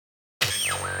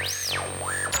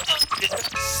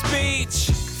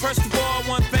First of all, I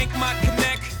want to thank my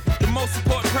connect, the most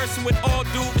important person with all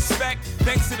due respect.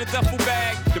 Thanks to the duffel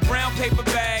bag, the brown paper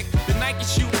bag, the Nike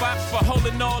shoe box for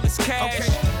holding all this cash.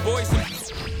 Okay. Boys and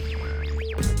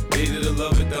Either the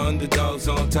love it, the underdogs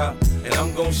on top. And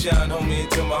I'm gon' shine, homie,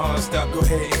 until my heart stop. Go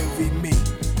ahead, envy me.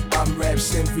 I'm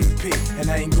Raps MVP, and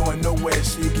I ain't going nowhere,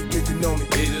 so you can get to know me.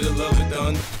 Either the love it,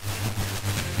 the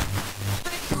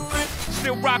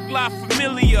still rock live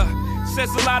familiar. Says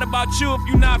a lot about you if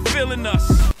you're not feeling us.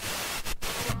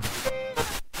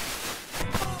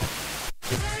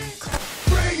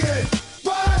 Bring it,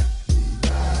 what? We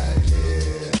right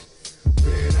here.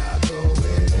 We're not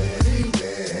going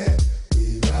anywhere. We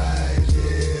right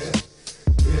here.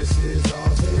 This is all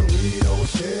that we don't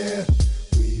share.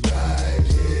 We right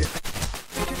here.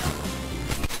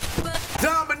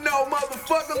 Domino,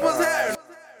 motherfuckers, what's happening?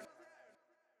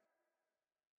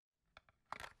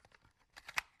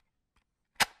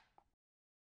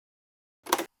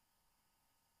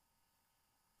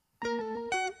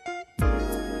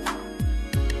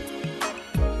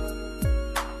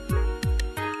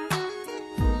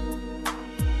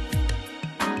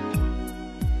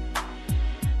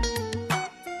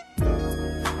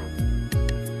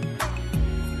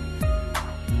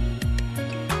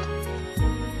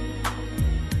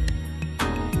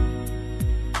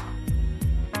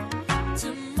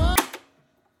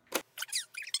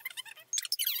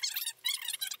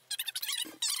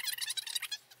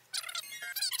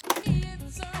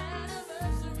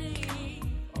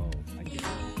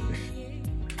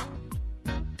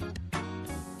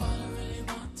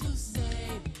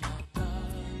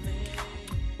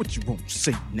 What you won't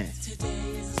say now?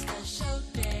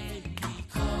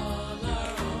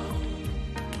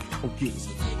 Oh yeah. You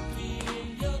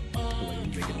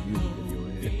making a music video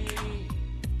in here.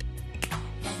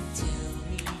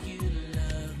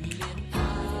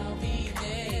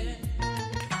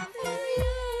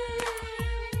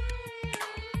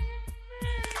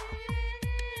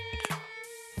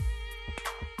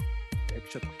 Baby,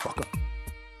 shut the fuck up.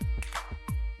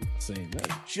 I'm not saying that.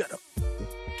 Shut up.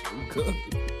 Good.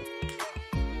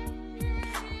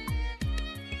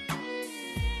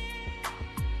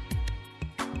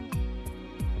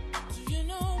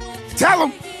 Tell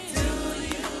him.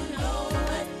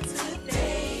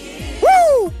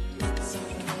 Woo!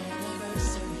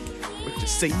 What you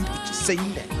say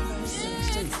that?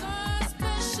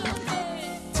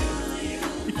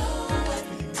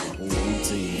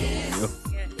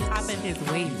 Popping his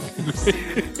waist.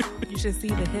 You should see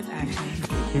the hip action.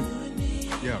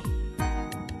 Yeah.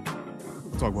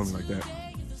 Talk about me like that.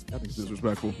 I think it's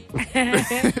disrespectful.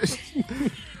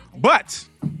 But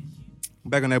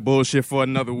back on that bullshit for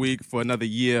another week, for another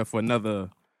year, for another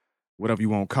whatever you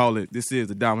want to call it. This is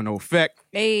the Domino Effect.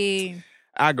 Hey.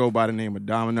 I go by the name of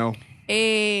Domino.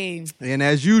 Hey. And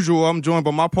as usual, I'm joined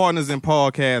by my partners in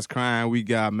podcast crime. We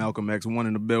got Malcolm X1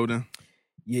 in the building.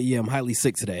 Yeah, I'm highly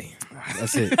sick today.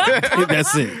 That's it.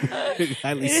 That's it.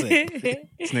 Highly sick.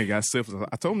 This nigga got syphilis.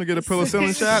 I told him to get a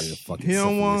penicillin shot. He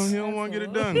don't want to get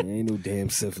it done. Ain't no damn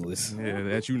syphilis. Yeah,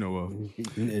 that you know of.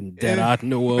 And that I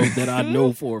know of, that I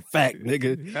know for a fact,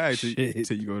 nigga. All right,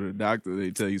 till you go to the doctor, they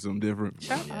tell you something different.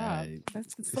 Shut up.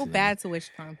 That's so bad to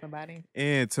wish on somebody.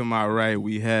 And to my right,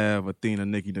 we have Athena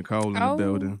Nikki Nicole in the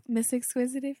building. Miss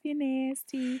Exquisite if you're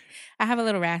nasty. I have a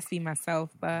little raspy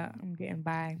myself, but I'm getting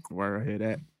by. Where I hear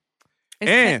that.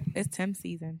 It's Tim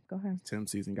season. Go ahead. Tim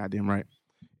season, goddamn right.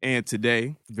 And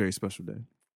today, very special day.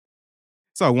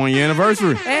 It's our 1 year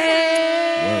anniversary.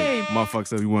 Hey! Motherfuckers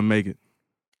said we wouldn't make it.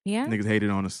 Yeah. Niggas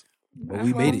hated on us. But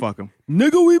we made it. Fuck them.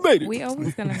 Nigga, we made it. We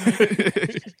always gonna make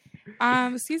it.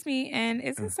 Excuse me, and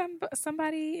isn't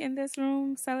somebody in this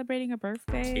room celebrating a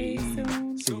birthday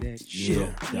soon? See that shit.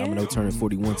 Yeah. Domino turning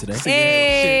 41 today.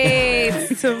 Hey,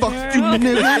 Fuck you,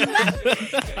 nigga.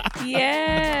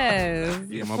 Yes.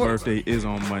 Yeah, my birthday is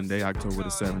on Monday, October the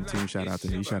 17th. Shout out to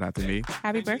me. Shout out to me.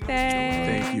 Happy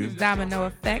birthday. Thank you. Domino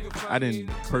Effect. I didn't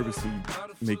purposely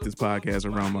make this podcast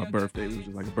around my birthday. It was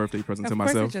just like a birthday present to Of course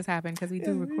myself. it just happened because we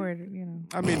do record,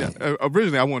 I mean,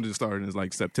 originally I wanted to start in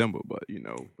like September, but then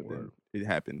it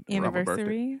happened around my birthday.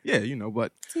 Anniversary? Yeah,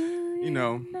 but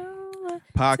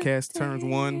podcast turns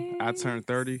 1, I turn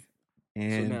 30,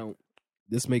 and So now,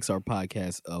 this makes our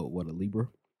podcast, a Libra?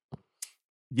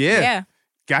 yeah.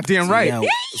 Goddamn right.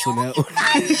 So now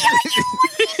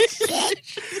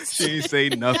She ain't say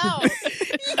nothing.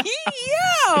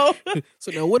 Yo.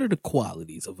 So now, what are the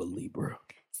qualities of a Libra?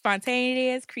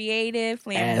 Spontaneous, creative,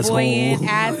 flamboyant,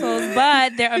 assholes,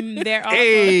 but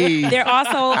they're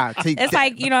also it's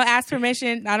like, ask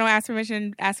permission. I don't ask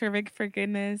permission, ask for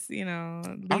forgiveness,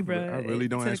 Libra. I really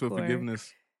don't ask for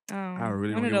forgiveness. I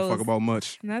really one don't of give a fuck those. about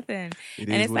much. Nothing. It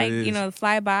And is it's what like, it you is. know,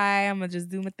 fly by. I'm going to just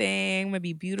do my thing. I'm going to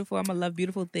be beautiful. I'm going to love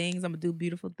beautiful things. I'm going to do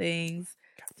beautiful things.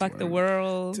 Fuck the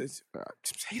world.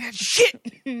 Say that shit.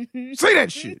 Say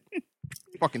that shit.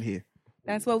 Fucking here.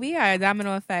 That's what we are.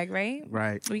 Domino effect, right?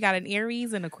 Right. We got an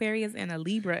Aries, an Aquarius, and a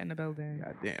Libra in the building.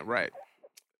 Goddamn right.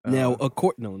 Now,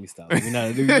 no, let me stop. Let me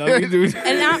not do that.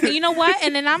 And you know what?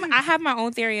 And then I have my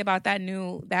own theory about that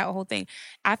whole thing.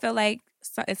 I feel like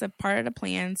it's a part of the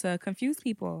plan to confuse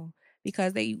people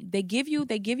because they give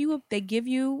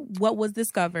you what was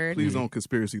discovered. Please don't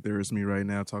conspiracy theorist me right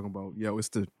now talking about, it's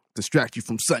to distract you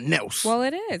from something else. Well,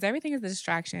 it is. Everything is a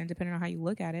distraction depending on how you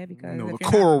look at it. Because the if you're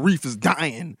coral reef is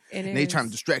dying. It and they is. trying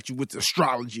to distract you with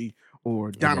astrology or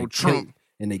Donald Trump.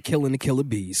 And they killing the killer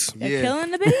bees. They're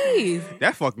killing the bees.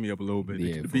 That fucked me up a little bit.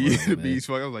 Yeah, the for bees, real, the bees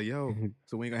fuck. I was like, yo,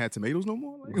 so we ain't gonna have tomatoes no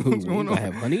more? Like, We what's going gonna on?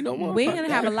 have honey no more? We're gonna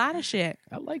have a lot of shit.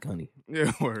 I like honey.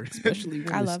 Yeah, word. Especially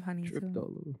when I it's love honey, dripped too. all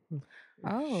over.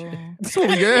 Oh, So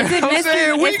we got. I'm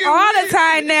saying it's all the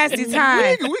time, nasty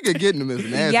time. we could get into Miss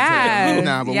Nasty. Yes.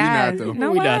 Nah, but yes. we not though.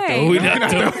 No We way. not though. We not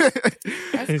though.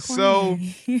 That's So,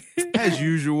 corny. as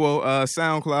usual,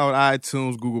 SoundCloud,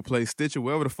 iTunes, Google Play, Stitcher,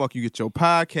 wherever the fuck you get your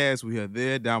podcasts, we are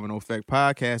there. Domino Effect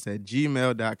Podcast at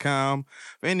gmail.com.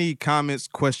 For any comments,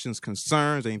 questions,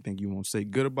 concerns, anything you want to say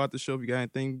good about the show, if you got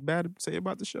anything bad to say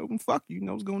about the show, then fuck you. You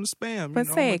know it's going to spam. But you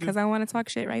know, say it, because I want to talk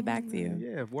shit right back to you.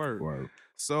 Yeah, word. Word.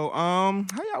 So, how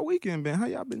y'all weekend been? How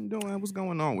y'all been doing? What's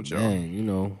going on with y'all?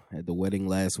 Man, at the wedding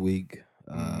last week,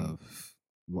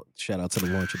 shout out to the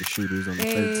launch of the shooters on the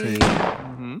Hey.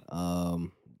 13th. Mm-hmm.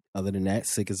 Other than that,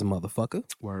 sick as a motherfucker.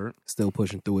 Word. Still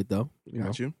pushing through it though.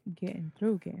 Got you. Getting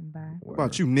through, getting by. What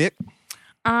about you, Nick?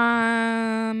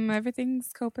 Everything's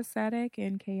copacetic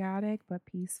and chaotic, but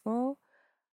peaceful.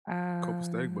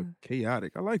 Copacetic, but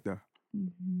chaotic. I like that.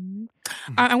 Mhm.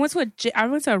 I went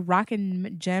to a rock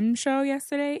and gem show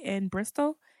yesterday in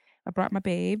Bristol. I brought my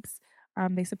babes.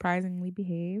 They surprisingly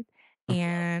behaved,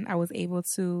 and I was able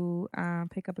to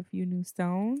pick up a few new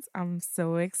stones. I'm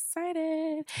so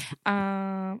excited.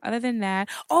 Other than that,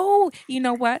 you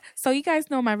know what? So you guys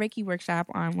know my Reiki workshop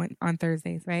on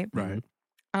Thursdays, right? Right.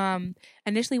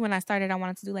 Initially when I started, I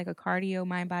wanted to do like a cardio,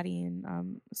 mind, body,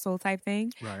 and soul type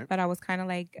thing. Right. But I was kind of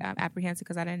like apprehensive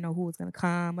because I didn't know who was going to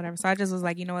come, whatever. So I just was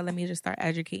like, you know what, let me just start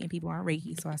educating people on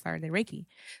Reiki. So I started the Reiki.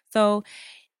 So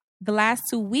the last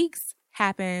 2 weeks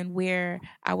happened where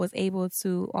I was able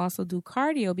to also do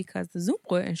cardio because the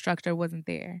Zumba instructor wasn't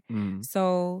there. Mm.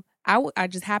 So I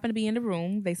just happened to be in the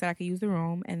room. They said I could use the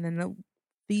room. And then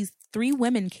these 3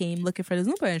 women came looking for the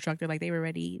Zumba instructor. Like they were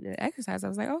ready to exercise. I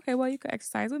was like, okay, well, you could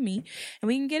exercise with me and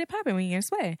we can get it popping. We can get it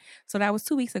sweating. So that was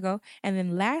 2 weeks ago. And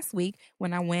then last week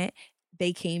when I went,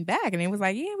 they came back and it was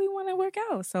like, yeah, we want to work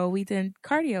out. So we did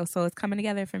cardio. So it's coming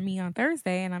together for me on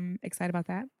Thursday and I'm excited about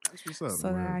that. That's what's up.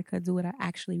 So that I could do what I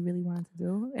actually really wanted to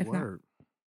do. If Word.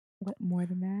 not, what more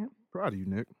than that? Proud of you,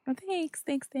 Nick. Oh, thanks.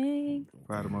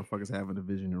 Proud of motherfuckers having a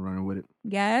vision and running with it.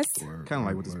 Yes. Kind of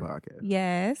like with this podcast.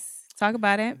 Yes. Talk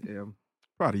about it. Yeah.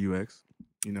 Proud of you, X.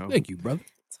 You know, Thank you, brother.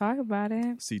 Talk about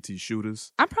it. CT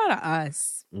shooters. I'm proud of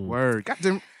us. Word.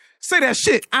 Goddamn. Say that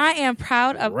shit. I am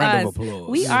proud of Round us. of applause.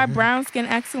 We are brown skin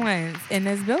excellence in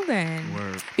this building.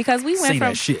 Word. Because we went Say from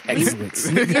that shit.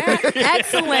 Excellence. yeah,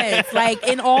 excellence, like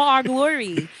in all our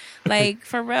glory. Like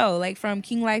for real, like from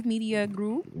King Life Media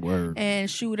Group Word. and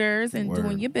shooters and Word.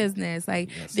 doing your business. Like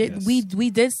Yes, did,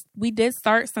 yes. we did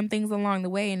start some things along the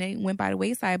way and it went by the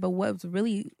wayside, but what's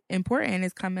really important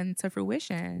is coming to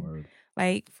fruition. Word.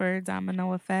 Like for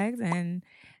Domino Effect and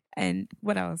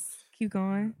what else? Keep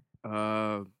going.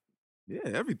 Yeah,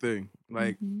 everything.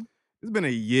 Like, Mhm. it's been a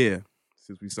year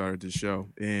since we started this show,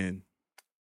 and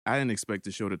I didn't expect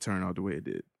the show to turn out the way it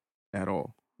did at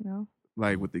all. No.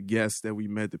 Like with the guests that we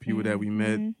met, the people that we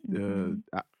met, Mhm,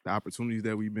 the opportunities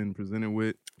that we've been presented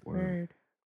with. Word.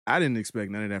 I didn't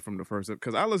expect none of that from the first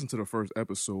because I listened to the first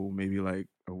episode maybe like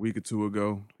a week or two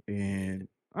ago, and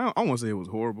I don't want to say it was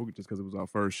horrible just because it was our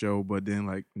first show, but then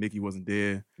like Nikki wasn't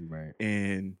there, Right.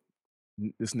 and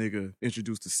this nigga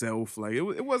introduced himself. Like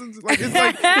it wasn't like it's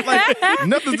like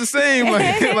nothing's the same.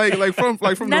 Like from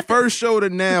the Nothing. first show to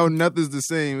now, nothing's the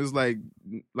same. It's like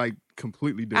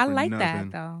completely I different. like nothing.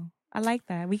 that though. I like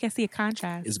that. We can see a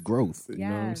contrast. It's growth. You know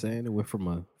what I'm Yes. saying? It went from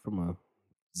a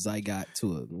zygote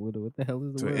to a what the hell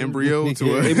is the To word? an embryo to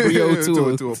Yeah, a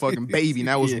embryo to a fucking baby.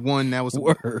 That was Yeah. one that was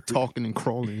Word. talking and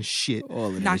crawling and shit. All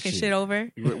of that knocking shit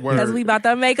over. Word. Because we about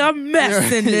to make a mess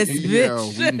in this Yo,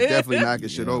 bitch. we definitely knocking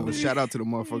shit Yo. over. Shout out to the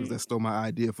motherfuckers that stole my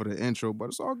idea for the intro, but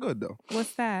it's all good though.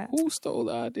 What's that? Who stole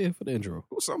the idea for the intro?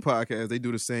 Some podcasts they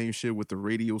do the same shit with the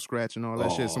radio scratch and all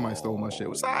that shit. Somebody stole my shit.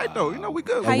 It's all right though. You know we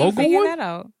good. How you local figure one? that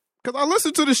out? Cause I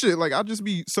listen to the shit. Like I just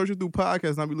be searching through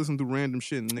podcasts and I be listening to random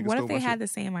shit. And niggas What stole if they my had shit. the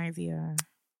same idea?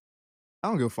 I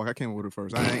don't give a fuck. I came up with it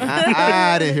first.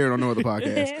 I didn't hear it on no other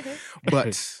podcast.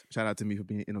 But shout out to me for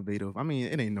being innovative. I mean,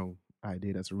 it ain't no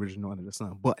idea that's original under the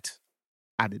sun, but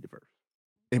I did it first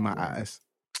in my eyes.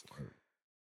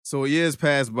 So years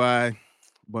passed by, a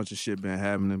bunch of shit been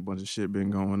happening, a bunch of shit been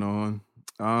going on.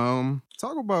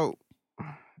 Talk about,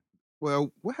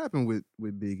 well, what happened with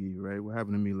Big E, right? What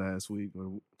happened to me last week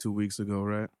or 2 weeks ago,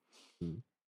 right?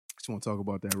 Just want to talk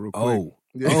about that real quick.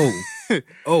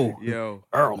 Yo,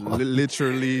 Earl.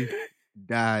 Literally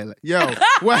died. Yo,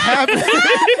 what happened?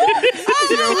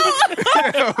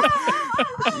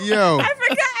 yo.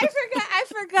 I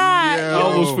forgot. I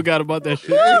almost forgot about that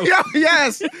shit. Yo,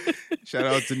 yes. Shout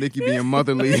out to Nikki being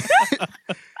motherly.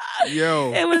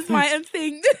 Yo. It was my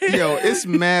instinct. Yo, it's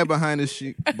mad behind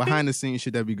the scenes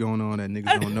shit that be going on that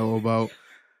niggas don't know about.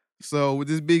 So with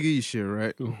this Big E shit,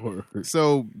 right?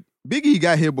 So Big E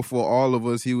got here before all of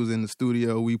us. He was in the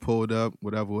studio. We pulled up,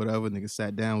 whatever. Niggas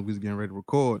sat down. We was getting ready to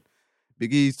record.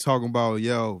 Big E's talking about,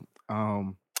 yo, I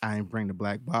ain't bring the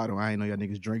black bottle. I ain't know y'all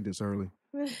niggas drink this early.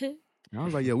 And I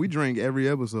was like, yo, we drink every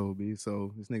episode, B.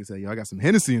 So this nigga said, yo, I got some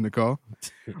Hennessy in the car.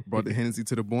 Brought the Hennessy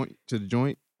to the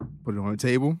joint, put it on the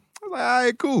table. I was like, all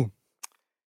right, cool.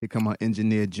 Here come our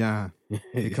engineer John.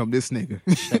 Here come this nigga.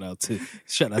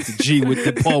 Shout out to G with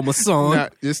the Paul Masson. Now,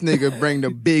 this nigga bring the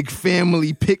big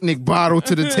family picnic bottle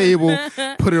to the table,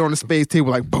 put it on the space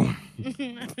table like boom.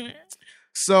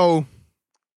 So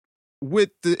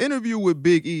with the interview with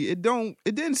Big E, it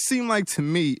didn't seem like to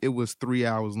me it was 3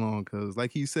 hours long because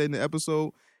like he said in the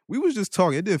episode, we was just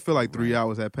talking. It didn't feel like 3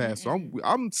 hours had passed. So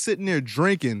I'm sitting there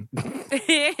drinking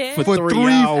for 3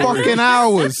 fucking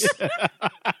hours.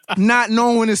 Not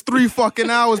knowing it's 3 fucking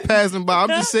hours passing by. I'm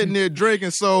just sitting there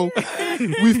drinking. So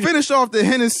we finished off the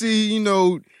Hennessy, you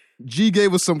know, G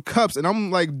gave us some cups. And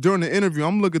I'm like, during the interview,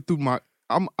 I'm looking through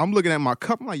I'm looking at my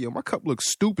cup. I'm like, yo, my cup looks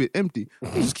stupid empty.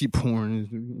 I just keep pouring.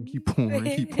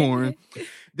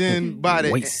 Then by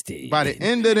the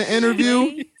end of the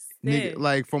interview, nigga,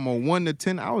 like from a 1 to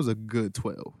 10, I was a good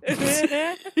 12.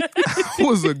 I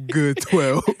was a good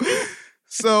 12.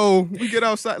 So we get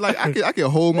outside, like I could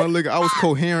hold my liquor. I was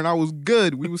coherent. I was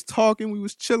good. We was talking. We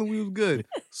was chilling. We was good.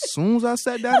 Soon as I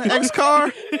sat down in the X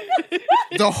car,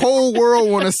 the whole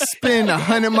world want to spin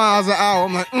 100 miles an hour.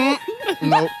 I'm like,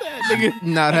 nope, Nigga,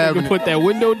 not having it. put that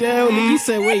window down. He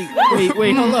said, wait,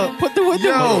 hold up. Put the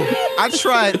window down. Yo, I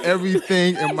tried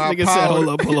everything in my Nigga power. said, hold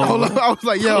up, pull over. I was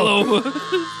like, yo,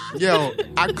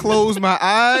 I closed my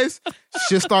eyes.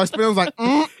 Shit started spinning. I was like,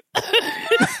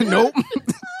 nope.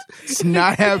 It's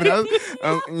not happening.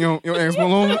 Yo, ask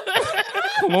Malone.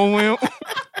 Come on, Will.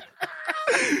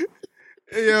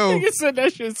 Yo. Nigga said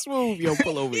that shit smooth. Yo,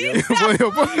 pull over, yo. Pull over,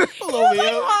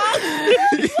 yo.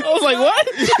 I was like, what?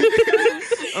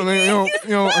 I'm like,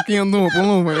 yo, I can't do it. Pull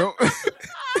over, yo.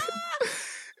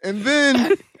 And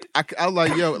then I was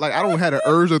like, yo, like I don't have the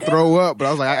urge to throw up, but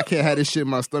I was like, I can't have this shit in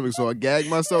my stomach, so I gagged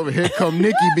myself. And here come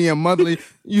Nikki being motherly.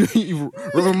 You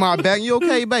rubbing my back. You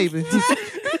okay, baby?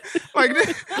 Like,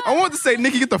 I wanted to say,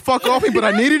 Nikki, get the fuck off me, but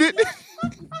I needed it.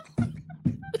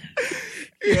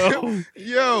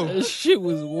 Yo, that shit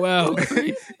was wild.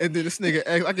 And then this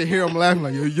nigga, I could hear him laughing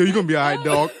like, yo, you gonna be all right,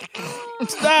 dog.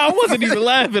 Nah, I wasn't even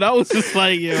laughing. I was just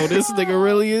like, yo, this nigga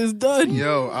really is done.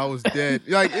 Yo, I was dead.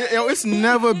 Like, it's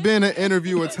never been an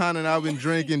interview or time that I've been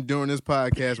drinking during this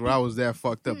podcast where I was that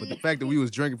fucked up. But the fact that we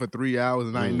was drinking for 3 hours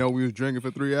and I didn't know we was drinking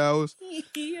for 3 hours,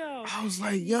 I was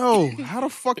like, yo, how the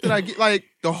fuck did I get, like,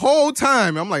 the whole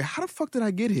time, I'm like, how the fuck did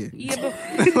I get here? Yeah, but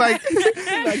Like,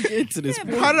 I get to this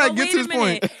point. how did I get to this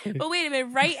point? But wait a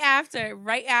minute, right after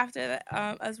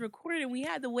us recording, we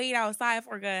had to wait outside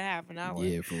for a good half an hour.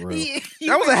 Yeah, for real.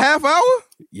 That was a half hour?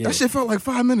 Yeah. That shit felt like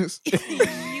 5 minutes.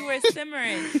 You were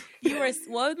simmering.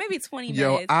 Well, maybe 20 minutes.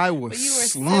 Yo, I was but you were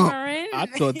slumped. simmering. I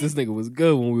thought this nigga was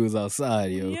good when we was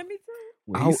outside, yo. Yeah, me too.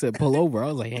 When he said pull over, I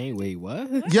was like, hey, wait,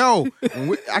 what? Yo,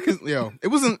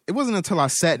 it wasn't until I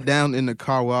sat down in the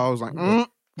car where I was like, no,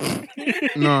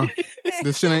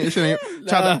 this shit ain't.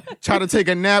 Try to take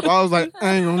a nap. I was like,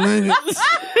 I ain't gonna make it.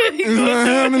 It's not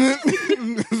happening.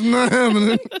 It's not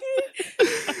happening.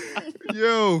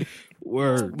 Yo,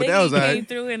 Word. but that was Biggie alright. came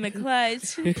through in the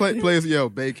clutch. Players, yo,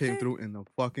 Bae came through in the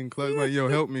fucking clutch. Like, yo,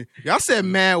 help me. Y'all said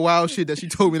mad wild shit that she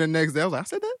told me the next day. I was like, I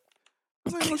said that? I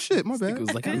was like, oh shit, my bad. It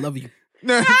was like, I love you.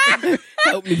 Nah.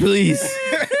 Help me, please.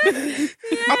 I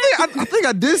think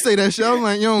I did say that shit. I was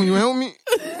like, yo, you help me?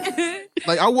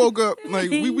 Like, I woke up, like,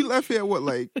 we left here at what,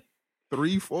 like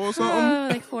 3, 4 something.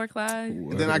 Like 4 o'clock.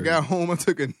 And then I got home. I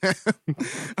took a nap.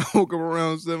 I woke up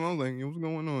around 7. I was like, yo, what's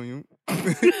going on, yo?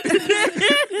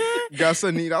 Got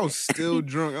something to eat. I was still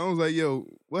drunk. I was like, yo,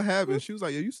 what happened? She was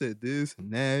like, yo, you said this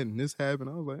and that and this happened.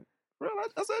 I was like, real?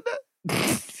 I said that?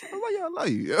 I was like, yo, I love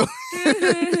you, yo.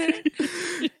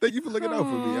 Thank you for looking out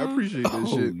for me. I appreciate this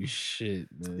shit. Oh, shit,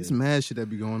 man. It's mad shit that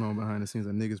be going on behind the scenes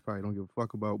that niggas probably don't give a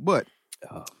fuck about. But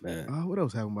Oh, man. what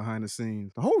else happened behind the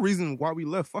scenes? The whole reason why we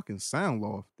left fucking Sound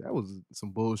Loft, that was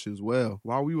some bullshit as well.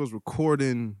 While we was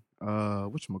recording,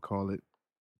 whatchamacallit,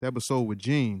 the episode with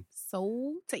Gene.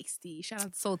 Soul Tasty. Shout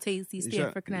out to Soul Tasty, Yeah,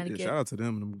 Stanford, Connecticut. shout out to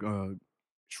them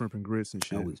shrimp and grits and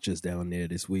shit. I was just down there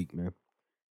this week, man.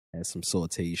 Had some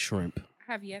sauteed shrimp.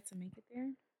 I have yet to make it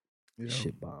there. You know,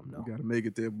 Shit bomb, though. we gotta make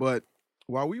it there. But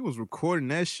while we was recording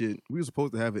that shit, we were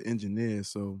supposed to have an engineer.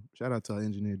 So shout out to our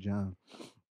engineer, John.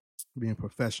 Being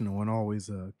professional and always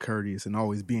courteous and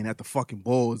always being at the fucking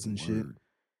boards and shit. Word.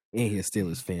 And he a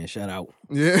Steelers fan. Shout out.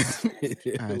 Yeah.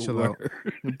 All right, chill out.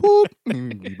 Boop.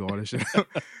 Leave all that shit out.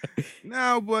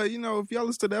 Now, but, you know, if y'all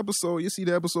listen to the episode, you see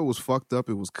the episode was fucked up.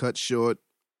 It was cut short.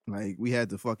 Like, we had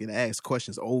to fucking ask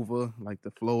questions over. Like,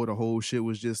 the flow of the whole shit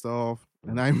was just off.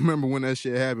 And I remember when that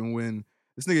shit happened, when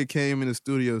this nigga came in the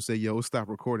studio and said, yo, stop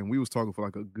recording. We was talking for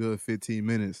like a good 15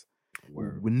 minutes.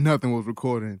 Word. When nothing was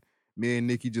recording. Me and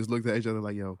Nikki just looked at each other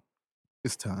like, yo,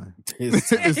 it's time. It's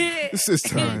time. It's just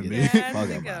time, man. Yeah, Fuck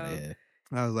there about you go. it.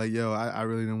 I was like, yo, I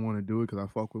really didn't want to do it because I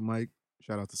fuck with Mike.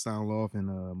 Shout out to Sound Loft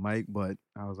and Mike, but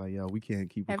I was like, yo, we can't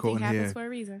keep Everything recording happens here. for a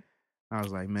reason. I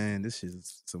was like, man, this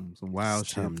is some wild It's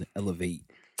shit. time to elevate.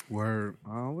 Word.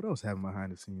 What else happened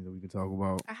behind the scenes that we can talk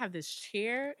about? I have this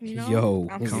chair, you know. Yo.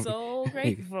 I'm so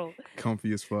grateful.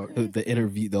 Comfy as fuck. The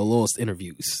interview, the lost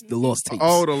interviews, the lost tapes.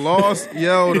 Oh, the lost,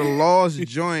 the lost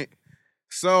joint.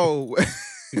 So,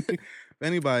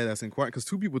 anybody that's inquiring, because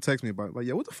 2 people text me about it, like,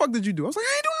 yo, what the fuck did you do? I was like,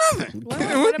 I ain't do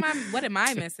nothing. What am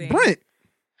I missing? Brent.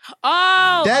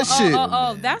 Oh, That shit.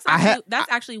 That's I had- actually,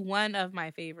 that's actually one of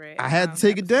my favorite. I had to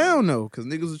take it episodes. down though, because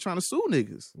niggas was trying to sue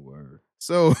niggas. Word.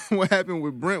 So what happened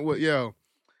with Brent?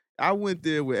 I went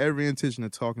there with every intention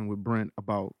of talking with Brent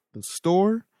about the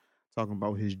store, talking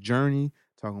about his journey,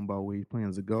 talking about where he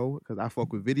plans to go. Because I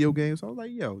fuck with video games. So I was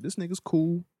like, yo, this nigga's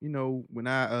cool. You know, when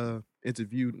I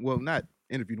when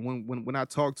I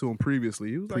talked to him previously,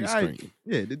 he was like, all right, Pre-screen.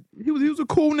 yeah, he was a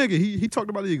cool nigga. He talked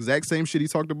about the exact same shit he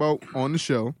talked about on the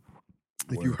show.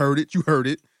 If you heard it, you heard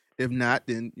it. If not,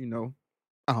 then, you know,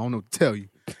 I don't know what to tell you.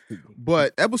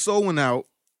 But episode went out.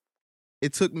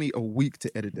 It took me a week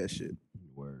to edit that shit.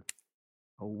 Word.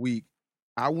 A week.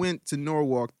 I went to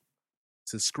Norwalk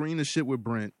to screen the shit with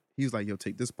Brent. He's like, yo,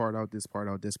 take this part out, this part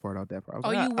out, this part out, that part. I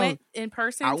was Oh, like, you went in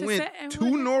person? I to went set and to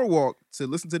what? Norwalk to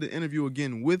listen to the interview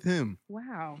again with him.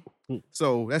 Wow.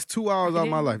 So that's 2 hours out of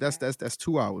my didn't life. know That's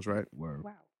 2 hours, right? Word.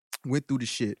 Wow. Went through the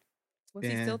shit. Was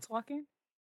he And- still talking?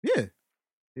 Yeah.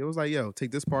 It was like, yo, take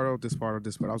this part out, this part out,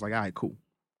 this part. I was like, all right, cool.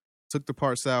 Took the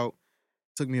parts out.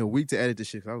 Took me a week to edit the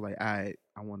shit. I was like, all right,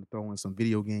 I want to throw in some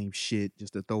video game shit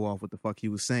just to throw off what the fuck he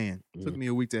was saying. Took me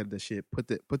a week to edit the shit. Put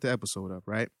the episode up,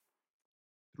 right?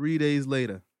 3 days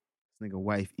later, this nigga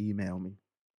wife emailed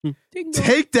me.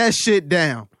 Take that shit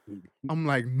down. I'm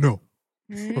like, no.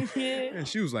 And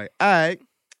she was like, all right,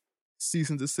 cease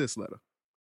and desist letter.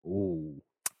 Ooh.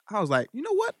 I was like, you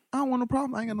know what? I don't want no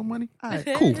problem. I ain't got no money. All right,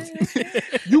 cool.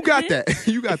 You got that.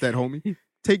 You got that, homie.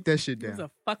 Take that shit It was down.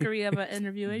 a fuckery of an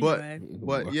interview But anyway.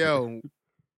 but yo,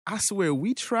 I swear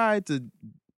we tried to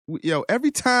every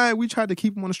time we tried to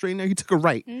keep him on the straight and narrow, he took a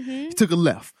right. Mhm. He took a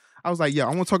left. I was like, yo, I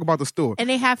want to talk about the store. And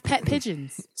they have pet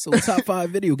pigeons. So top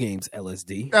 5 video games,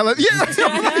 LSD. Yeah, I was like, yo,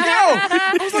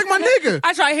 I was like, my nigga.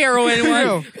 I tried heroin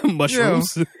once. Yo,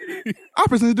 Mushrooms. I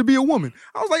presented to be a woman.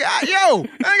 I was like, yo, I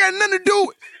ain't got nothing to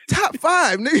do. Top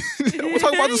 5, nigga. We'll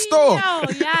talk about the store. Yo,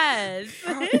 yes.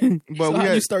 But So we how'd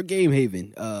had you start Game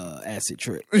Haven? Acid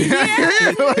trip.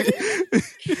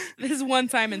 This one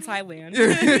time in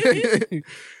Thailand.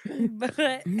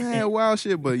 But Man, wild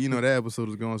shit. But you know that episode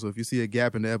is gone. So if you see a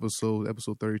gap in the episode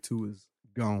 32 is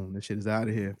gone. That shit is out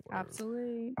of here.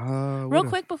 absolutely. What Real else?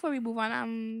 quick before we move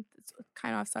on, it's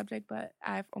kind of off subject, but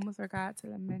I've almost forgot to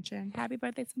mention happy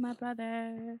birthday to my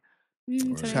brother.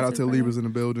 Shout out to Libras in the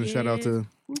building. Shout out to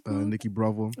Nikki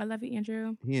Bravo. I love you,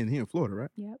 Andrew. He in Florida, right?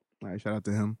 Yep. All right, shout out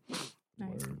to him.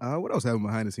 Nice. What else happened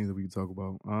behind the scenes that we can talk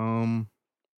about?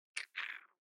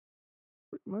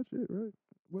 Pretty much it, right?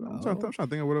 I'm trying to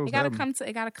think of what else It gotta happened. come.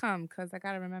 It gotta come because I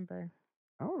gotta remember.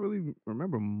 I don't really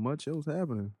remember much else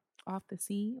happening. Off the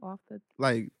scene, off the.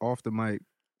 Like off the mic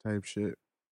type shit.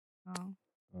 Oh.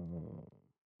 I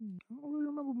don't really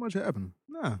remember much happening.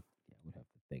 Nah. I would have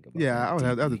to think about Yeah, that I would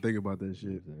have to deeply. think about that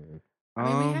shit. I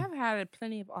mean, we have had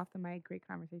plenty of off the mic great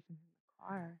conversations in the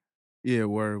car. Yeah,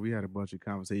 word. We had a bunch of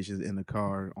conversations in the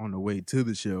car on the way to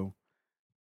the show.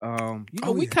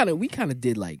 We kind of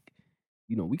did like,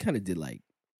 we kind of did like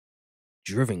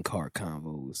driven car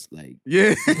convos, like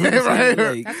yeah, right.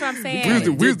 Like, That's what I'm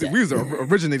saying. We was the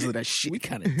originators of that shit. we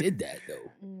kind of did that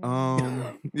though.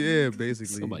 Yeah,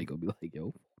 basically. Somebody gonna be like,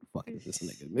 "Yo, fuck is this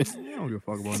nigga?" Man? I don't give a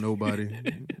fuck about nobody.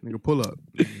 Nigga, pull up.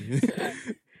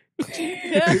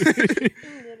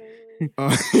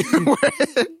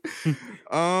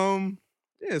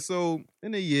 Yeah. So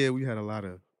in a year, we had a lot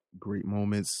of great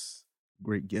moments,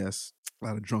 great guests, a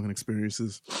lot of drunken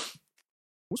experiences.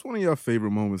 What's one of your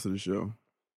favorite moments of the show?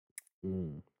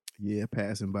 Yeah,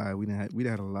 passing by. We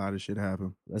had a lot of shit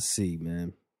happen. Let's see,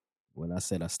 man. When I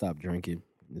said I stopped drinking,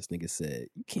 this nigga said,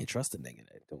 "You can't trust a nigga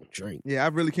that don't drink." Yeah, I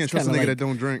really can't trust a nigga that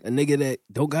don't drink. A nigga that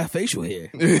don't got facial hair.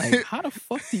 Like, how the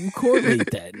fuck do you correlate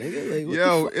that, nigga? Like,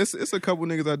 yo, it's a couple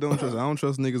niggas I don't trust. I don't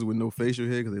trust niggas with no facial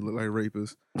hair because they look like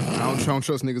rapists. I don't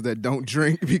trust niggas that don't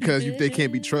drink because they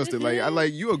can't be trusted.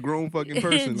 Like you a grown fucking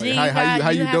person. Like how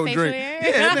you don't drink?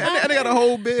 Yeah, they got a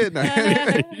whole bed now.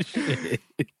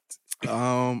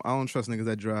 I don't trust niggas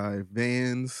that drive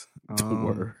vans.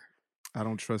 I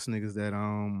don't trust niggas that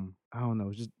I don't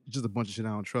know, just a bunch of shit I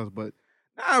don't trust. But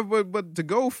but to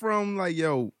go from like,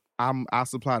 yo, I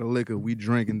supply the liquor, we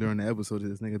drinking during the episode,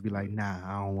 this nigga be like, nah,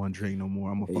 I don't want to drink no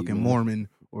more. I'm a fucking Mormon,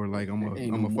 or like I'm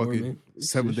a fucking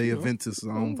Seventh-day Adventist,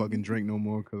 so I don't fucking drink no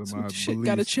more because of my shit beliefs.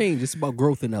 Gotta change. It's about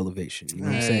growth and elevation. You know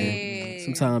what I'm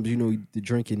saying? Sometimes, the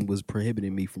drinking was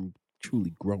prohibiting me from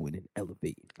truly growing and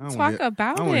elevating. Talk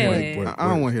about it. I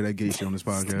don't want to hear that gay shit on this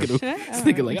podcast. This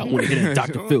nigga like, I want to hear that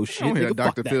Dr. Phil shit. I don't hear that Nigga,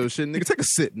 Dr. Phil shit. Nigga, take a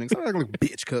sip, nigga. Stop acting like a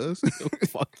bitch, cuz.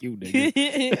 Fuck you, nigga.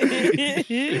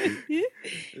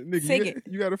 Nigga,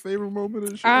 you got a favorite moment of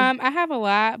the show? I have a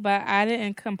lot, but I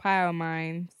didn't compile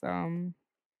mine, so I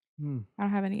don't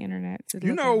have any internet to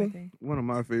look at everything. One of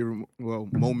my favorite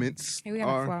moments Hey, we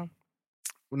got a flow.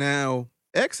 Now,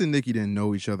 X and Nikki didn't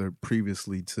know each other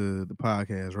previously to the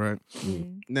podcast, right?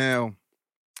 Now,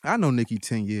 I know Nikki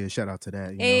 10 years. Shout out to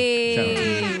that.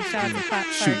 Shout out to Pop.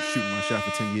 Shooting my shot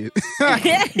for 10 years.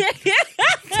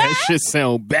 That shit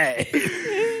sound bad.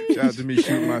 Shout out to me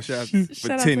shooting my shot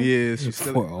for 10 years. She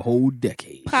For a whole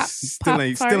decade. still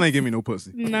ain't give me no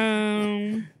pussy.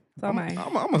 No. I'm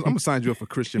gonna sign you up for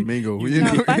Christian Mingle. Fuck You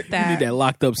that. need that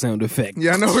locked up sound effect.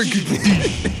 Yeah, I know.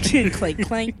 Clank,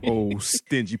 clank. Oh,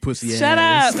 stingy pussy Shut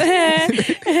ass. up.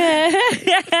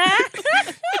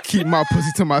 Keep my pussy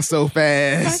to myself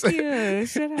ass. Fuck you.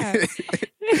 Shut up.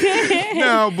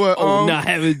 No, but not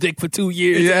having dick for 2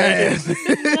 years. Yes.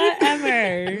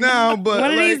 Whatever. No, but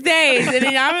one of these days, and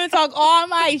then I'm gonna talk all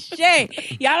my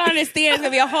shit. Y'all don't understand. It's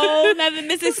gonna be a whole nother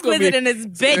Miss Exquisite in this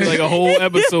bitch. Like a whole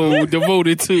episode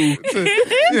devoted to. So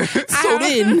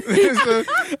then,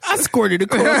 I squirted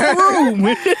across the room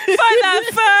for the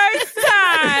first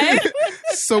time.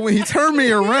 So when he turned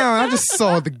me around, I just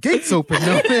saw the gates open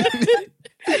up.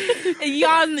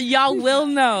 Y'all will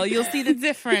know. You'll see the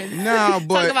difference. Nah,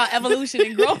 but talk about evolution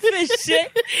and growth and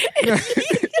shit.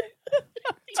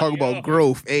 Talk about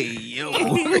growth. Hey, yo.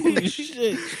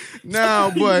 Shit.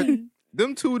 Nah, but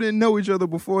them two didn't know each other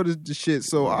before this shit.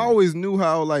 So I always knew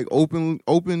how like open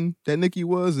that Nikki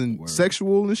was and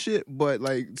sexual and shit. But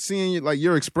like seeing like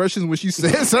your expressions when she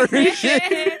said certain shit,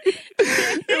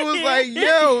 it was like,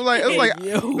 yo, like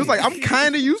it was like I'm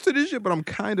kind of used to this shit, but I'm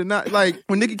kind of not. Like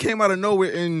when Nikki came out of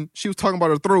nowhere and she was talking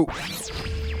about her throat.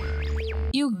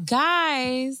 You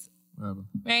guys,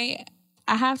 right?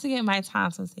 I have to get my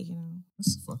tonsils taken out.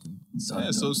 That's fucking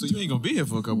sad. So you ain't gonna be here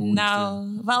for a couple weeks.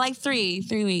 No, about like 3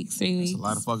 weeks. That's a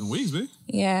lot of fucking weeks, man.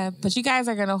 Yeah, but you guys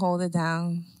are gonna hold it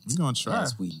down. We're gonna try.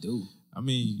 Yes, we do. I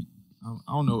mean, I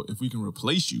don't know if we can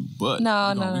replace you, but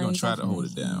No, we're no, gonna try to hold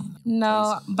it down.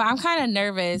 No, but I'm kind of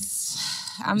nervous.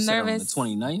 I'm nervous. On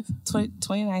the 29th?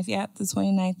 29th, yeah, the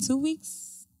 29th. 2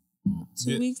 weeks.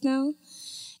 2 weeks now.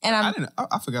 And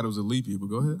I forgot it was a leap year, but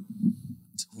go ahead.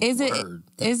 Is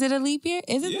it a leap year?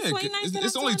 Is it the 29th?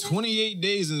 It's only 28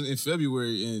 days in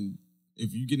February, and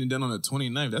if you're getting done on the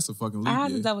 29th, that's a fucking leap year. I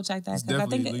have to double check that. It's Because I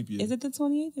think definitely a leap year. Is it the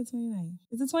 28th or 29th?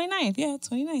 It's the 29th. Yeah,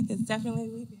 29th. It's definitely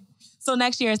a leap year. So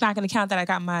next year, it's not going to count that I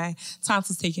got my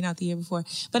tonsils taken out the year before.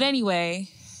 But anyway,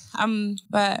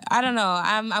 but I don't know.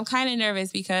 I'm kind of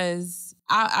nervous because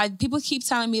people keep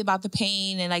telling me about the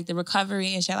pain and like the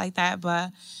recovery and shit like that.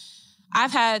 But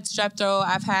I've had strep throat.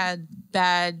 I've had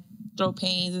bad throat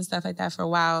pains and stuff like that for a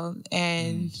while,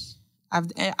 and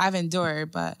I've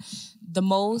endured. But the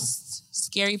most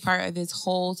scary part of this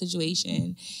whole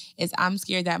situation is I'm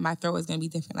scared that my throat is going to be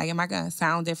different. Like, am I going to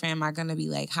sound different? Am I going to be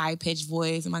like high-pitched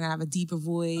voice? Am I going to have a deeper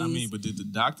voice? I mean, but did the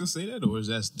doctor say that, or is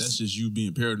that's just you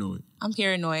being paranoid? I'm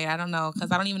paranoid. I don't know,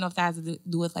 because I don't even know if that has to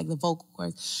do with like the vocal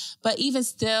cords. But even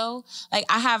still, like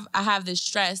I have this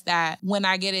stress that when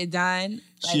I get it done,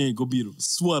 like, she ain't gonna be able to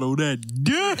swallow that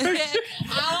dick.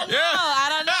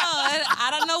 I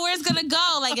don't know where it's gonna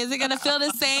go. Like, is it gonna feel the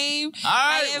same? All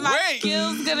right, like, my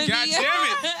skills gonna God be. damn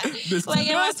it! Mr. Like,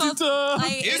 Nasty time.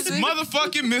 like, It's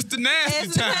motherfucking Mr.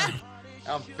 Nasty time.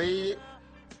 I'm faded,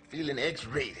 feeling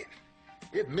X-rated.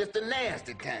 It's Mr.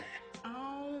 Nasty time.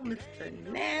 Oh,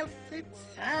 Mr. Nasty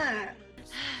time.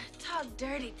 Talk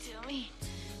dirty to me.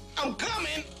 I'm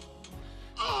coming.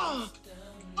 Oh.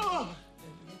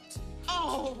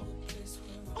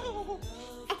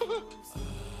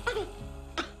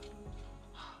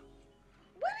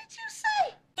 What did you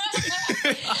say?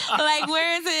 Like,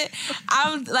 where is it?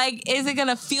 I'm like, is it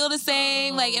gonna feel the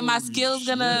same? Like, am my skills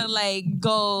gonna like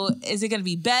go? Is it gonna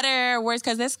be better or worse?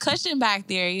 Because there's cushion back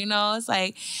there, you know. It's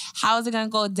like, how is it gonna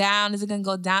go down? Is it gonna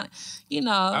go down? You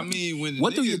know. I mean,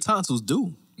 what do your tonsils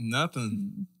do?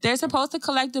 Nothing. They're supposed to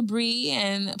collect debris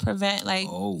and prevent like.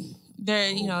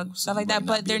 They're, you know, stuff like that,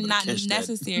 but they're not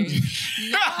necessary.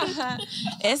 Nah,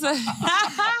 it's a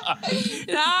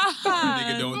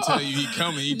Nigga don't tell you he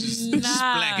coming. He just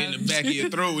splack in the back of your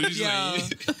throat. It's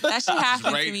like, that shit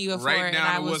happened to me before, and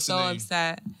I was so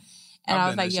upset. And I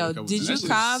was like, "Yo, did you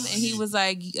come?" And he was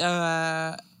like,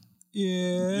 Yeah.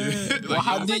 Well,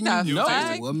 how did you know?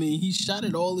 fuck? I mean, he shot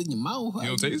it all in your mouth. You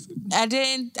don't taste it? I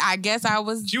didn't. I guess I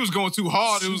was. She was going too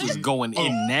hard. It was Just going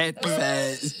in that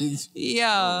fast.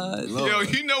 Yo,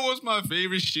 you know what's my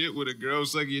favorite shit with a girl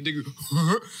sucking your dick?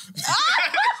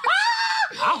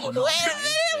 I don't know. wait a minute,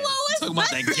 what was Talking about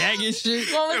that gagging shit.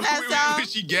 What was that sound? When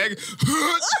she gagging.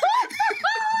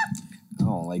 I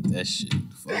don't like that shit.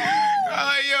 Fuck.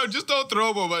 Yo, just don't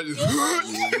throw up on my. Yeah,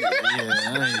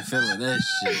 I ain't feeling that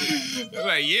shit.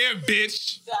 Like, yeah,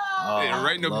 bitch. Oh, Yeah,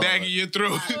 right in the Lord. back of your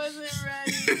throat. I wasn't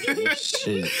ready.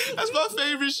 Shit. That's my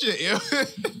favorite shit, yo.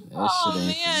 That Oh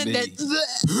shit ain't man, for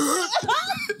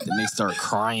me. Then they start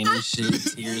crying and shit,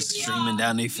 tears streaming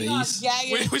down their face.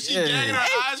 When she gagging, her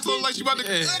eyes closed like she about to.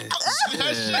 That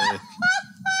shit. Yeah.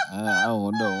 I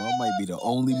don't know. I might be the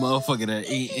only motherfucker that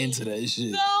ain't into that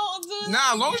shit.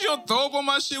 Nah, as long as you don't throw up on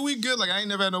my shit, we good. Like, I ain't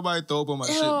never had nobody throw up on my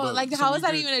shit. But like, so how we is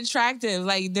that good. even attractive?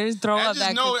 Like, there's throw I up just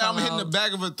that know could I'm come hitting the out.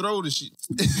 back of her throat and shit.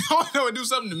 I know it do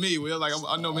something to me. Well, like,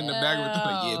 I know I'm hitting the back of her throat.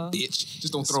 Like, yeah, bitch.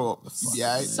 Just don't throw up.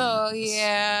 Yeah. So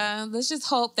yeah, let's just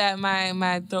hope that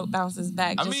my throat bounces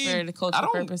back I just mean, for the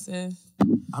cultural purposes.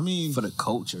 I mean, For the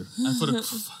culture. and for the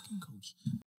fucking coach.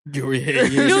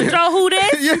 You throw who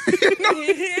this?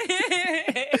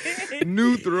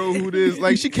 New throw who this.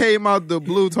 Like, she came out the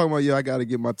blue talking about, yo, I gotta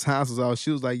get my tonsils out.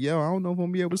 She was like, yo, I don't know if I'm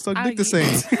gonna be able to suck dick the same. I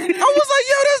was like,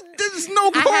 yo, there's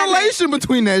no correlation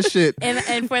between that shit.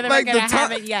 And for the Like, record, the I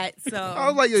haven't yet. So I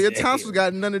was like, yo, your tonsils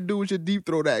got nothing to do with your deep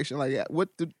throat action. Like, what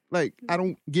the, like, I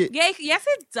don't get. yeah, yes,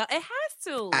 it does. It has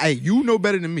to. Hey, you know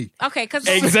better than me. Okay, because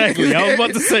Exactly. I was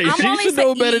about to say, I'm she only should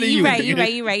know better than you.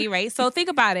 You're right. So think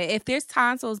about it. If there's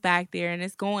tonsils back there and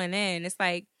it's going in, it's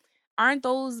like, aren't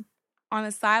those on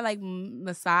the side like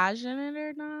massaging it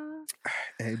or not?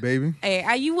 Hey, baby.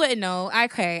 Hey, you wouldn't know.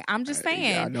 Okay, I'm just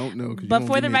saying. I don't know. 'Cause you But won't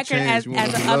for give the me a record, chance. as You want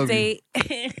an me to love you.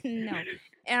 update, no.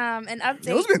 An update.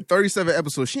 Yo, it's been 37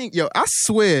 episodes. She ain't, yo, I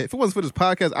swear, if it wasn't for this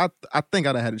podcast, I think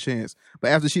I'd have had a chance.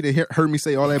 But after she done heard me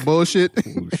say all that bullshit,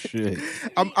 Oh, shit.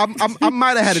 I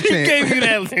might have had a She chance. gave you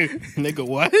that nigga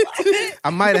what? I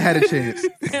might have had a chance.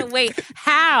 Wait,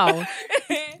 how?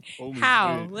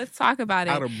 How? shit. Let's talk about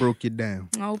it. I'd have broke you down.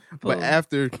 Oh, But boo.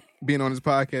 after being on this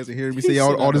podcast and hearing me He say said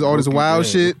all this I'd have wild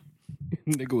broke you shit,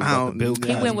 Nigga was I about don't to build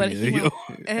he went with Cosby,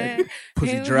 yo.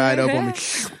 pussy dried up on me.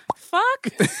 Fuck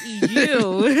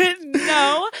you.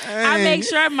 No, I make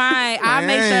sure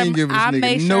I ain't giving this nigga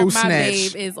make sure no my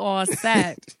snatch. babe is all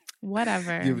set.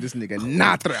 Whatever. Give this nigga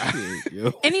natra.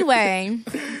 Yo. Anyway,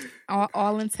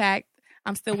 all intact.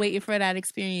 I'm still waiting for that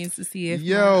experience to see if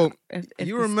Yo, if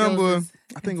you the remember? skills is-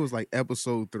 I think it was like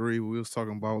episode 3 where we was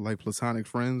talking about like platonic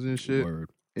friends and shit. Word.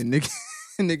 And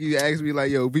Nikki asked me like,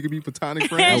 "Yo, we could be platonic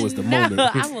friends." That was the No, moment.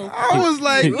 I will. I was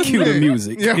like, Cue the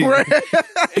music. Yeah, right.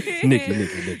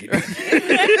 Nikki.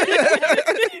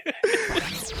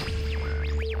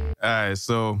 All right,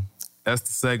 so that's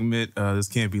the segment. This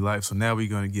can't be life. So now we're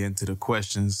going to get into the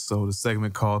questions. So the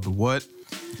segment called The What?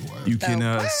 You can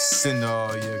send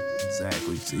all your,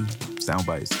 exactly, see, sound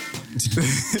bites.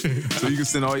 So you can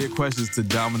send all your questions to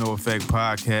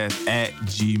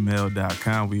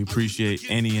dominoeffectpodcast@gmail.com. We appreciate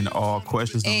any and all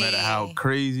questions, no matter how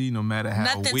crazy, no matter how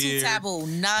Nothing weird. too taboo.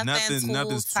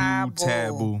 Nothing's too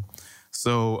taboo.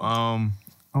 So I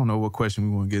don't know what question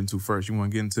we want to get into first. You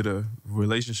want to get into the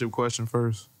relationship question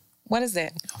first? What is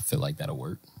it? I feel like that'll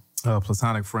work.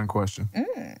 Platonic friend question.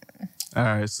 All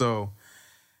right, so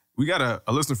we got a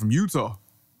listener from Utah.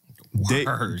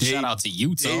 Word. Shout out to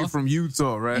Utah. Dave from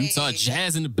Utah, right? Utah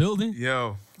Jazz in the building.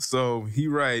 Yo, so he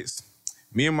writes,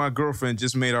 me and my girlfriend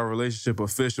just made our relationship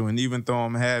official, and even though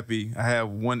I'm happy, I have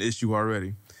one issue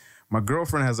already. My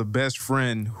girlfriend has a best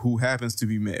friend who happens to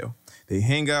be male. They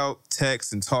hang out,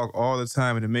 text, and talk all the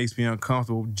time, and it makes me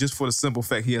uncomfortable just for the simple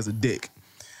fact he has a dick.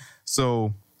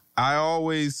 So I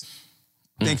always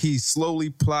think he's slowly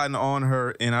plotting on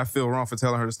her, and I feel wrong for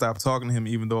telling her to stop talking to him,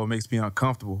 even though it makes me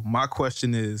uncomfortable. My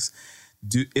question is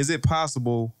it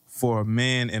possible for a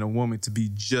man and a woman to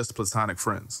be just platonic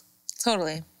friends?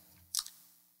 Totally.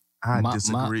 I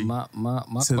disagree. My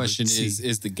question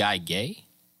is the guy gay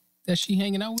that she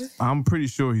hanging out with? I'm pretty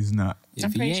sure he's not.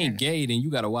 If he ain't gay, then you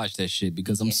got to watch that shit,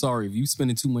 because I'm sorry, if you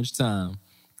spending too much time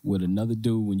with another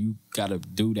dude when you got a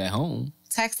dude at home.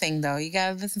 Texting, though. You got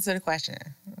to listen to the question.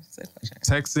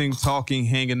 Texting, talking,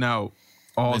 hanging out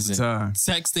all the time.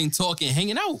 Texting, talking,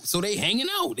 hanging out. So they hanging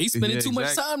out. They spending too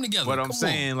much time together. But I'm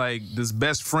saying, like, this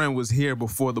best friend was here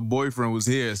before the boyfriend was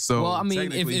here. So well, I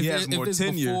mean, if he has more it's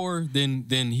tenure. before, then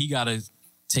he got to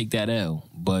take that L.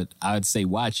 But I'd say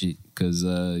watch it, because,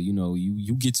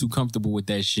 you get too comfortable with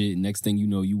that shit. Next thing you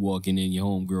know, you walking in your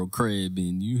homegirl crib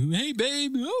and you, hey,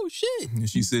 babe, oh, shit. And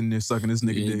she's sitting there sucking this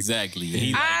nigga dick. Exactly. And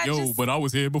he like, but I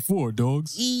was here before,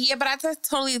 dogs. Yeah, but I just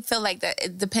totally feel like that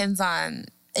it depends on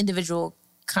individual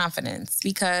confidence,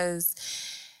 because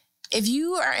if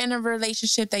you are in a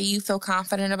relationship that you feel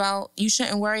confident about, you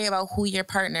shouldn't worry about who your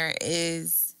partner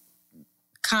is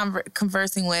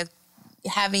conversing with,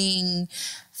 having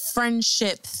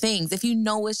friendship things. If you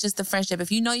know it's just a friendship,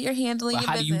 if you know you're handling your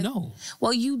business. How do you know?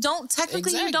 Well, you don't.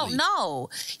 Technically, you don't know.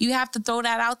 You have to throw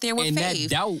that out there with and faith. And that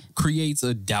doubt creates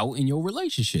a doubt in your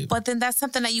relationship. But then that's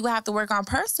something that you have to work on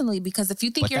personally, because if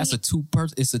you think that's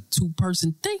it's a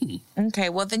two-person thing. Okay,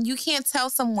 well then you can't tell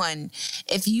someone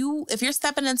if you're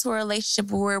stepping into a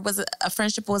relationship where it was a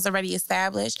friendship was already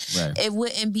established, right. It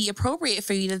wouldn't be appropriate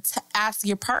for you to ask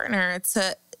your partner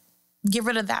to get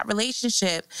rid of that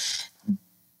relationship,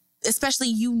 especially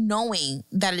you knowing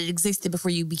that it existed before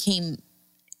you became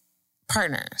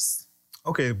partners.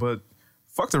 Okay, but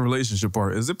fuck the relationship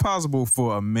part. Is it possible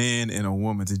for a man and a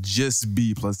woman to just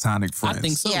be platonic friends? I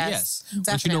think so, yes.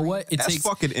 Definitely. But you know what? That's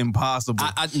fucking impossible.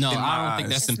 I don't think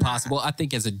that's impossible. I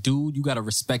think as a dude, you got to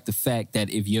respect the fact that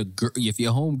if your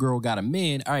homegirl got a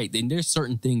man, all right, then there's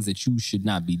certain things that you should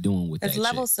not be doing with There's that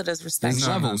levels shit. to this respect. There's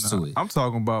levels to it. I'm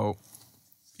talking about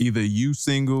either you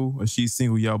single or she's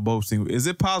single, y'all both single. Is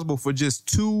it possible for just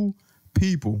two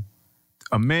people,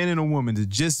 a man and a woman, to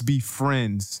just be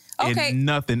friends and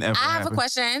nothing ever I have happens? a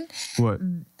question. What?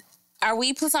 Are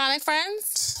we platonic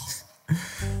friends?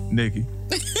 Nikki.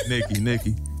 Let me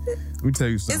tell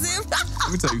you something.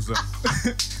 Let me tell you something.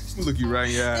 I'm gonna look you right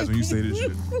in your eyes when you say this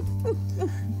shit.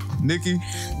 Nikki,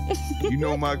 you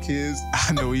know my kids.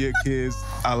 I know your kids.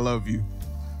 I love you.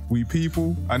 We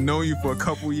people. I know you for a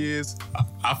couple years.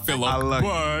 I feel a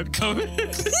bud coming.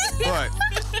 But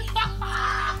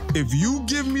if you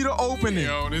give me the opening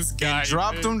this guy and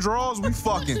drop them drawers, we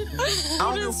fucking. I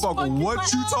don't give a fuck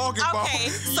what you talking about.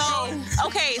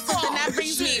 Okay, so then that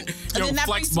brings me.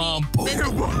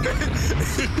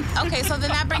 Okay, so then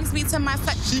that brings me to my.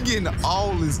 She getting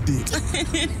all this dick.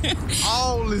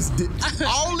 All this dick.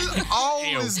 All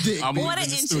this dick. I'm What in an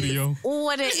the inches. studio.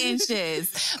 What an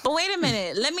inches. But wait a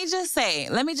minute. Let me just say.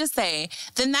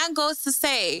 Then that goes to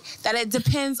say that it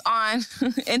depends on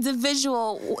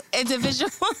individual.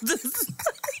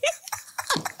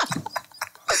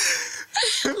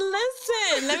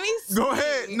 Listen, let me see. Go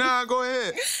ahead. Go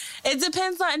ahead. It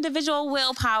depends on individual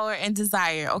willpower and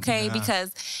desire, okay? Nah.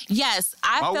 Because, yes,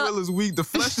 my will is weak. The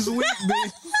flesh is weak,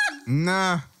 bitch.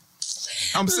 Nah.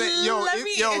 I'm saying,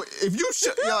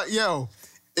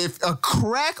 if a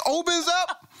crack opens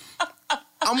up,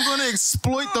 I'm going to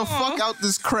exploit the fuck out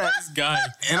this crack. This guy.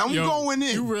 And I'm going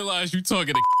in. You realize you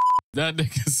talking to that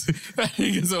nigga's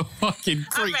a fucking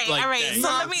creep. All right. That. So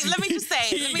let me just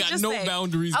say. He ain't got no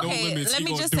boundaries, no limits. Let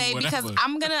me just say, because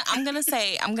I'm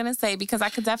gonna say because I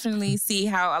could definitely see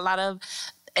how a lot of,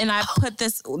 and I put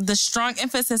the strong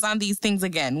emphasis on these things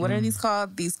again. What are these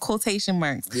called? These quotation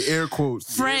marks. The air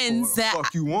quotes. Friends that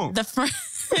fuck you want. The friends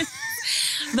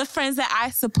that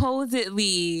I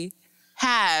supposedly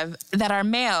have that are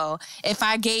male, if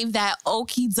I gave that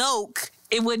okie doke,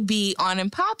 it would be on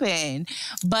and popping.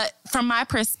 But from my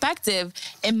perspective,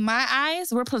 in my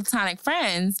eyes, we're platonic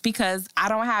friends because I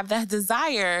don't have that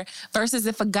desire versus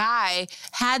if a guy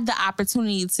had the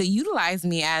opportunity to utilize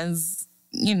me as,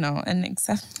 you know, an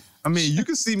exception. I mean, you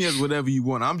can see me as whatever you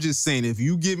want. I'm just saying, if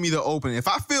you give me the opening, if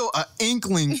I feel an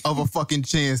inkling of a fucking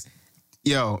chance,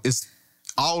 yo, it's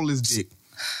all is dick.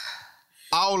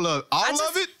 All of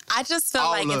it. I just feel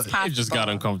like it's possible. It just got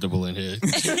uncomfortable in here.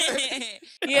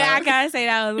 Yeah, I gotta say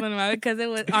that was one of my, because it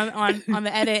was on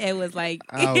the edit. It was like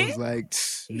I was like,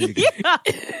 nigga.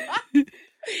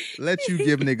 Let you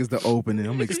give niggas the opening.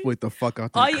 I'm gonna exploit the fuck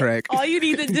out the crack. All you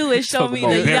need to do is show me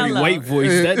Talk the about Barry yellow. White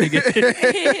voice. That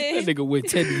nigga with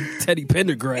Teddy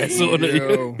Pendergrass on it.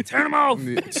 Yo. Turn him off.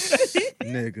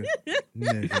 Nigga.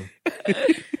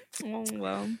 Oh,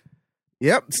 well,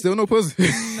 Yep, still no pussy.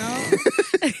 no.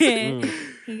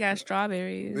 He got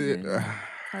strawberries and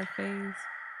parfaits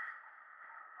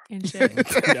and shit.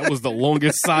 That was the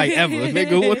longest sigh ever,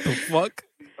 nigga. What the fuck?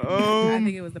 I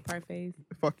think it was the parfaits.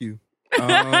 Fuck you.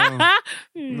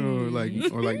 No,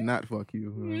 like not fuck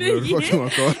you. Whatever the fuck you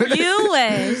want to call it. You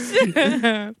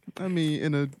wish. I mean,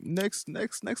 in the next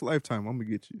lifetime, I'm gonna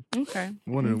get you. Okay.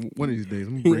 One of these days,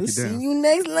 I'm gonna break it down. See you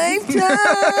next lifetime.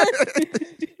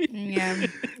 Yeah,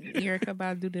 Erica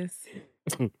about to do this.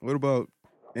 What about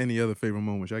any other favorite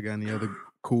moments? Y'all got any other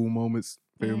cool moments?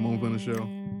 Favorite moments on the show?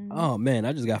 Oh man,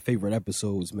 I just got favorite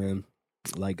episodes, man.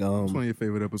 Like What's one of your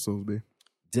favorite episodes, B?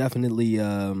 Definitely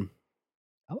I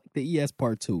like the ES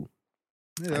part 2.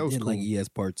 Yeah, that was did cool. like ES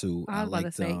part 2. I was about to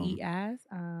liked, say ES.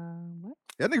 What?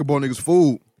 That nigga bought niggas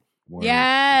food. Word.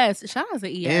 Yes. Shout out to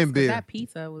ES. And 'cause beer. that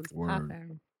pizza was Word.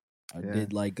 popping. I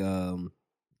did like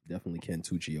definitely Ken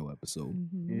Tuccio episode.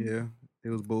 Mm-hmm. Yeah, they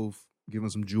was both giving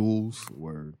some jewels.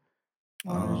 Word.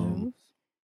 Jules?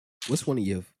 What's one of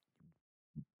your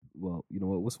well, you know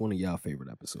what? What's one of y'all favorite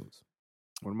episodes?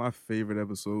 One of my favorite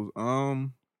episodes.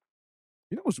 You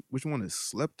know which one has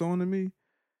slept on to me?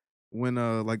 When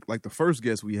like the first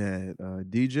guest we had,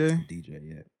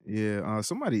 DJ, yeah.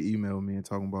 Somebody emailed me and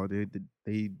talking about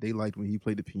they liked when he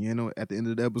played the piano at the end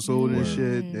of the episode and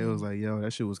shit. They was like, yo,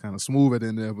 that shit was kind of smooth at the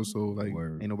end of the episode. Like,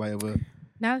 ain't nobody ever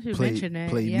Now that you mention it,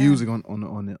 play yeah. music on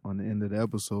the end of the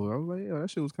episode. I was like, yo, that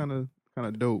shit was kind of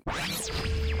dope.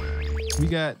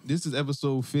 This is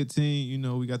episode 15. You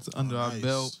know, we got under our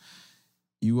belt.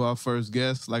 You are first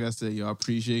guest. Like I said, yo, I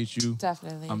appreciate you.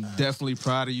 Definitely. I'm definitely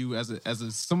proud of you as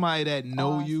a somebody that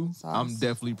know you. I'm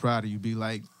definitely proud of you. Be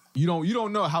like, you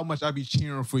don't know how much I be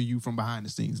cheering for you from behind the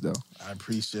scenes though. I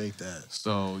appreciate that.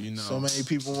 So, you know. So many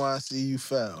people want to see you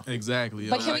fail. Exactly.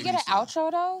 But can we get an outro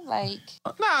though? Like,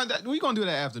 nah, we gonna do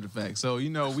that after the fact. So,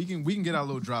 you know, we can get our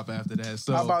little drop after that.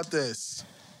 So how about this?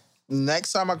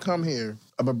 Next time I come here,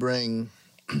 I'm gonna bring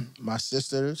my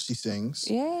sister. She sings.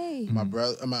 Yay. My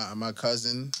brother, my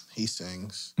cousin, he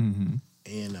sings. Mm-hmm.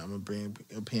 And I'm gonna bring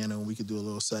a piano and we could do a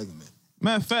little segment.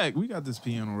 Matter of fact, we got this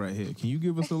piano right here. Can you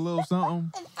give us a little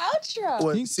something? An outro.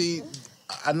 Well, see,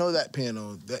 I know that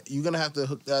piano. That you're gonna have to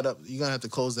hook that up. You're gonna have to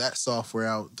close that software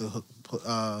out to hook it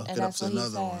up to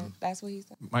another one. That's what he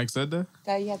said. Mike said that?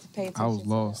 That you have to pay attention. I was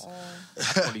lost.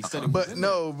 What he said. But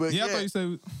no, but Yeah, I thought you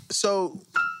said. So,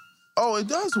 it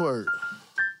does work.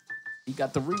 He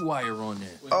got the rewire on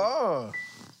there. Oh.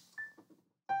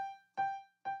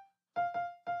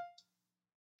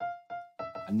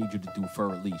 I need you to do Fur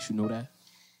Leash. You know that?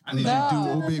 I need you to do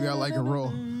Oh Baby, I Like It Raw.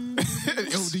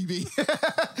 ODB.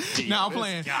 Nah, I'm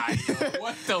playing. Guy, yo,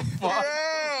 what the fuck?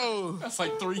 Yo. That's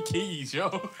like 3 keys,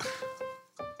 yo.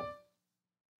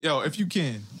 Yo, if you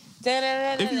can.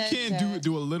 If you can,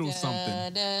 do a little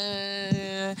something.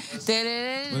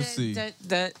 Let's see.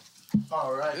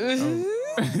 All right.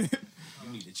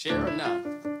 You need a chair or not?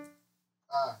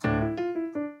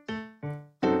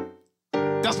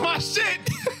 That's my shit.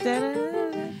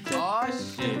 Oh,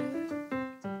 shit.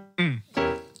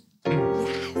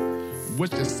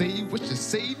 What you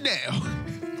say now?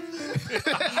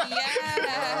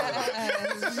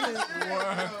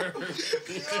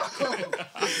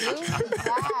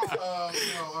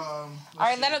 All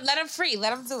right, let him free.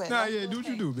 Let him do it. Nah, yeah, do what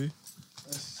you do, B.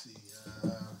 Let's see.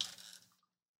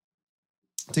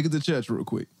 Take it to church real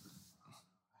quick.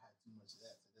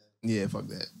 Yeah, fuck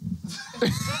that.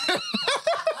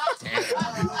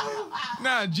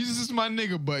 Nah, Jesus is my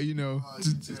nigga, but you know,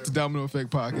 it's the Domino Effect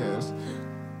podcast. Let's see.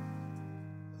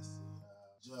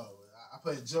 Joe. I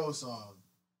played a Joe song.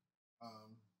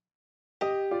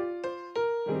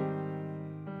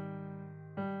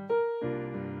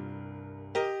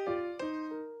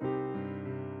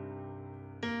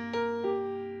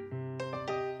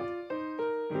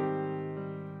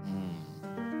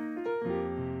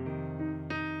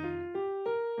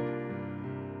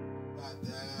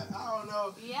 I don't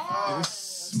know.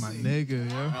 This my nigga,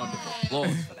 yo.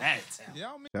 Lord, for that.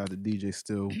 Shout out to DJ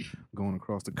still going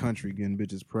across the country getting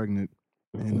bitches pregnant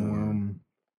and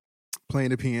playing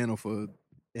the piano for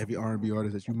every R&B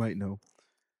artist that you might know.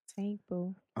 Tank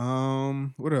boo.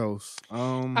 What else?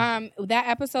 That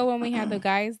episode when we had the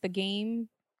guys, the game,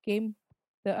 the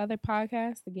other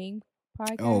podcast, the game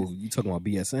podcast. Oh, you talking about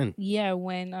BSN? Yeah,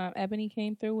 when Ebony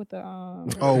came through with the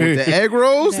with the egg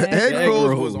rolls. The The egg egg rolls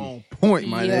rolls. was on point,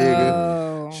 my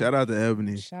nigga. Shout out to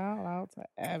Ebony. Shout out to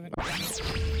Ebony.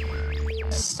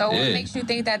 So what makes you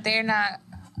think that they're not?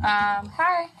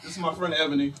 Hi. This is my friend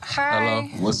Ebony. Hi.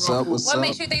 Hello. What's up? What's what up?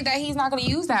 makes you think that he's not going to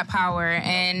use that power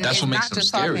and That's is what makes not him just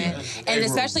scary. talking? And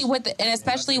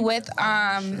especially with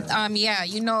yeah,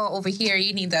 you know, over here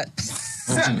you need the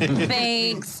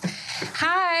thanks.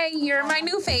 Hi, you're my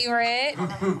new favorite.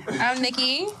 I'm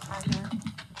Nikki.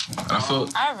 I feel.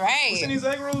 All right. What's in these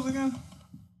egg rolls again?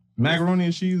 Macaroni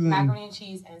and cheese and Macaroni and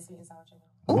cheese and sweet and sour chicken.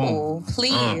 Ooh,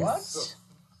 please.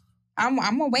 I'm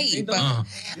gonna wait, but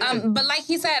like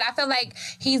he said, I feel like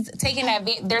he's taking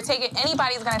anybody's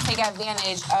gonna take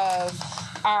advantage of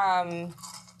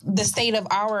the state of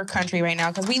our country right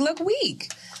now because we look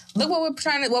weak. Look what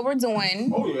we're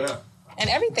doing. Oh yeah, and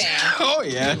everything. Oh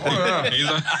yeah.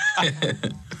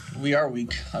 We are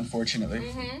weak, unfortunately.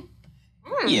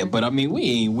 Yeah, but I mean, we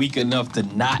ain't weak enough to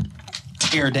not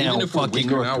tear down Even if we're fucking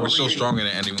weaker North now, Korea. we're still stronger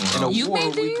than anyone else. You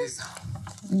made these,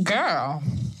 girl.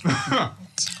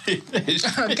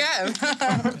 Okay.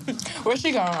 Where's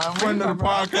she going? Friend of the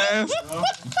podcast,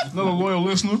 another loyal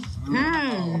listener.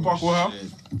 Fuck with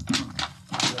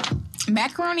her.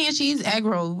 Macaroni and cheese egg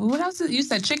roll. What else? You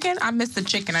said chicken? I missed the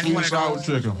chicken. I didn't want to Sour know.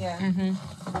 chicken. Yeah.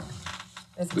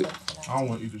 I don't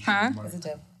want to eat this shit. Huh?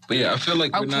 But yeah, I feel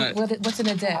like we're not. What's in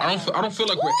the dip? I don't feel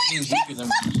like we're any weaker than.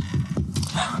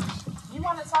 You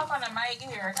want to talk on the mic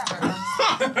here?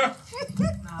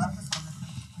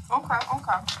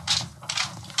 Okay.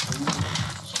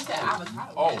 She said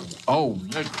avocado. Oh,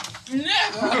 nigga.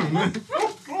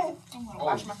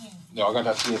 Wash my hands. No, I got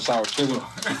that sweet and sour chicken.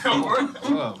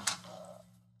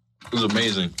 It was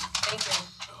amazing. Thank you.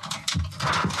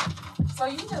 So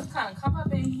you just kind of come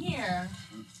up in here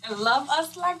and love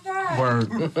us like that? Word.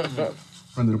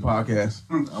 Friend of the podcast.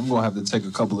 I'm gonna have to take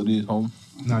a couple of these home.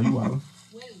 Nah, you are.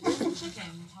 Wait, where's the chicken?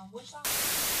 Which side?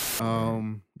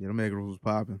 Yeah, the egg rolls was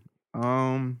popping.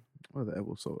 What other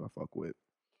episode I fuck with?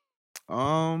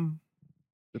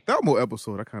 The Thelmo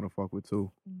episode I kind of fuck with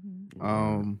too.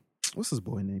 What's his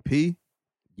boy name? P?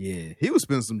 Yeah. He was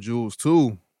spending some jewels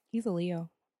too. He's a Leo.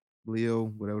 Leo,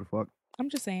 whatever the fuck. I'm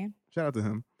just saying. Shout out to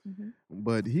him.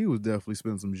 But he was definitely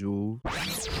spending some jewels.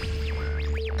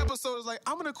 Episode is like,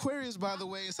 I'm an Aquarius, by the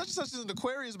way. Such and such is an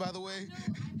Aquarius, by the way. No, I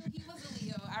know he was a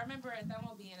Leo. I remember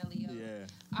Thelmo being a Leo. Yeah.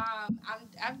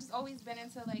 I've just always been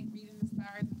into like reading the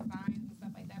stars and signs and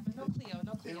stuff like that, but no Cleo.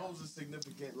 It holds a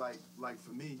significant, like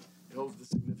for me, it holds the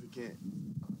significant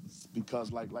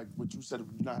because like what you said,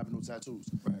 not having no tattoos.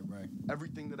 Right.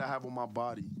 Everything that I have on my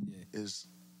body is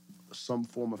some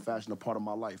form of fashion a part of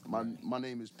my life. My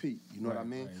name is Pete, you know what I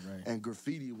mean? Right. And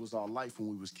graffiti was our life when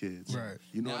we was kids. Right.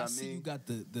 You know Now, what I see mean? you got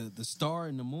the star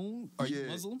and the moon. Are you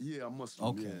Muslim? Yeah, I'm Muslim.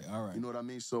 Okay, yeah. all right. You know what I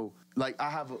mean? So, like, I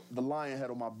have the lion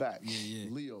head on my back. Yeah.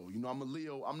 Leo. You know, I'm a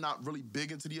Leo. I'm not really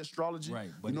big into the astrology. Right,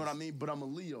 You know what I mean? But I'm a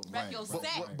Leo. Right.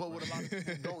 But what a lot of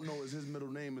people don't know is his middle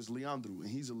name is Leandro, and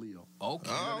he's a Leo. Okay.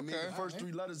 You know what I mean? The first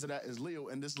three letters of that is Leo,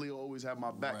 and this Leo always had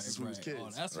my back since we was kids. Oh,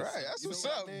 that's Right, that's what's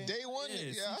up. Day one, I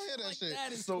hear that shit.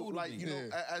 That is So, cool to like, me. you know,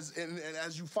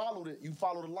 as you followed it, you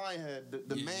follow the lion head.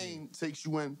 The mane takes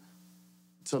you in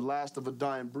to Last of a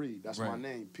Dying Breed. That's my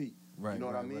name, Pete. Right, You know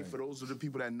what I right, mean? right. For those of the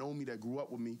people that know me, that grew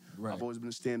up with me, Right. I've always been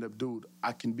a stand-up dude.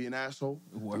 I can be an asshole.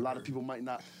 A lot of people might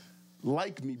not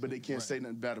like me, but they can't say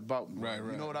nothing bad about me. Right.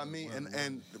 You know what I mean?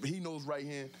 And he knows right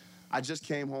hand. I just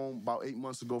came home about 8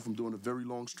 months ago from doing a very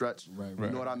long stretch. Right. You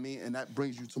know what I mean? And that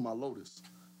brings you to my lotus.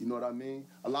 You know what I mean?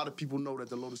 A lot of people know that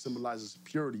the lotus symbolizes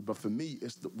purity, but for me,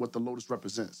 it's what the lotus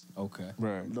represents. Okay.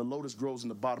 Right. The lotus grows in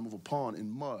the bottom of a pond in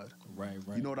mud. Right.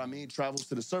 You know what I mean? Travels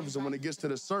to the surface, and when it gets to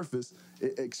the surface,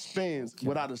 it expands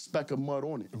without a speck of mud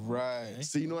on it. Right.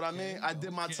 See, you know what I mean? I did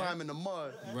my time in the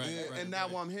mud, Right, and now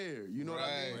I'm here. You know what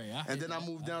I mean? Right. And then I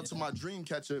moved down to my dream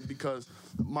catcher because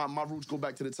my roots go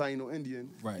back to the Taino Indian.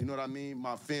 Right. You know what I mean?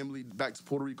 My family back to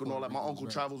Puerto Rico and all that. My uncle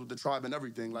travels with the tribe and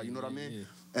everything. Like, you know what I mean? Yeah.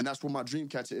 And that's where my dream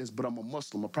catcher is, but I'm a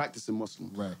Muslim, a practicing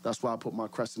Muslim. Right. That's why I put my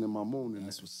crescent and my moon in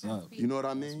That's there. what's up. You know what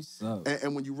I mean? what's up.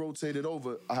 And when you rotate it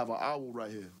over, I have an owl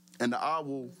right here. And the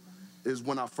owl is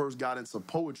when I first got into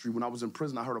poetry. When I was in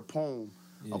prison, I heard a poem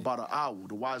about an owl.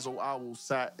 The wise old owl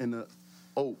sat in the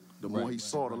oak The more he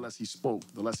saw, the less he spoke.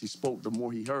 The less he spoke, the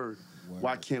more he heard.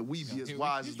 Why can't we be as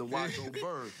wise as the wise old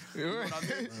bird? You know what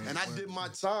I mean? And I did my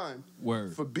time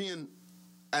for being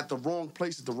at the wrong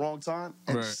place at the wrong time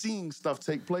and seeing stuff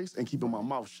take place and keeping my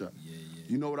mouth shut.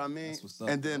 You know what I mean?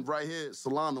 And then right here,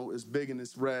 Solano is big and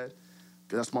it's red.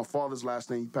 That's my father's last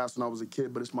name. He passed when I was a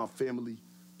kid, but it's my family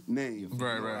name. You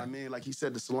know what I mean? Like he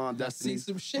said, the Salon Destiny.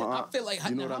 See some shit. I feel like,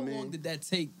 how long did that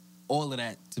take? All of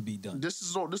that to be done. This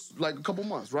is like a couple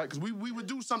months, right? Because we would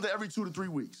do something every 2 to 3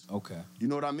 weeks. Okay. You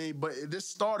know what I mean? But this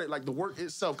started, like the work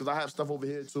itself, because I have stuff over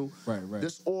here too. Right.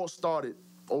 This all started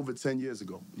over 10 years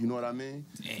ago. You know what I mean?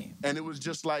 Damn. And it was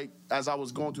just like, as I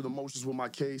was going through the motions with my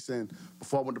case and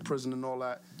before I went to prison and all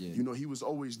that, you know, he was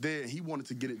always there. He wanted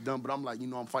to get it done, but I'm like, you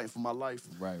know, I'm fighting for my life.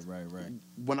 Right.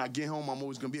 When I get home, I'm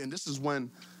always going to be, and this is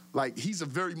when, like, he's a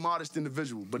very modest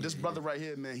individual, but this brother right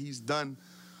here, man, he's done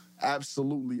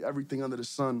absolutely everything under the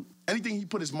sun. Anything he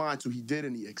put his mind to, he did,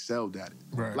 and he excelled at it.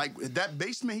 Right. Like that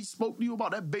basement he spoke to you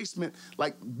about, that basement,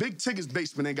 like Big Tigger's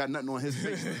basement ain't got nothing on his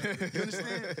basement. You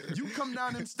understand? You come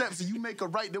down them steps and you make a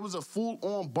right. There was a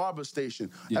full-on barber station.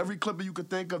 Every clipper you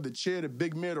could think of, the chair, the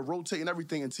big mirror, the rotating,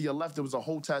 everything. And to your left, there was a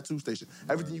whole tattoo station.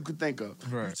 Everything you could think of.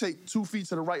 Right. You take 2 feet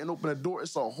to the right and open a door,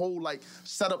 it's a whole like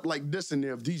setup like this in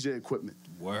there of DJ equipment.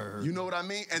 Word. You know what I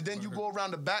mean? And then you go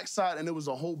around the backside and there was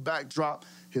a whole backdrop,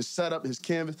 his setup, his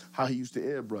canvas, how he used to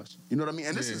airbrush. You know what I mean?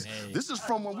 And this is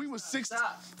from when we was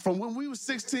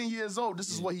 16 years old. This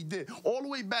is what he did. All the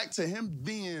way back to him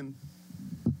being.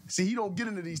 See, he don't get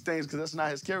into these things because that's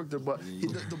not his character. But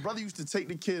the brother used to take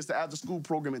the kids to after school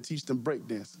program and teach them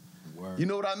breakdance. You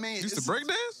know what I mean? Used to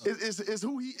breakdance? It's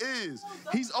who he is.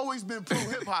 He's always been pro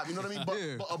hip hop. You know what I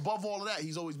mean? But above all of that,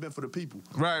 he's always been for the people.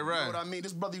 Right. You know what I mean?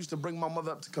 This brother used to bring my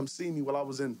mother up to come see me while I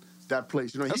was in that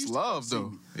place. You know, that's love,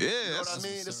 though. Yeah, you know what I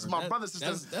mean? This is my brother.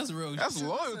 That's real. That's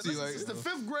loyalty. Like, since the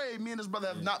 5th grade, me and this brother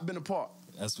have not been apart.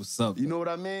 That's what's up. You know what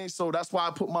I mean? So that's why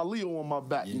I put my Leo on my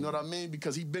back. You know what I mean?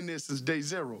 Because he been there since day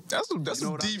zero. That's some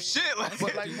deep shit. Like,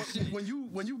 but like when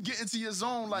you get into your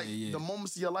zone, like the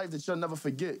moments of your life that you'll never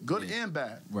forget, good and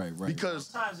bad. Right. Because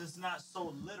sometimes it's not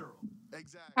so literal.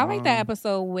 Exactly. I like that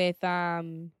episode with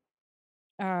the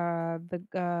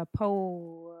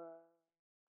Poe.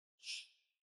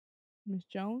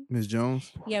 Miss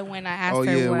Jones. Yeah, when I asked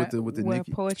her with the what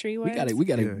Nikki. poetry was. We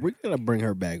gotta bring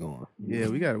her back on. Yeah,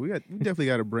 we definitely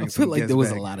gotta bring. I feel like there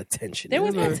was back. a lot of tension. There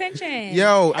was no tension.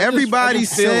 Yo, everybody I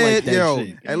just feel said, like that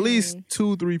shit. at least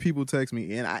 2-3 people text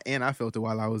me, and I felt it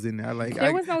while I was in there. Like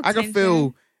there was no I could tension.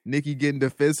 feel Nikki getting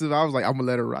defensive. I was like, I'm gonna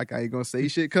let her rock. I ain't gonna say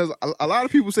shit because a lot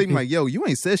of people say to me like, yo, you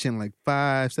ain't said shit in like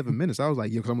 5-7 minutes. I was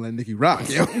like, yo, because I'm gonna let Nikki rock.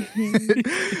 Yo.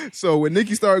 So when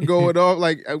Nikki started going off,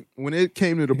 like when it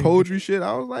came to the poetry shit,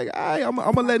 I was like, I'm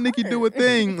gonna let Nikki do a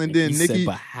thing. And then Nikki,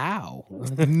 but how?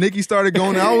 Nikki started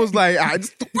going. I was like, I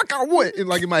just the fuck I want. And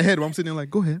like in my head, I'm sitting there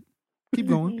like, go ahead, keep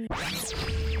going.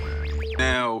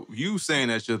 Now you saying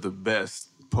that you're the best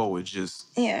poet just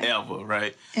ever,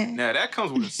 right? Now that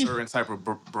comes with a certain type of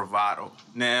bravado.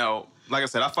 Now, like I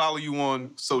said, I follow you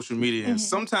on social media, and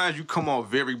sometimes you come off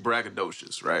very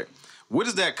braggadocious, right? Where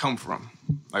does that come from?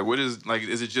 Like,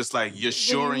 is it just like you're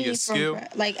sure in your skill?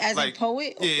 Like as a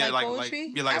poet? Yeah, like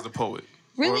poetry? as a poet.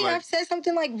 Really? Like, I've said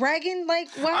something like bragging? Like,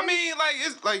 why? I mean, like,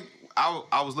 it's like,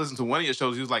 I was listening to one of your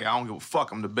shows. He was like, I don't give a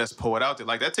fuck. I'm the best poet out there.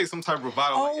 Like, that takes some type of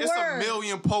bravado. Oh, like, it's a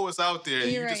million poets out there.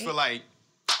 And you just feel like,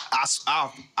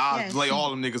 I'll lay all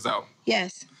them niggas out.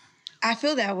 Yes. I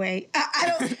feel that way.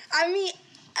 I don't, I mean,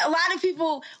 a lot of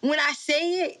people, when I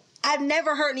say it, I've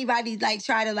never heard anybody like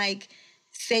try to like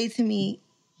say to me,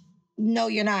 no,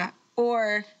 you're not,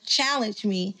 or challenge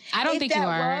me. I don't think you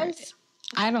are.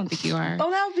 I don't think you are.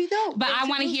 Oh, that would be dope. But I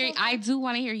want to hear. I do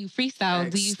want to hear you freestyle.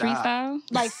 Do you freestyle?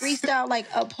 Like freestyle, like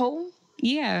a poem?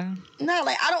 Yeah. No,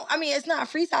 like I mean, it's not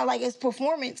freestyle. Like it's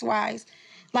performance wise.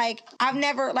 Like I've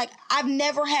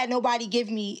never had nobody give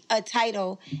me a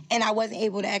title and I wasn't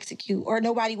able to execute, or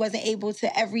nobody wasn't able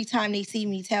to every time they see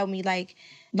me tell me like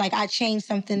I changed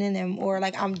something in them, or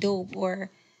like I'm dope, or.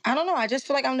 I don't know. I just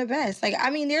feel like I'm the best. Like, I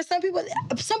mean, there's some people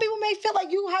may feel like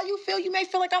how you feel. You may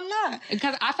feel like I'm not.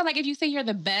 Because I feel like if you say you're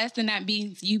the best, then that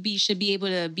means you should be able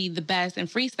to be the best in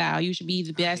freestyle. You should be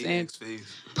the best and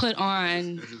put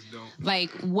on like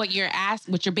what you're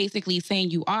basically saying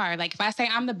you are. Like if I say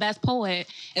I'm the best poet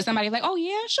and somebody's like, oh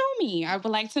yeah, show me. I would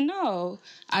like to know.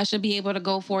 I should be able to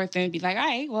go forth and be like, all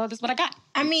right, well, this is what I got.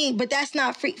 I mean, but that's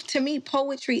not free. To me,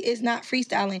 poetry is not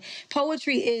freestyling.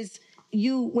 Poetry is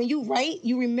when you write,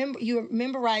 you're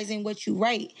memorizing what you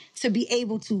write to be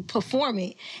able to perform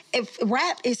it. If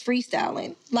rap is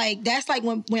freestyling, like that's like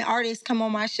when artists come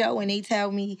on my show and they tell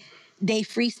me they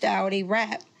freestyle, they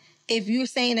rap. if you're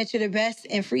saying that you're the best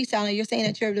in freestyling, you're saying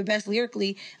that you're the best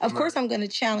lyrically, of course I'm going to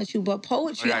challenge you. But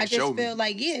poetry, I just feel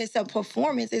like, it's a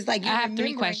performance. It's like, I have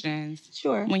 3 questions.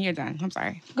 Sure. When you're done. I'm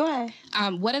sorry. Go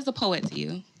ahead. What is a poet to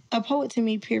you? A poet to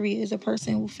me, period, is a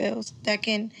person who feels, that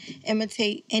can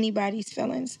imitate anybody's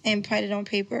feelings and put it on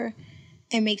paper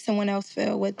and make someone else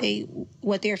feel what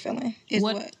they're feeling. Is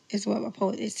what a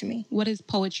poet is to me. What is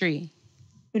poetry?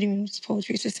 What do you mean? It's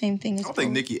poetry. It's the same thing as I don't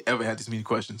think Nikki ever had this many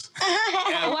questions.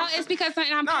 Well, it's because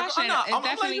I'm passionate. I'm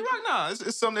letting you rock. Nah,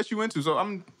 it's something that you into. So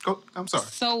I'm sorry.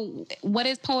 So what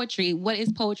is poetry? What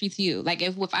is poetry to you? Like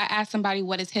if I ask somebody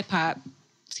what is hip hop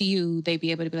to you, they'd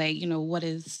be able to be like, what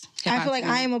is hip hop? I feel like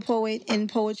I am a poet, and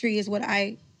poetry is what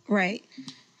I write.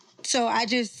 So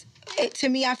to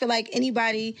me, I feel like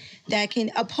anybody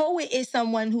a poet is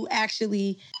someone who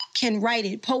actually can write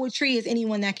it. Poetry is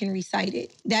anyone that can recite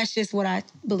it. That's just what I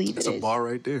believe That's it is. a bar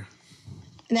right there.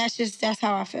 And that's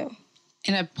how I feel.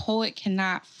 And a poet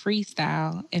cannot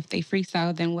freestyle. If they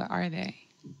freestyle, then what are they?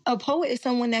 A poet is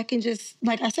someone that can just,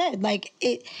 like I said, like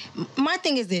it. My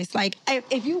thing is this: like,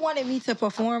 if you wanted me to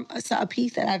perform a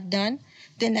piece that I've done,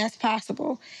 then that's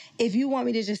possible. If you want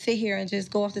me to just sit here and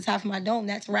just go off the top of my dome,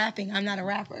 that's rapping. I'm not a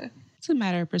rapper. It's a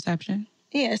matter of perception.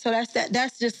 Yeah, so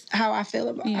that's just how I feel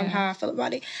about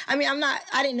it. I mean,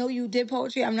 I didn't know you did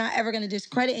poetry. I'm not ever going to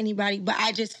discredit anybody, but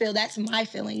I just feel that's my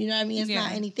feeling. You know what I mean? It's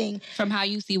not anything. From how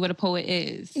you see what a poet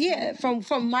is. Yeah, from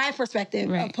my perspective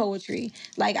of poetry.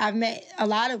 Like, I've met a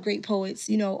lot of great poets,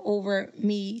 over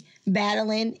me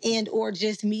battling and or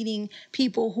just meeting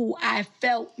people who I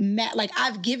felt like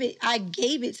I gave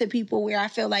it to people where I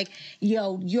feel like,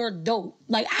 yo, you're dope.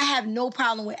 Like, I have no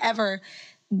problem with ever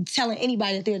telling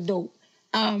anybody that they're dope.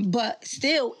 But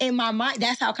still, in my mind,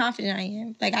 that's how confident I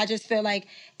am. Like, I just feel like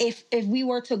if we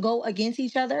were to go against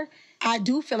each other, I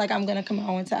do feel like I'm gonna come out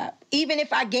on top. Even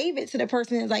if I gave it to the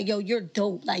person that's like, yo, you're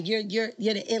dope, like you're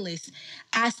the illest.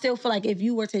 I still feel like if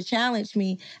you were to challenge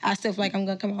me, I still feel like I'm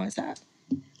gonna come out on top.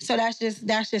 So that's just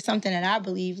something that I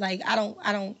believe. Like, I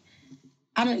don't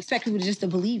expect people just to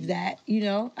believe that,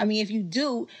 I mean, if you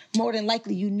do, more than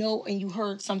likely and you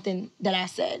heard something that I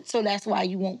said. So that's why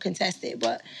you won't contest it.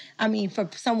 But, I mean, for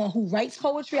someone who writes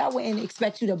poetry, I wouldn't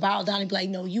expect you to bow down and be like,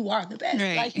 no, you are the best.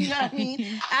 Right. Like, you know what I mean?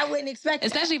 I wouldn't expect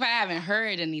Especially if I haven't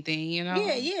heard anything,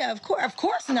 Yeah, of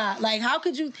course not. Like, how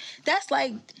could you... That's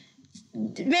like...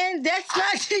 Man, that's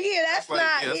not... Yeah, that's like,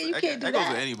 not... yeah, you can't do that that. goes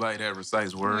to anybody that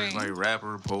recites words, like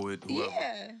rapper, poet, whoever.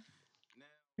 Yeah.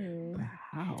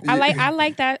 I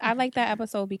like that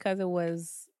episode because it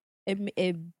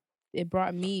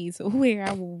brought me to where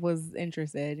I was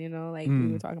interested, like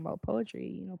we were talking about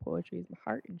poetry, poetry is my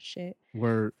heart and shit.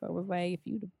 Word. So I was like, if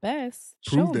you the best,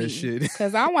 Prove show that me. shit.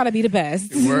 Because I want to be the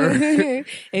best. Word.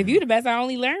 If you the best, I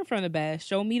only learn from the best.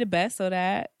 Show me the best so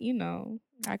that,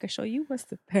 I can show you what's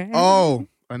the best. Oh,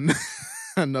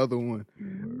 another one.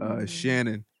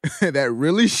 Shannon. That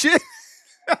really shit.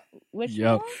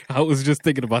 Yo, I was just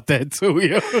thinking about that too,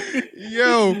 yo.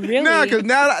 Yo, really? Nah, because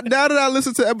now that I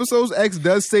listen to episodes, X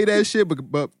does say that shit,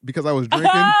 but because I was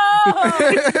drinking.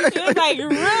 He was like,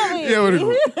 really? Yeah,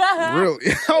 really.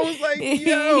 I was like,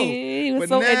 yo. He was but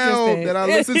so now interested. that I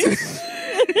listen to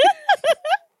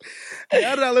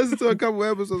now that I listen to a couple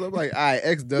episodes, I'm like, all right,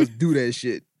 X does do that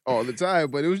shit all the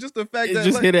time, but it was just the fact that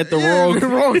just hit at the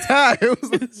wrong time. It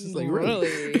was just like,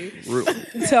 really?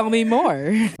 Tell me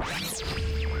more.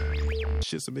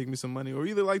 Shit to make me some money, or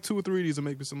either like 2 or 3 of these to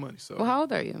make me some money. So, well, how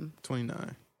old are you?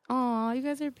 29. Oh, you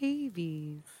guys are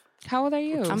babies. How old are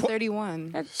you? I'm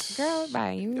 31. Girl,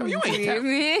 bye. Yo, you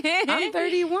ain't. I'm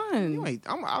 31. You ain't.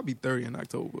 I'll be 30 in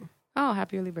October. Oh,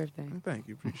 happy early birthday. Thank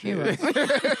you. Appreciate it.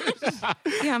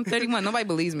 Yeah, I'm 31. Nobody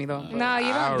believes me, though. No,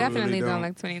 you I don't definitely really don't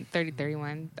like 20, 30,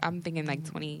 31. I'm thinking like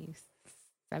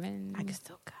 27. I can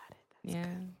still got it. Yeah.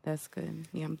 That's good.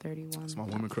 Yeah, I'm 31. It's my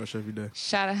woman crush every day.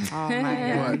 Shout out. Oh,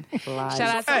 my God. Shout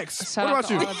out to, X. shout What out about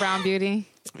to you? all the Brown Beauty.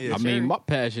 Yeah, I mean, my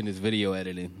passion is video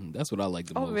editing. That's what I like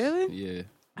the most. Oh, really? Yeah.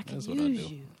 I can That's use what I do.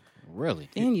 you. Really?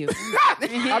 And you. I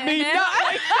mean, not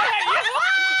like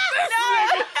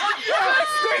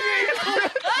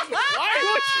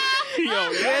Yo,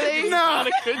 really? No, out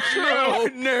of control.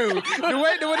 No. The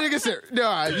way nigga said,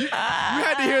 no, you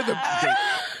had to hear the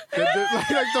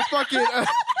fucking. I'm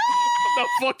not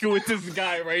fucking with this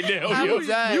guy right now. Yo.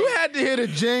 You had to hear the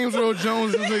James Earl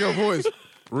Jones nigga voice.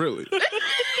 Really?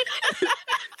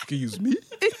 Excuse me?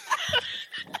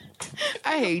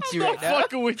 I hate you I'm right not now.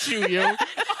 fucking with you, yo. I'm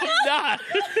not.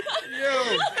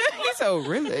 Yo. He's so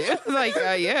really. Like,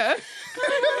 yeah.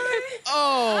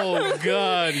 Oh,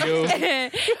 God, yo.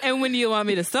 And when do you want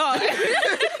me to start?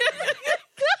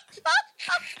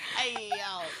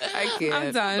 I can't.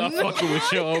 I'm done. I'm not fucking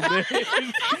with y'all, man.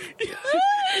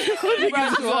 You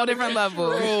brought it to a whole different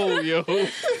level. Oh, yo.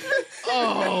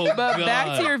 Oh, but God.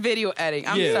 back to your video editing.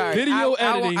 I'm Yeah, sorry. video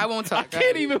editing. I won't talk. I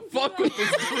can't even fuck with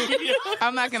this video.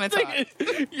 I'm not gonna talk.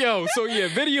 Yo, so yeah,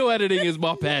 video editing is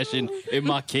my passion and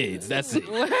my kids. That's it.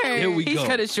 Here we go. He's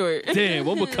cut it short. Damn,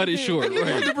 I'm gonna cut it short. You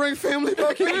Right. to bring family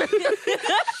back in.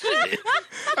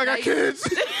 I got kids.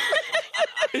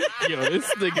 Yo, this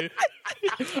nigga.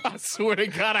 I swear to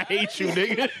God, I hate you,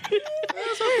 nigga.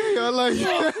 That's okay. I like you.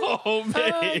 Oh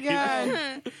man. Oh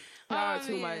God. No,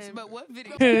 too much. But what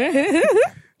video?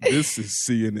 This is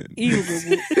CNN.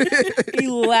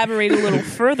 Elaborate a little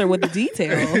further with the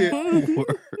detail.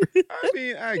 I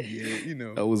mean, I get it. You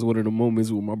know, That was one of the moments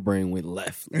where my brain went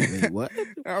left. Like, wait, what?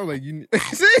 I was like, you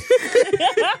see?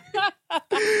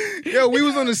 Yo, we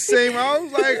was on the same. I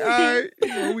was like, all right, you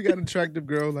know, we got an attractive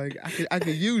girl. Like, I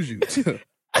could use you.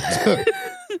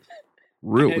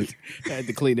 Really? I had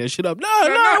to clean that shit up. What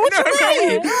you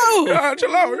mean? No.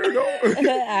 Chill out. Here we go.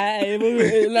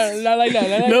 Not like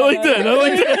that. Not like that. Not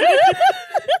like that.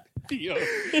 Yo,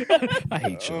 I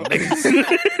hate you,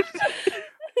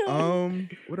 niggas.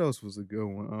 What else was a good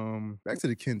one? Back to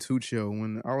the Ken Tuccio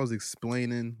when I was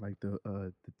explaining like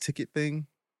the ticket thing.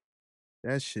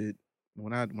 That shit.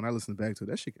 When I listened back to it,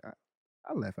 that shit,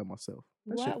 I laugh at myself.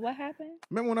 What happened?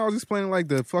 Remember when I was explaining like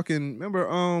the fucking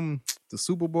the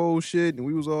Super Bowl shit and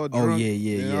we was all drunk? Oh,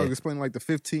 yeah. And I was explaining like the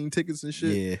 15 tickets and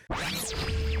shit. Yeah.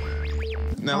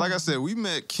 Now, like I said, we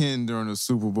met Ken during the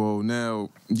Super Bowl. Now,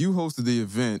 you hosted the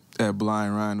event at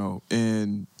Blind Rhino,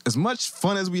 and as much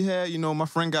fun as we had, you know, my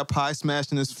friend got pie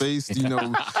smashed in his face. You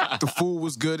know, the food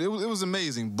was good. It was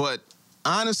amazing. But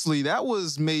honestly, that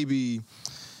was maybe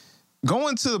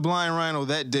going to the Blind Rhino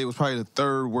that day was probably the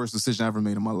third worst decision I ever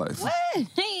made in my life. What?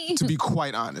 To be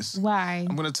quite honest. Why?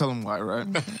 I'm gonna tell them why, right?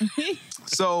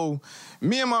 So,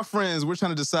 me and my friends, we're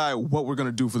trying to decide what we're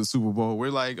gonna do for the Super Bowl.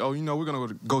 We're like, oh, you know, we're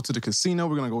gonna go to the casino.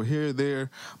 We're gonna go here, there.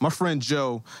 My friend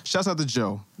Joe, shouts out to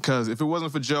Joe, because if it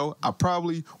wasn't for Joe, I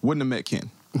probably wouldn't have met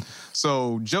Ken.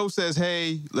 So Joe says,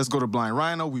 hey, let's go to Blind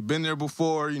Rhino. We've been there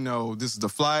before. You know, this is the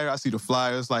flyer. I see the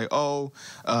flyer. It's like, oh,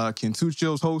 Ken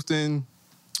Tuccio's hosting.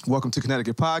 Welcome to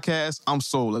Connecticut Podcast. I'm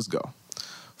sold. Let's go.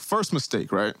 First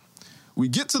mistake, right? We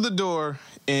get to the door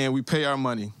and we pay our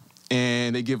money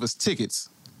and they give us tickets.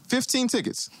 15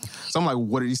 tickets. So I'm like,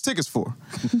 what are these tickets for?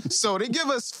 So they give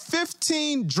us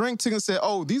 15 drink tickets and say,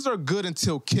 oh, these are good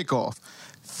until kickoff.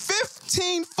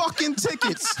 15 fucking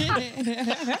tickets.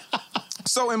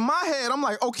 So in my head, I'm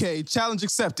like, okay, challenge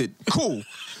accepted. Cool.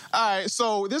 All right,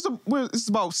 so this is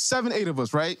about 7, 8 of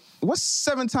us, right? What's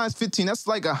 7 times 15? That's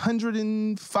like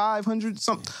 105, 100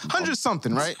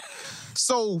 something, right?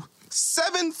 So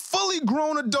 7 fully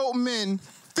grown adult men,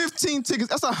 15 tickets.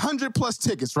 That's 100 plus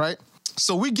tickets, right?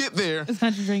 So we get there. It's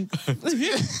 100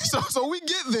 drinks. So we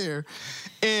get there,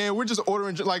 and we're just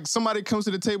ordering. Like somebody comes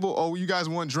to the table. Oh, you guys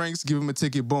want drinks? Give them a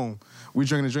ticket. Boom. We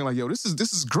drinking a drink. Like, yo, this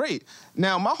is great.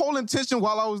 Now my whole intention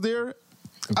while I was there,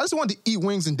 I just wanted to eat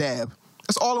wings and dab.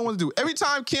 That's all I wanted to do. Every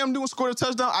time Cam Newton scored a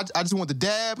touchdown, I just wanted to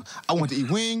dab. I wanted to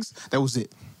eat wings. That was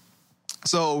it.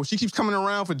 So she keeps coming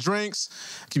around for drinks.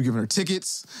 I keep giving her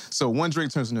tickets. So 1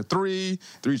 drink turns into 3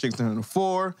 drinks turn into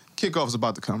 4. Kickoff's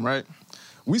about to come, right?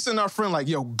 We send our friend like,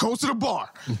 yo, go to the bar.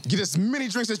 Get as many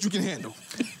drinks as you can handle.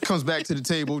 Comes back to the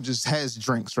table, just has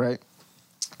drinks, right?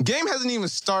 Game hasn't even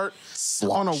started.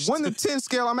 On a 1 to 10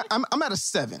 scale, I'm at a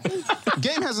 7.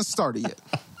 Game hasn't started yet.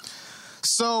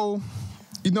 So,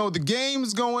 you know, the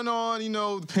game's going on. You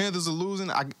know, the Panthers are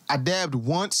losing. I dabbed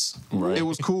once. Right. It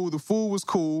was cool. The food was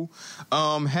cool.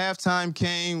 Halftime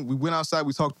came. We went outside.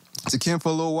 We talked to Kim for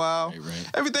a little while. Right.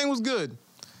 Everything was good.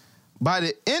 By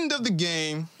the end of the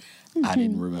game, I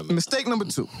didn't remember. Mistake number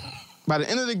 2. By the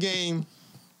end of the game,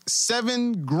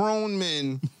 7 grown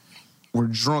men were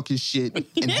drunk as shit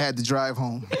and had to drive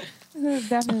home.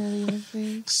 Definitely a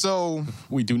mistake. So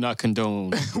we do not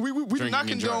condone. we do not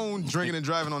condone drinking and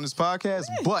driving on this podcast,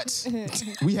 but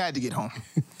we had to get home.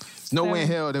 No way in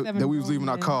hell that we was leaving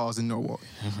our cars in Norwalk.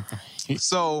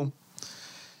 So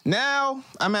now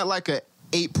I'm at like a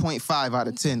 8.5 out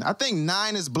of 10. I think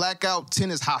 9 is blackout,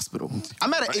 10 is hospital.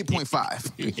 I'm at an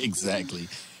 8.5. Exactly.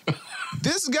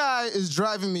 This guy is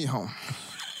driving me home.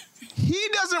 He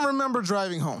doesn't remember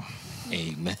driving home.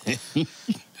 Amen.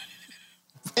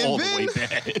 And all then the way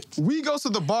bad. We go to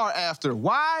the bar after.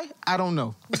 Why? I don't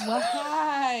know.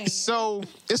 Why? So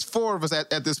it's 4 of us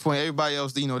at this point. Everybody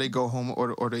else, you know, they go home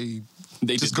or they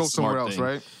just go somewhere else,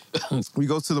 right? We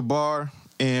go to the bar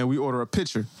and we order a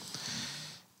pitcher.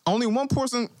 Only one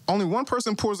person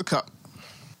pours a cup.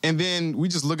 And then we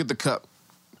just look at the cup.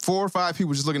 4 or 5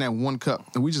 people just looking at one cup.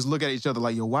 And we just look at each other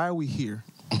like, yo, why are we here?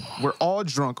 We're all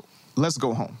drunk. Let's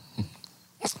go home.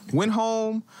 Went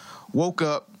home, woke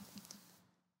up.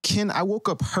 I woke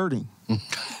up hurting.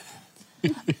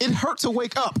 It hurt to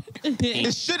wake up.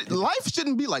 Life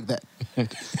shouldn't be like that.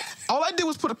 All I did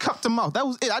was put a cup to mouth. That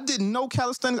was it. I did no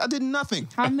calisthenics. I did nothing.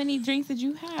 How many drinks did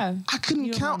you have? I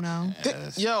couldn't count.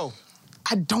 Yo,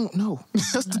 I don't know.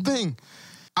 That's the thing.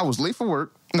 I was late for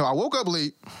work. No, I woke up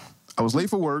late. I was late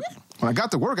for work. When I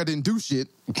got to work, I didn't do shit.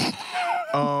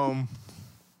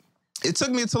 It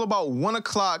took me until about 1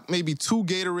 o'clock, maybe 2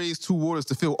 Gatorades, 2 waters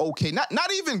to feel okay. Not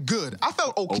even good. I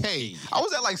felt okay. I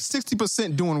was at like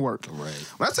 60% doing work. Right.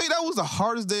 When I tell you that was the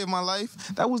hardest day of my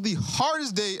life, that was the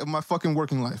hardest day of my fucking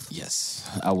working life. Yes,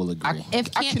 I will agree. If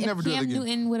I can never do it Cam again.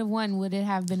 Newton would have won, would it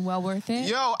have been well worth it?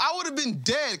 Yo, I would have been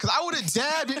dead because I would have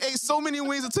dabbed and ate so many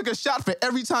wings and took a shot for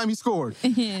every time he scored.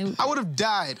 I would have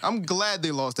died. I'm glad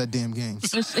they lost that damn game.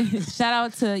 Shout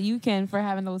out to you, Ken, for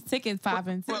having those tickets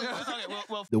popping.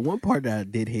 The one part that I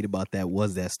did hate about that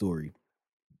was that story.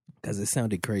 Because it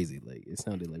sounded crazy. Like, it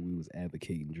sounded like we was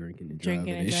advocating drinking and driving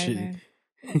and shit.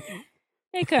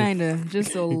 It kind of,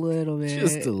 just a little bit.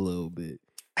 Just a little bit.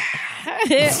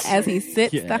 As he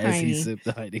sips the as he Heineken. sipped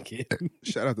the Heineken.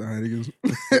 Shout out to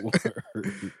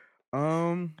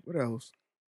Heineken. What else?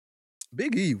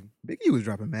 Big E was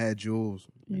dropping mad jewels.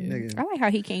 Nigga. I like how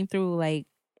he came through like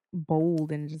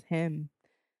bold and just him.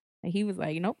 Like he was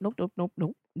like, nope.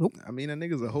 I mean, that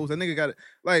nigga's a host. That nigga got it.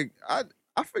 Like, I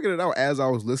figured it out as I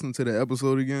was listening to the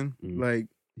episode again. Like,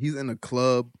 he's in a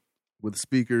club with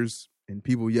speakers and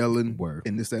people yelling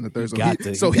and this, that, and the third.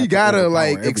 He gotta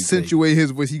like accentuate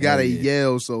his voice. He gotta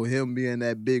yell. So him being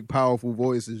that big, powerful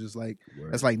voice is just like,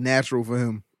 that's like natural for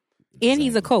him. And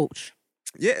he's a coach.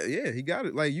 Yeah, he got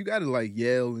it. Like, you got to like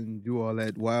yell and do all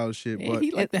that wild shit. But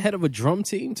he like the head of a drum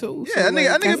team too. Yeah, so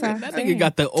that nigga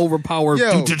got the overpowered.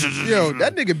 Yo,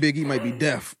 that nigga Big E might be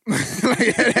deaf.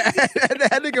 Like,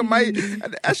 that nigga might.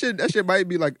 That shit might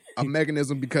be like a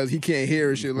mechanism because he can't hear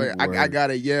and shit. Like, I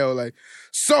gotta yell. Like,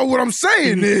 so what I'm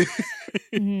saying is,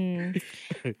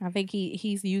 I think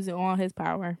he's using all his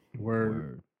power.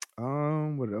 Word.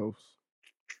 What else?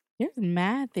 There's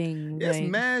mad things. There's like,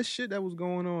 mad shit that was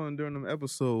going on during them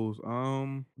episodes.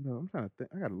 I'm trying to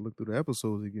think. I gotta look through the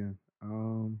episodes again.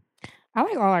 I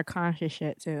like all our conscious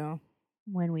shit too.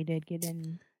 When we did get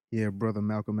in. Yeah, brother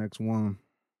Malcolm X1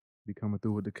 be coming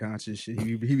through with the conscious shit.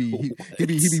 He be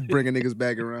bringing niggas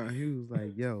back around. He was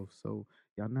like, "Yo, so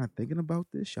y'all not thinking about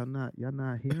this? Y'all not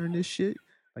hearing this shit?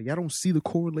 Like, y'all don't see the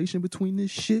correlation between this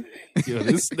shit?" Yo,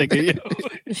 this nigga, yo.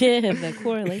 Yeah, the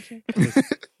correlation.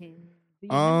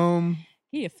 Can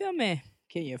you feel me?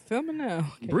 Can you feel me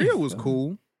now? Bria was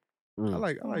cool. I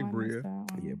like Bria.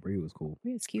 Yeah, Bria was cool.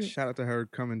 Bria's cute. Shout out to her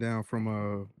coming down from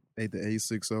the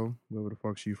A60, wherever the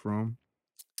fuck she from.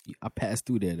 I passed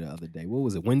through there the other day. What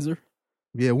was it, Windsor?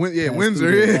 Yeah,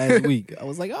 Windsor. Yeah. Last week, I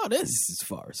was like, "Oh, this is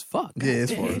far as fuck." Yeah,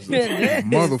 it's far as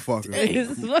motherfucker.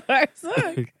 It's far as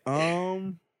fuck.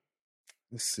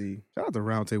 Let's see. Shout out to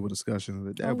Roundtable Discussion.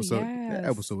 That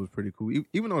episode was pretty cool.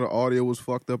 Even though the audio was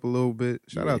fucked up a little bit.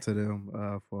 Shout out to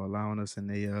them for allowing us in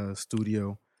their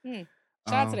studio. Shout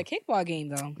out to the kickball game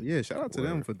though. Yeah, shout out to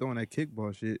them for throwing that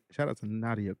kickball shit. Shout out to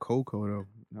Nadia Coco though.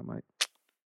 I'm like,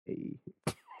 hey.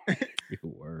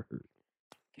 Word.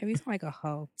 You sound like a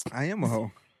hoe. I am a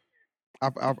hoe.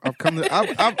 I've come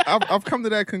to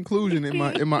that conclusion in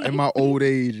my old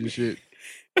age and shit.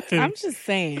 I'm just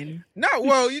saying. No,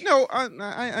 well, I ain't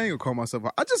gonna call myself.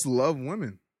 I just love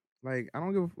women. Like, I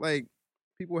don't give like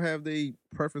people have their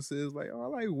preferences. Like, oh, I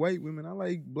like white women. I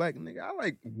like black nigga. I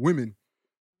like women.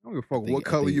 I don't give a fuck what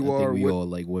color you are. We all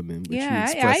like women. But yeah,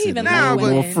 you express I even love love more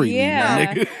women. freely.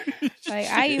 Yeah, Nigga. like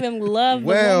I even love the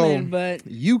woman, but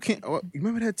you can't.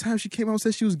 Remember that time she came out and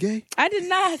said she was gay? I did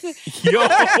not. Yo,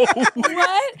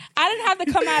 what? I didn't have to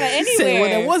come out of anywhere. Say, well,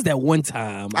 there was that one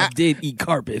time I did eat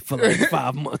carpet for like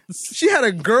 5 months. She had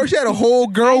a girl. She had a whole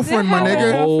girlfriend, my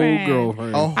nigga. A whole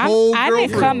girlfriend. I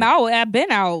didn't come out. I've been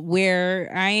out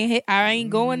where I ain't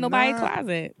going nobody's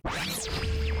closet.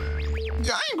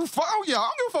 Yeah, I ain't gonna fuck. Oh, yeah, I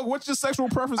don't give a fuck what your sexual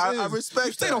preference is. I respect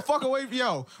you stay the fuck away.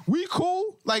 Yo, we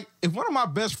cool. Like, if one of my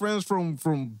best friends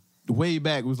from way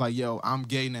back was like, "Yo, I'm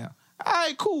gay now." All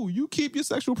right, cool. You keep your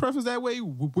sexual preference that way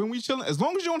when we chilling. As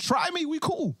long as you don't try me, we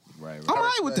cool. Right. I'm all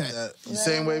right with that.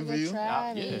 Same way for you?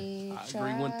 I agree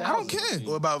 1,000. I don't care.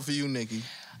 What about for you, Nikki?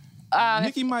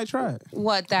 Nikki might try it.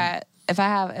 What that? If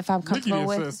I'm comfortable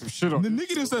with. The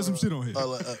Nikki just said some shit on here.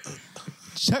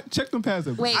 Check them past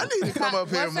them. Wait, I need to come up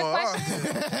here what's the more.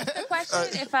 The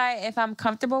question, if I'm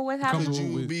comfortable with having. Could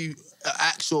you be an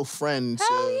actual friend?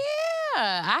 Hell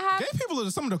I have. Gay people are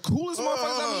some of the coolest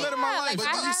motherfuckers I've ever met in my life.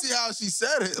 But do you see how she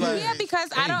said it? Like, yeah, because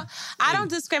I don't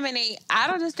discriminate. I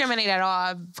don't discriminate at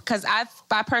all because I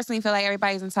personally feel like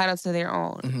everybody's entitled to their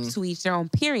own, to each their own.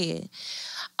 Period.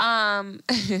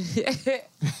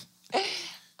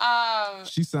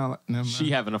 She sound like never mind. She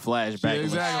having a flashback. Yeah,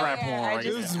 exactly.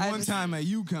 It was one time at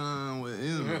UConn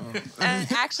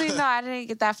with actually, no, I didn't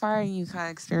get that far in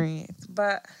UConn experience.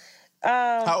 But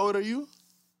how old are you?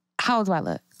 How old do I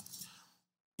look?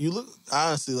 You look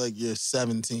honestly like you're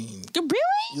 17. Really?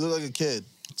 You look like a kid.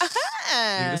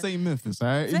 Yeah, this ain't Memphis, all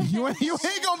right? You ain't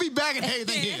gonna be back in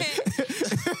anything here.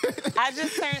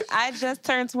 I just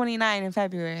turned 29 in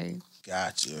February.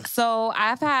 Gotcha. So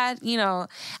I've had a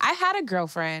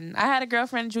girlfriend. I had a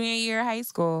girlfriend junior year of high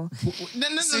school. No.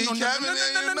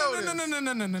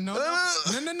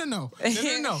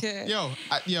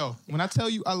 Yo, when I tell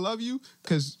you I love you,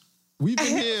 because we've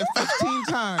been here 15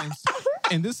 times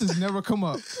and this has never come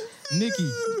up.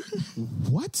 Nikki,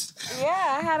 what?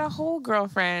 Yeah, I had a whole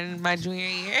girlfriend my junior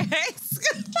year.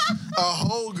 A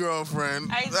whole girlfriend.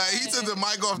 He took the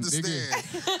mic off the stand.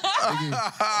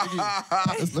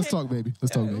 Let's talk, baby.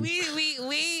 Let's talk, baby.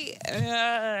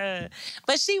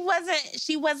 But she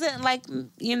wasn't like,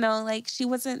 like she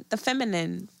wasn't the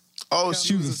feminine. Oh,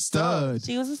 she was a stud.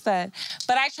 She was a stud.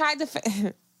 But I tried to.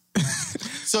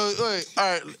 So, wait,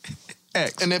 all right.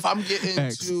 X. And if I'm getting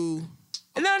to.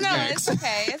 No, it's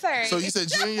okay. It's all right. So you said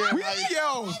junior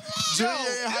high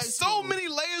There's so many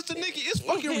layers to Nikki. It's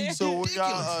fucking ridiculous. So were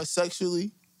y'all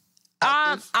sexually?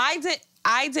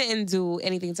 I didn't do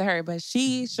anything to her, but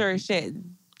she sure shit.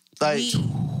 Like,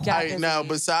 now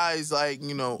besides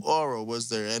oral, was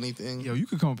there anything? Yo, you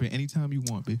could come up here anytime you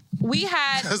want, babe. We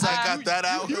had because I got that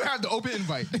out. You had the open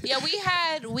invite. Yeah,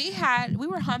 we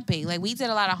were humping. Like we did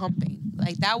a lot of humping.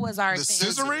 Like that was our thing.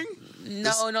 Scissoring?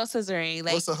 No scissoring.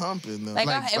 Like what's a humping though? Like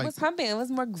it was humping. It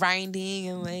was more grinding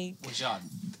and like. Was y'all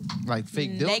like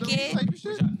fake dildo naked? Type of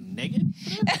shit? Was y'all naked?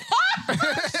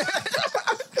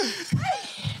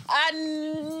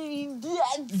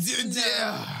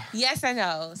 Yes, I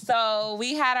know. So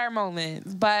we had our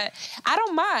moments, but I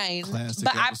don't mind. Classic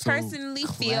but episode. I personally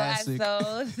feel as Classic.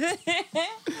 though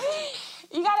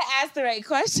you gotta ask the right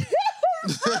question.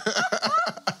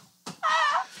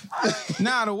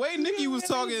 Nah, the way Nikki was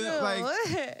talking, like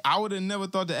I would have never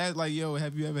thought to ask, like, "Yo,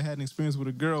 have you ever had an experience with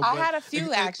a girl?" I had a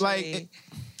few actually.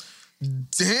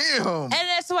 Damn. And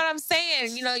that's what I'm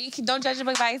saying. You don't judge a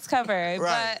book by its cover.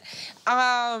 Right.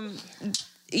 But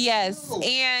yes.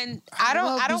 And I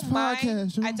don't mind.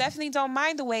 Podcast, yo. I definitely don't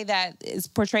mind the way that is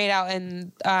portrayed out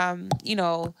in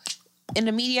in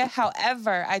the media.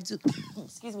 However, I do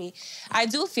excuse me, I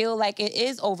do feel like it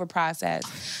is over processed.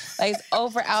 Like it's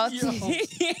over out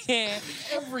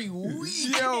every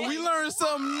week. Yo, we learn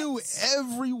something new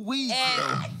every week.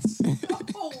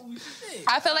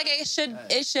 I feel like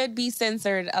it should be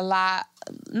censored a lot.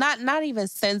 Not even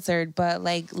censored, but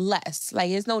like less. Like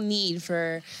there's no need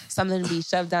for something to be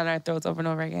shoved down our throats over and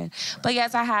over again. But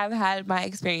yes, I have had my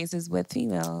experiences with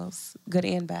females, good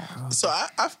and bad. So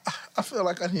I feel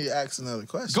like I need to ask another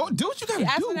question. Go do what you gotta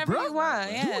Ask do, whatever bro. you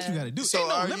want. Yeah. Do what you gotta do. So Ain't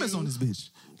no are limits you- on this bitch.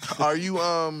 Are you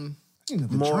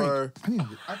more?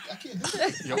 I can't do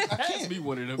that. Yo, I can't be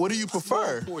one of them. What do you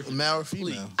prefer, male or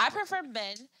female? I prefer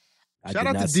men. Shout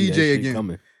out to DJ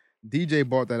again. DJ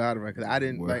brought that out of her because I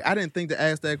didn't think to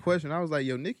ask that question. I was like,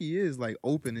 yo, Nikki is like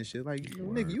open and shit. Like, yo,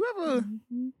 Nikki, you ever,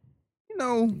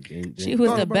 She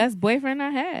was the best boyfriend I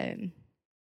had.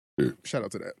 Shout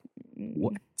out to that.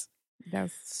 What?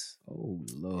 That's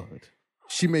Lord.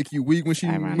 She make you weak when she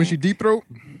Ironic. deep throat.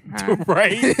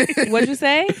 Right? What'd you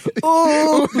say?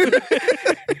 Oh.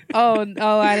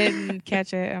 oh, I didn't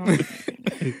catch it.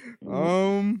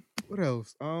 What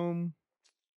else? You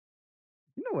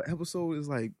know what episode is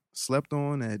like slept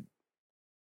on that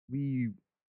we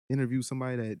interview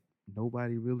somebody that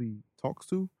nobody really talks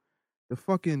to? The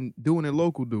fucking Doing It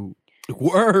Local dude.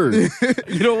 Word.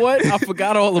 You know what? I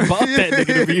forgot all about that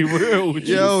nigga, to be real with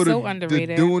you. Yo, so the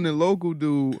underrated. Doing It Local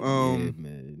dude.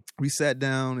 Man. We sat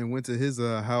down and went to his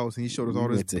house and he showed us all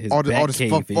We this went to his all this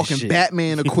Batcave and fucking shit.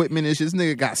 Batman equipment and shit. This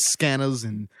nigga got scanners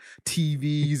and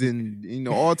TVs and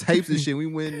all types of shit. We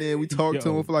went in there, we talked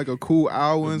to him for like a cool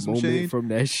hour and some Moment change. from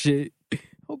that shit.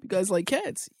 Hope you guys like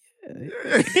cats.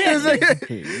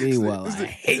 It's Meanwhile, I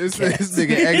hate this cats.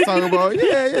 nigga X talking about,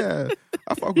 yeah.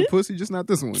 I fuck with pussy, just not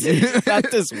this one.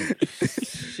 Not this one.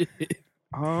 Shit.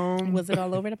 Was it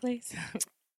all over the place?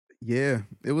 Yeah.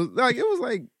 It was like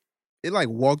it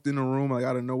walked in the room like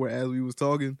out of nowhere as we was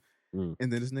talking. And then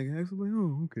this nigga acts like,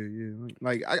 oh, okay, yeah.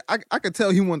 Like I could tell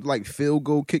he wanted to like field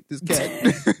goal kick this cat.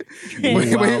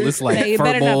 Meanwhile, it's like you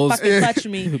better fur balls not fucking touch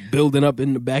me. building up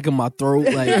in the back of my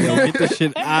throat. Like, yo, get this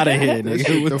shit out of here, nigga.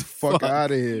 Get What the fuck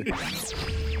out of here.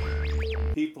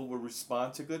 People will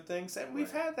respond to good things, and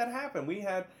we've had that happen. We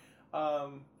had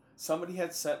somebody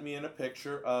had sent me in a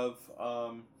picture of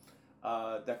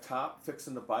that cop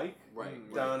fixing the bike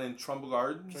down in Trumbull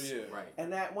Gardens. Oh, yeah. Right.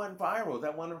 And that went viral.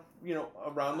 That went,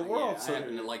 around the world. Yeah, I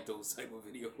happen to like those type of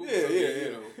videos. Yeah, so, yeah.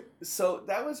 You know. So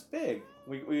that was big.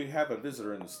 We have a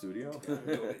visitor in the studio.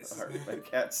 My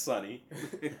cat Sonny.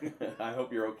 I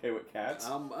hope you're okay with cats.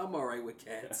 I'm all right with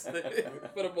cats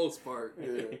for the most part.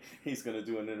 Yeah. He's gonna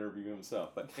do an interview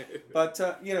himself, but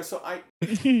so I.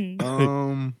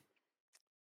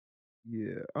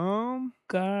 Yeah.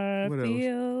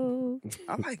 Garfield. What else?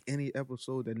 I like any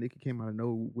episode that Nikki came out of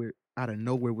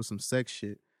nowhere with some sex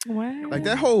shit. Wow. Like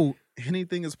that whole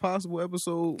anything is possible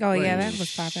episode. Oh like, yeah, that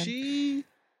was popping.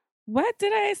 What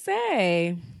did I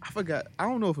say? I forgot. I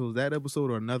don't know if it was that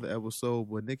episode or another episode,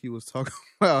 but Nikki was talking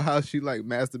about how she like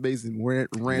masturbates in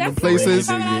random places.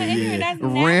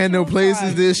 Random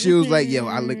places. This she was like, "Yo,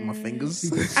 I lick my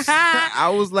fingers."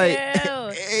 I was like,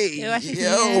 "Hey, yo,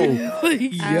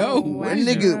 where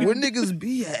niggas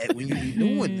be at when you be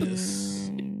doing this?"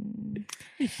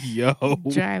 Yo,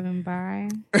 driving by.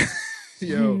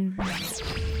 Yo.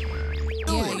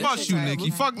 What about you,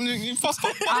 Nikki? Fuck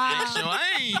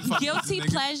Guilty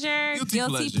pleasure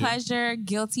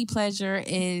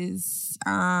is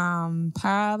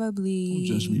probably. Don't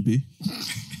judge me, B.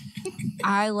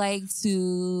 I like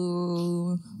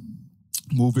to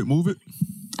move it.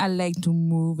 I like to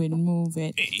move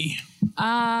it. Hey.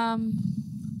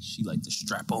 She like to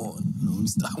strap on. No,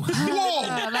 stop. Like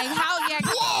how? Yeah.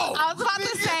 Whoa. I was about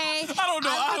to say. I don't know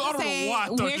why I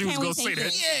thought you was gonna say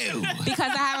that. Yeah.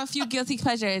 Because I have a few guilty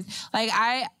pleasures. Like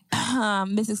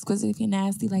Miss Exquisite, if you're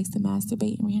nasty, likes to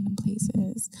masturbate in random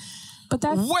places. But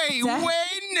that's wait,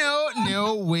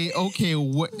 okay,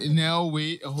 what? Now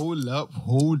wait, hold the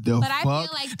but fuck. I feel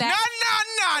like that.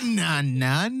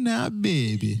 Nah,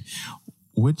 baby.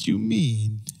 What you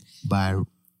mean by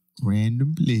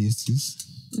random places?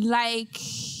 Like,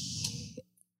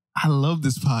 I love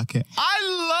this podcast.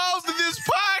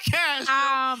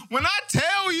 When I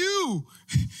tell you,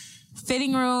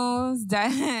 fitting rooms,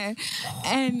 and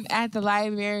at the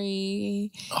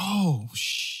library. Oh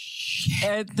shit!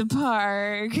 At the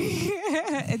park,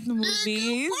 at the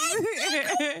movies.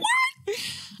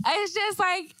 It's just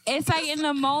like in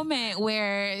the moment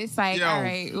where it's like, yo, all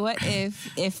right, what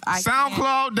if I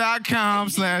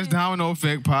SoundCloud.com/Domino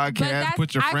Effect Podcast.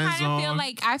 Put your friends on.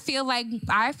 I feel like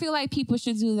people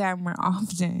should do that more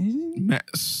often.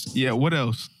 Yeah. What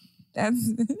else? That's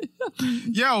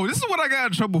yo, this is what I got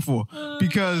in trouble for.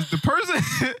 Because the person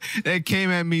that came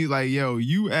at me like, yo,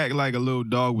 you act like a little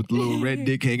dog with a little red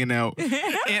dick hanging out.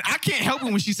 And I can't help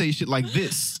it when she say shit like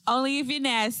this. Only if you're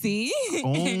nasty.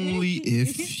 Only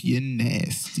if you're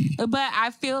nasty. But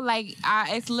I feel like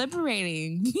it's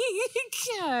liberating.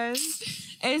 Because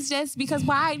it's just because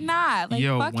why not? Like,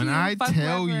 yo, fuck when you, I fuck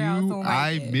tell you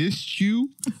I missed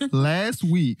you last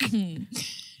week.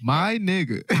 My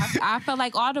nigga. I feel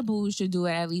like Audible should do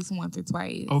it at least once or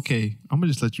twice. Okay, I'm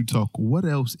gonna just let you talk. What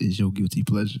else is your guilty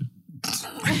pleasure?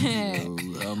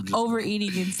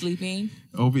 Overeating and sleeping.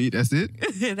 Overeat, that's it?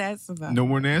 That's about no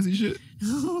more nasty shit?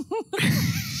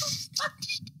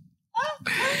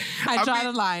 I draw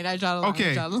the line.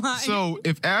 Okay, so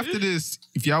if after this,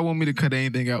 if y'all want me to cut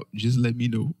anything out, just let me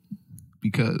know.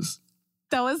 Because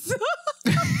that was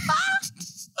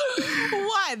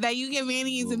what? That you get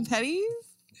manis and petties?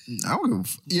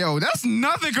 Yo, that's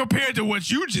nothing compared to what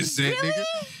you just said, really?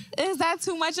 Nigga. Is that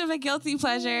too much of a guilty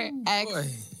pleasure?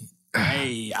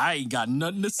 Hey, I ain't got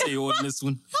nothing to say on this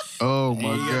one. Oh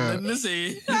my God. Nothing to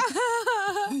say.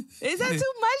 Is that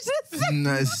too much to say?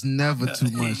 No, it's never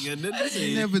too much.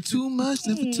 Never too much.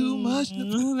 Never too much.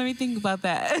 Let me think about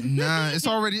that. Nah, it's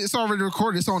already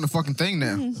recorded. It's on the fucking thing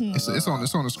now. It's on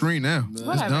the screen now.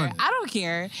 Whatever. It's done. I don't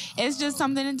care. It's just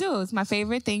something to do. It's my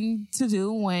favorite thing to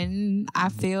do when I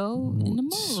feel in the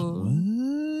mood.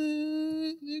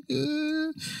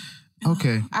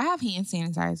 Okay. I have hand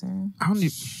sanitizer. I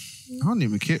don't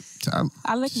even care.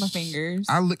 I lick my fingers.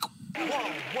 I lick. Whoa,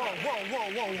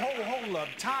 hold up.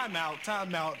 Time out.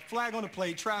 Flag on the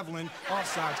plate, traveling,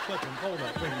 offsides, clipping. Hold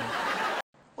up, wait a minute.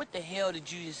 What the hell did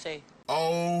you just say?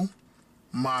 Oh,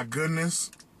 my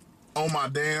goodness. Oh, my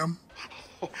damn.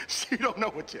 She don't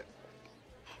know it yet.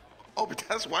 Oh, but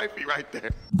that's wifey right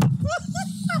there.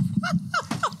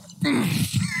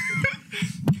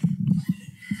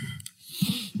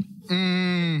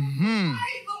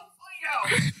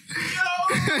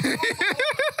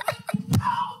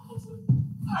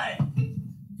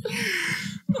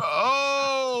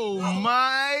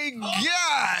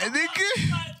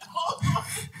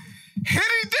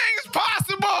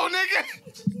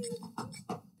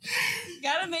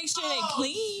 washing it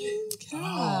clean.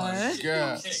 Oh,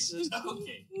 God.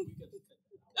 Okay.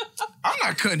 I'm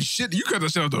not cutting shit. You cut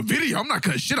that shit off the video. I'm not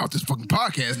cutting shit off this fucking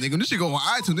podcast, nigga. When this shit go on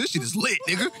iTunes, this shit is lit,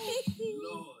 nigga.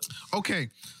 Okay,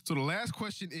 so the last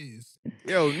question is,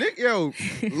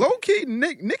 low key,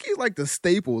 Nikki's like the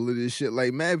staple of this shit.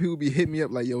 Like, mad people be hitting me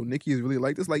up like, yo, Nikki is really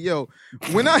like this. Like, yo,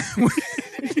 when I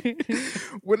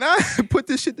put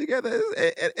this shit together,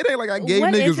 it ain't like I gave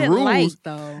What niggas is it rules. like,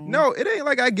 though? No, it ain't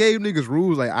like I gave niggas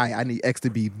rules. Like, I need X to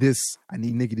be this. I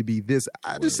need Nikki to be this.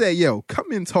 I just say, yo,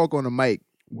 come in, talk on the mic,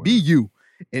 be you.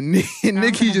 And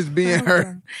Nikki just being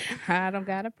her. I don't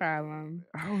got a problem.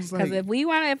 I was Because like,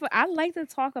 if I like to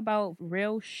talk about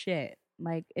real shit.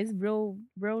 Like, it's real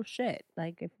shit.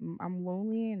 Like, if I'm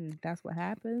lonely and that's what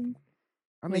happens.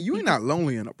 I mean, you ain't not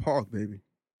lonely in a park, baby.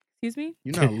 Excuse me?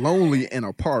 You're not lonely in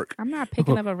a park. I'm not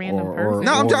picking up a random person.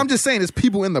 No, I'm just saying, there's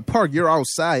people in the park. You're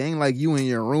outside. It ain't like you in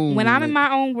your room. When I'm in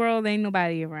my own world, ain't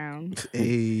nobody around.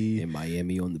 In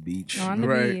Miami on the beach. On the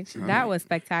beach. That was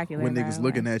spectacular. When niggas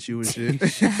looking at you and shit.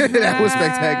 That was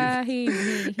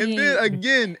spectacular. And then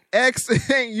again, X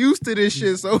ain't used to this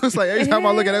shit. So it's like every time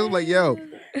I look at it, I'm like, yo.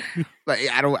 Like,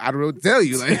 I don't tell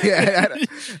you. Like,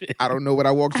 I don't know what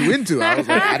I walked you into. I was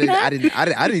like, I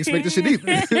didn't expect this shit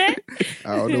either.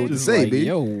 I don't know what to say, like, B.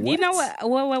 yo, You know what?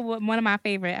 One of my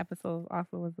favorite episodes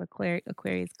also was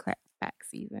Aquarius clapback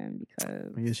season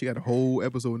because Yeah, she got a whole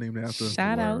episode named after.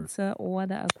 shout out to all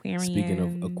the Aquarians. Speaking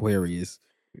of Aquarius,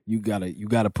 you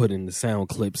gotta put in the sound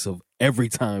clips of every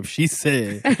time she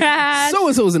said so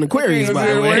and so's an Aquarius,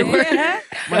 by the way.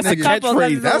 That's a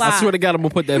catchphrase. I swear to God, I'm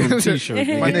gonna put that on a t-shirt.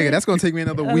 My nigga, that's gonna take me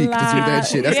another week to do that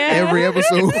shit. That's every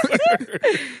episode.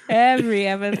 Every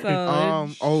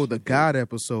episode. Oh, the God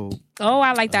episode. Oh,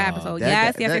 I like that episode.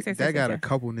 Yes. That got a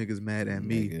couple niggas mad at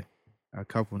me. A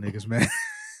couple niggas mad.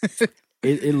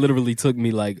 It literally took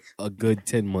me like a good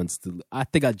 10 months to. I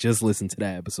think I just listened to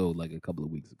that episode like a couple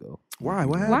of weeks ago. Why?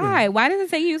 What happened? Why does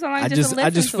it take you so long? I to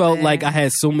just felt like I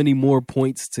had so many more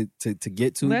points to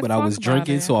get to, Let's but I was talk about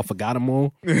drinking, it. so I forgot them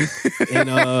all. And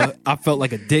I felt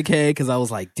like a dickhead because I was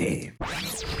like, damn.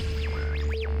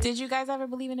 Did you guys ever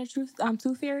believe in a tooth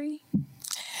fairy?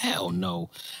 Hell no.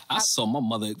 I saw my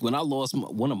mother, when I lost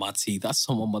one of my teeth, I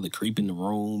saw my mother creep in the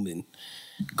room and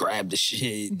grab the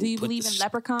shit. Do you put believe the in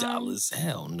leprechauns? Dollars.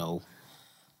 Hell no.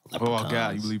 Oh,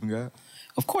 God. You believe in God?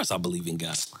 Of course I believe in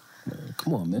God.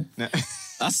 Come on, man.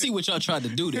 I see what y'all tried to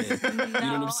do there. You know what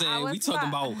I'm saying? We talking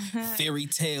about fairy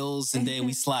tales and then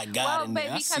we slide God in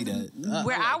there. I see that.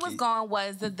 Where I was going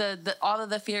was the all of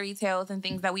the fairy tales and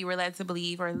things that we were led to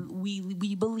believe, or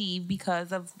we believe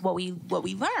because of what we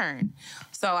learned.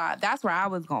 So that's where I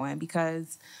was going,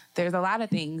 because there's a lot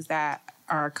of things that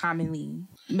are commonly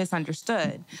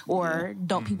misunderstood or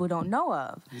people don't know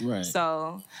of. Right.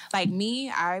 So, like me,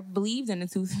 I believed in the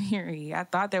tooth fairy. I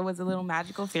thought there was a little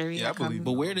magical fairy. Yeah, I believe.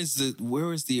 But where is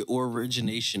the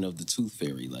origination of the tooth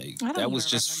fairy? Like, I don't that was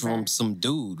even just remember. from some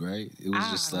dude, right? It was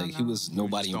just like he was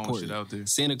nobody throwing important. shit out there.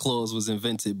 Santa Claus was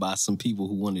invented by some people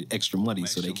who wanted extra money,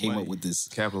 so they came up with this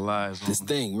capitalized this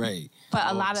thing, right? But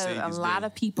a lot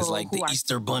of people It's like who the are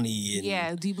Easter Bunny. And,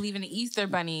 yeah, do you believe in the Easter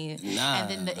Bunny? Nah. And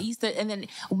then the Easter, and then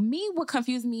what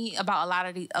confused me about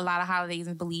a lot of holidays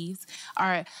and beliefs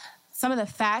are some of the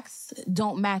facts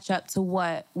don't match up to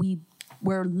what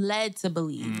we're led to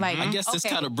believe. Like, I guess this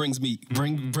okay, kind of brings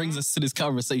us to this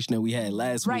conversation that we had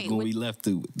last Right, week when we left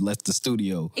the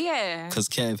studio. Yeah. Because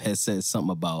Kev had said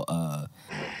something about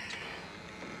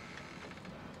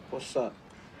What's up?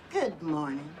 Good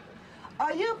morning.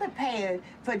 Are you prepared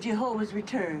for Jehovah's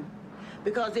return?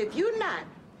 Because if you're not,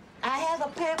 I have a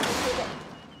pamphlet here that...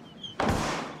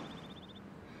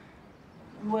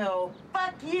 Well,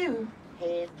 fuck you,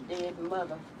 head-dead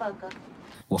motherfucker.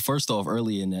 Well, first off,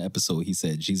 earlier in the episode, he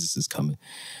said Jesus is coming.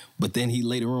 But then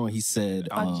later on, he said...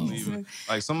 I don't believe it.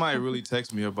 Like, somebody really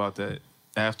texted me about that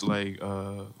after, like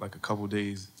a couple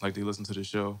days, like, they listened to the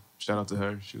show. Shout out to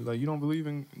her. She was like, you don't believe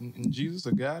in Jesus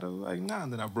or God? I was like, nah.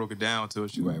 And then I broke it down to her.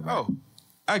 She was like, oh,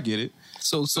 I get it.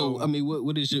 So I mean,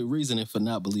 what is your reasoning for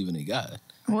not believing in God?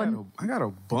 I got a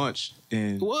bunch.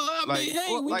 And well, I mean,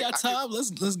 hey, we got time.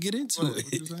 Let's get into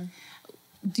it.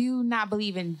 Do you not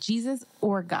believe in Jesus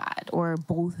or God or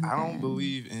both? I don't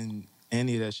believe in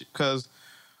any of that shit. Because,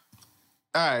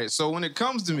 all right, so when it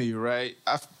comes to me, right,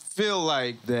 I feel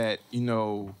like that,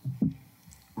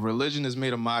 religion is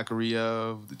made a mockery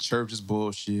of. The church is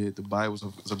bullshit. The Bible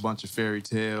is a bunch of fairy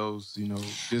tales.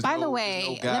 By the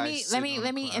way, let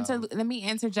me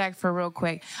interject for real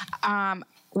quick.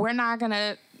 We're not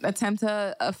gonna attempt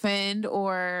to offend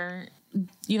or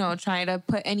trying to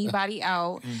put anybody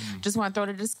out. Just want to throw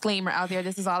the disclaimer out there.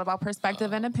 This is all about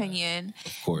perspective and opinion.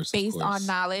 Of course. Based on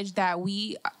knowledge that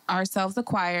we ourselves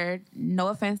acquired. No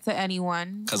offense to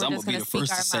anyone. Because I'm going to be the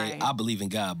first to say, I believe in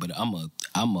God, but I'm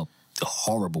a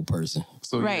horrible person.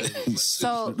 So, right.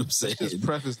 So let's just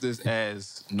preface this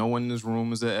as no one in this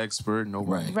room is an expert.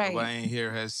 Nobody in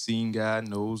here has seen God,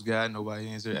 knows God. Nobody in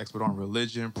here is an expert on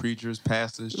religion, preachers,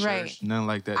 pastors, church, none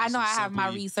like that. I know I have my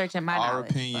research and my knowledge. Our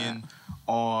opinion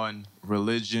on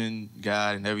religion,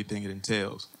 God, and everything it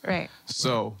entails. Right.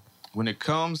 So when it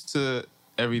comes to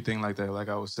everything like that, like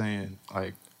I was saying,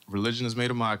 like religion is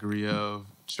made a mockery of,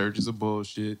 churches are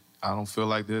bullshit. I don't feel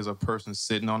like there's a person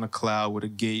sitting on a cloud with a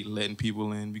gate letting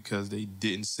people in because they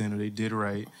didn't sin or they did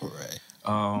right.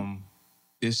 Right.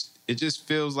 It just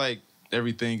feels like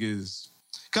everything is...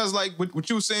 Because like what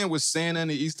you were saying with Santa and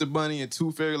the Easter Bunny and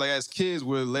Tooth Fairy, like as kids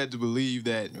we're led to believe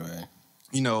that,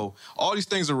 all these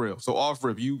things are real. So off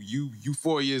rip, you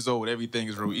 4 years old, everything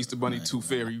is real. Easter Bunny, Tooth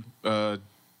Fairy,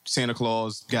 Santa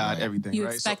Claus, God, everything. You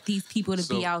right? expect these people to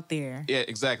be out there. Yeah,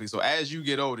 exactly. So as you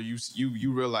get older,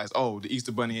 you realize, oh, the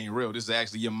Easter Bunny ain't real. This is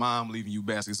actually your mom leaving you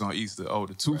baskets on Easter. Oh,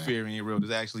 the Tooth Fairy ain't real. This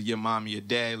is actually your mom and your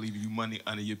dad leaving you money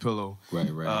under your pillow.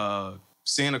 Right.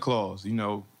 Santa Claus,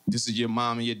 this is your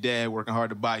mom and your dad working hard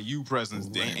to buy you presents.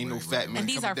 There ain't no fat man. And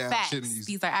these are down facts. chimneys.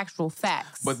 These are actual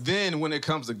facts. But then when it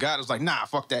comes to God, it's like, nah,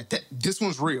 fuck that. This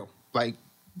one's real. Like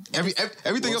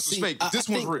everything else is fake. This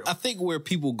one's real. I think where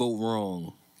people go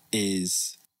wrong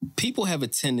is people have a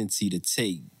tendency to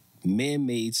take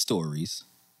man-made stories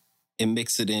and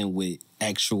mix it in with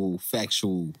actual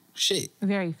factual shit.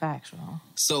 Very factual.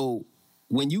 So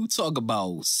when you talk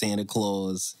about Santa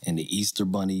Claus and the Easter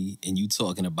Bunny and you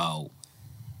talking about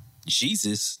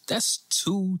Jesus, that's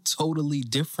two totally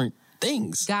different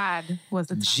things. God was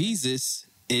the Jesus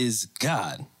is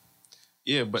God.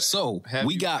 Yeah, but so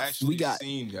we got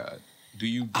seen God.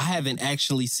 I haven't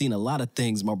actually seen a lot of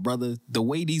things, my brother. The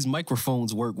way these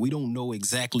microphones work, we don't know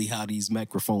exactly how these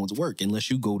microphones work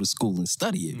unless you go to school and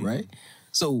study it, right?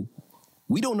 So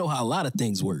we don't know how a lot of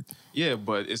things work. Yeah,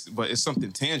 but it's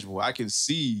something tangible. I can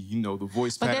see, the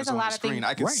voice patterns on the screen.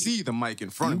 I can see the mic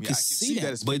in front of me. I can see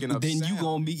that it's picking up then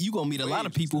sound. you gonna meet a lot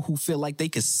of people who feel like they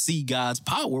could see God's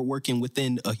power working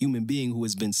within a human being who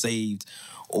has been saved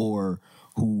or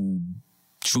who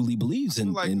truly believes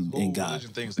in God.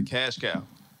 Religion thing is the cash cow.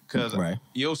 Because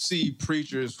you'll see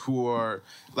preachers who are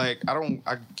like,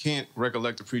 I can't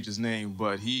recollect the preacher's name,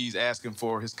 but he's asking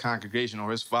for his congregation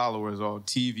or his followers on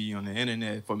TV, on the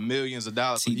internet, for millions of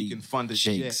dollars so he can fund a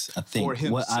jet for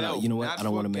himself. I don't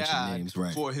want to mention names,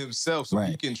 right? For himself, so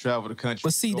he can travel the country.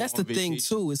 But see, that's the thing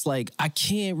too. It's like I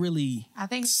can't really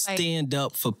stand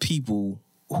up for people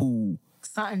who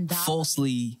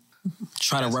falsely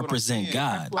try to represent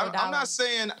God. I'm not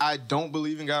saying I don't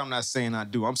believe in God. I'm not saying I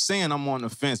do. I'm saying I'm on the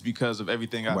fence because of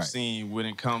everything I've seen when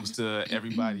it comes to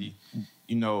everybody,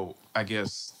 I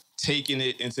guess, taking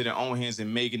it into their own hands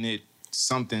and making it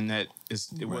something that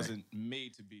it wasn't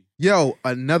made to be. Yo,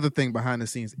 another thing behind the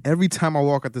scenes. Every time I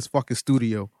walk out this fucking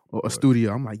studio or a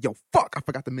studio, I'm like, yo, fuck, I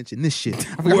forgot to mention this shit.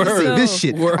 I forgot to say this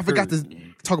shit. I forgot to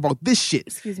talk about this shit.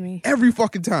 Excuse me. Every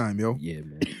fucking time, yo. Yeah,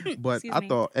 man. But I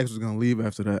thought X was gonna leave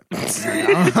after that.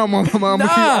 I'm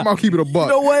gonna keep it a buck.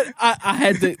 You know what?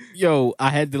 I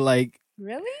had to like.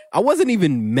 Really? I wasn't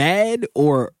even mad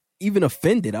or even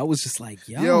offended. I was just like,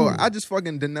 yo, I just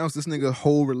fucking denounced this nigga's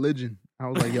whole religion. I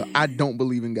was like, yo, I don't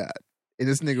believe in God. And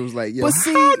this nigga was like, yo, but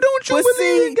see, how don't you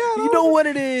believe in God? You know what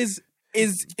it is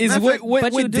what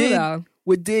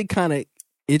did kind of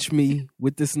itch me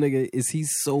with this nigga is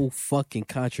he's so fucking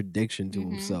contradiction to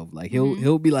himself. Like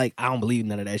he'll be like, I don't believe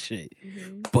none of that shit.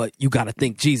 But you gotta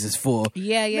thank Jesus for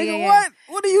Yeah.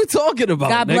 What are you talking about?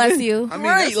 God nigga? bless you. I mean,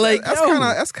 right,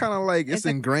 that's kind of like it's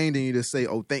ingrained in you to say,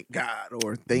 "Oh, thank God"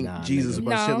 or "Thank Jesus"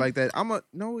 about shit like that.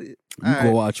 You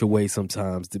go out your way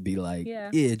sometimes to be like,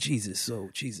 yeah, Jesus. So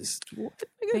Jesus,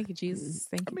 thank you, Jesus.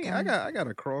 Thank you. I mean, I got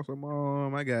a cross on my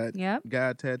arm. I got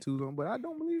God tattoos on, but I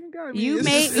don't believe in God. I mean, You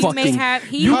may have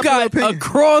you got a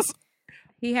cross.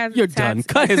 He has. You're done.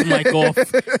 Cut his mic off.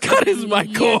 Cut his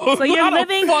mic off. So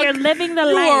you're living the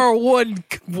life. You are one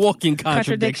walking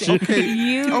contradiction.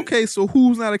 Okay, so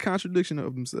who's not a contradiction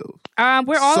of themselves?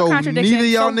 We're all a contradiction. Neither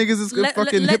y'all niggas is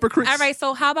fucking hypocrites. All right,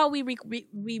 so how about we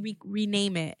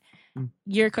rename it?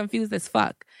 You're confused as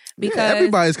fuck. Because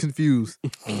everybody's confused.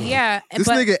 Yeah. This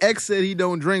nigga X said he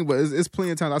don't drink, but it's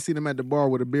plenty of times I seen him at the bar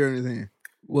with a beer in his hand.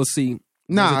 Well, see,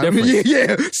 Nah, There's a difference.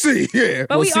 yeah, see, yeah.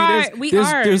 But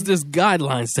There's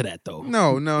guidelines to that though.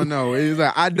 No. It's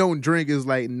like I don't drink is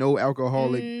like no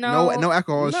alcoholic. No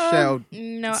alcohol shall.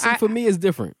 No, See, for me, it's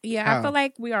different. Yeah, I feel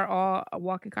like we are all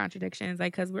walking contradictions,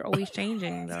 like because we're always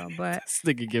changing though. But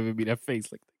This nigga giving me that face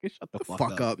like, nigga, shut the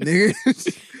fuck up,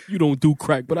 nigga. You don't do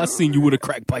crack, but I seen you with a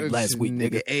crack pipe last week,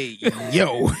 nigga. Hey,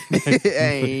 yo.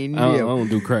 Hey, I don't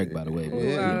do crack, by the way.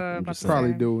 Yeah, I'm just probably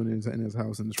saying. doing it in his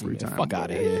house in his free time. Fuck out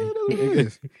of here.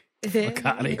 Fuck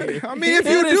out of here. I mean, if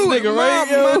you do, nigga, right,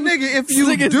 my nigga, if you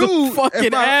nigga's do, the fucking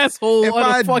if I, asshole if of the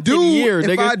I fucking do, year, if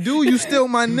nigga. I do, you still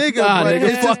my nigga. Nah, but nigga,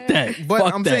 it's fuck just- that. But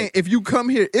Fuck I'm that. saying, if you come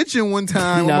here itching one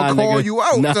time, Nah, I'm gonna call nigga. you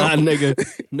out. Nah, so.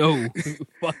 nigga. No.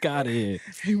 Fuck out of here.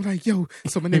 He was like, yo,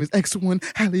 so my name is X1,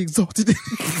 highly exalted.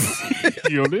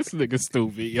 Yo, this nigga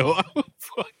stupid. Yo, I'm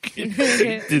fucking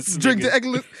hate this Drink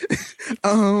nigga. the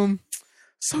Egglet.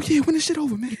 So yeah, when this shit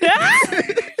over, man.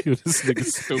 Yo, this nigga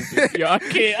stupid. Yo, I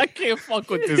can't fuck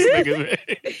with this nigga,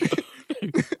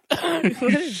 man.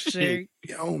 what a jerk.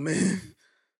 Yo, man.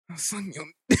 Son, yo.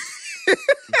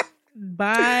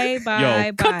 Bye.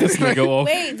 Cut this nigga off.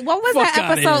 Wait, what was Fuck that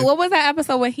outta episode? here. What was that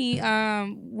episode when he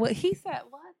what he said?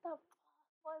 What the fuck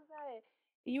was that?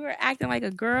 You were acting like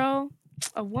a girl,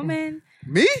 a woman.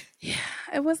 Me? Yeah,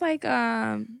 it was like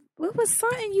what was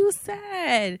something you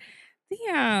said?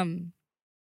 Damn,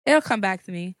 it'll come back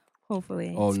to me.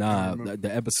 Hopefully. Oh nah,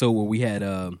 the episode where we had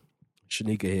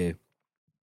Shanika here.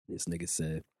 This nigga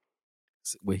said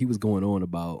where he was going on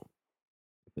about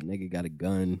if a nigga got a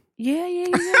gun. Yeah.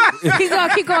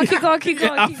 keep going.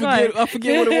 I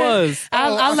forget what it was.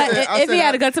 I'll let if he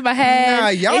had a gun to my head. Nah,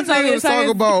 y'all he told me niggas to talk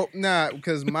about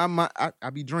because my mind, I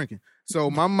be drinking. So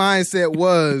my mindset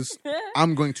was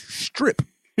I'm going to strip.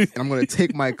 And I'm going to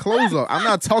take my clothes off. I'm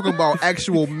not talking about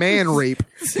actual man rape.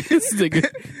 this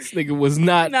nigga was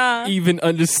not even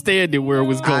understanding where it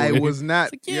was going. I was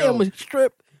not. Yeah, I'm gonna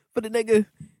strip for the nigga.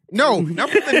 No, not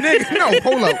for the nigga. No,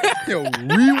 hold up. Yo,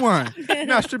 rewind. I'm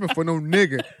not stripping for no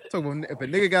nigga. So if a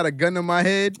nigga got a gun to my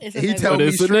head, he tell me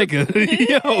it's a strip. nigga.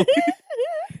 Yo.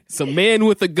 It's a man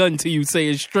with a gun to you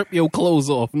saying strip your clothes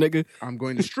off, nigga. I'm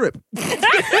going to strip.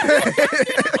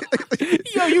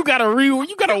 Yo, you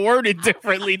gotta word it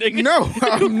differently, nigga. No,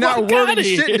 I'm not Fuck wording outta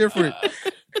shit here. different.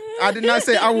 I did not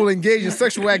say I will engage in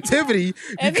sexual activity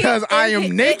because I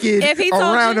am naked if he told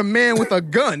around you- a man with a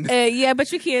gun. Yeah,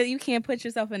 but you can't put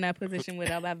yourself in that position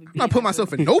without having I'm not putting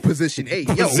myself in no position. Hey,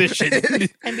 yo.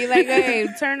 and be like, hey,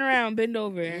 turn around, bend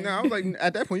over. No, I was like,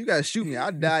 at that point, you gotta shoot me.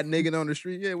 I died naked on the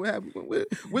street. Yeah, what happened?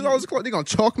 Where's all his clothes? They gonna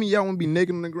chalk me out and be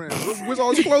naked on the ground. Where's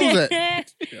all his clothes at?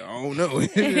 Yeah, I don't know.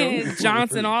 You know?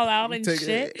 Johnson all out and Take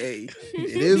shit. Hey,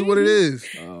 it is what it is.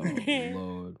 Oh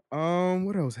Lord.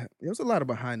 What else happened? There was a lot of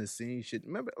behind the scenes shit.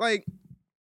 Remember, like,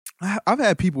 I've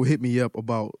had people hit me up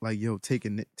about like, yo,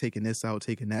 taking this out,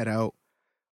 taking that out.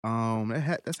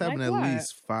 That's happened Like at what?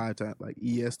 least 5 times. Like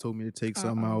ES told me to take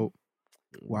something out.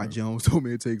 Y Jones told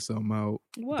me to take something out.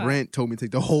 What? Brent told me to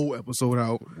take the whole episode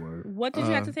out. What did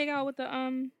you have to take out with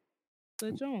the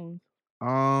Jones?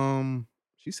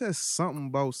 She said something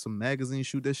about some magazine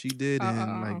shoot that she did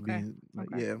and like okay. being like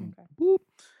Okay,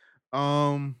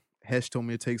 boop. Hesh told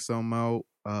me to take something out.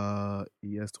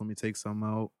 ES told me to take something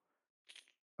out.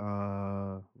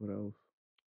 What else?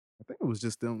 I think it was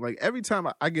just them. Like every time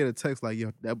I get a text like,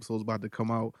 yo, the episode's about to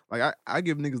come out. Like I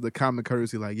give niggas the common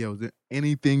courtesy like, yo, is there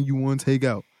anything you want to take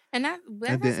out? And that's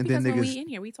And then because when niggas- we in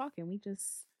here, we talking. We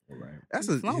just That's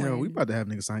we we flowing. about to have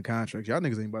niggas sign contracts. Y'all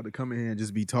niggas ain't about to come in here and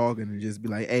just be talking and just be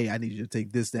like, hey, I need you to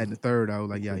take this, that, and the third. I was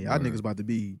like, yeah, y'all niggas about to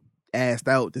be assed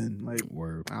out then. Like,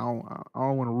 I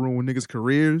don't want to ruin niggas'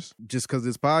 careers just because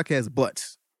this podcast. But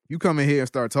you come in here and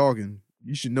start talking,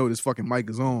 you should know this fucking mic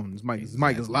is on. This mic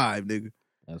is live, nigga.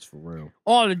 That's for real.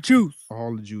 All the juice.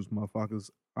 All the juice, motherfuckers.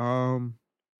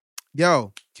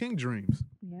 Yo, King Dreams.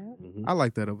 Yeah. I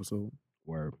like that episode.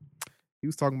 Word. He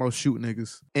was talking about shooting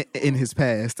niggas in his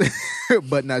past,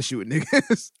 but not shooting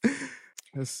niggas.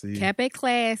 Let's see. Kept it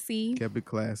classy. Kept it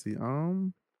classy.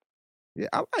 Yeah,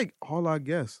 I like all our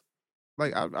guests.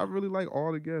 Like I really like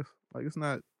all the guests. Like it's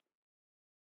not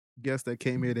guests that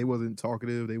came here. They wasn't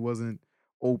talkative. They wasn't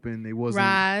open. They wasn't.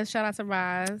 Rise. Shout out to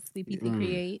Rise. CPT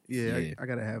Create. Yeah, Yeah. I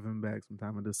gotta have him back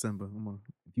sometime in December. I'm gonna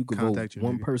If you could contact vote you.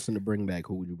 one nigga. person to bring back,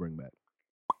 who would you bring back?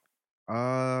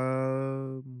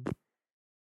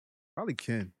 Probably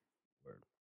Ken.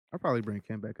 I'll probably bring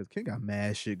Ken back because Ken got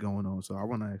mad shit going on. So I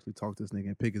want to actually talk to this nigga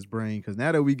and pick his brain. Because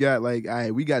now that we got like, all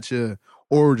right, we got your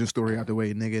origin story out the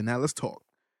way, nigga. Now let's talk.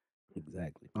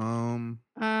 Exactly.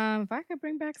 If I could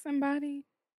bring back somebody,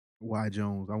 Y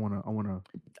Jones. I wanna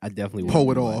I definitely pull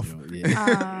would it bring Y off. Jones,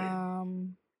 yeah.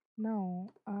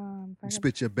 No. You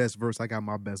spit your best verse. I got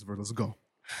my best verse. Let's go.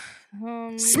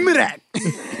 Smidak.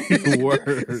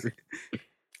 Word.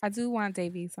 I do want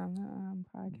Davies on the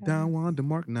podcast. Don Juan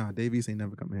DeMarc. Nah, Davies ain't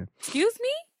never coming here. Excuse me?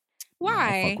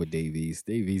 Why? Fuck with Davies.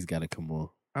 Davies got to come on.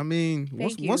 I mean,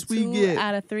 Thank you. once we 2 get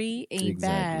out of 3 ain't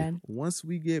bad. Once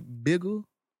we get bigger,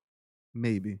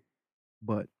 maybe.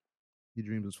 But your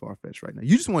dreams is far fetched right now.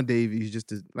 You just want Davies just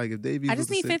to like if Davies. I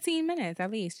just need 15 minutes at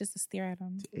least just to stare at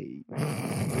him.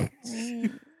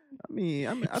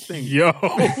 I think yo,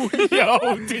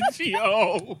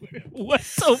 what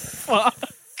the fuck?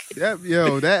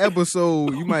 That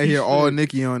episode, you might hear all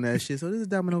Nikki on that shit. So this is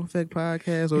Domino Effect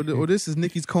Podcast, or this is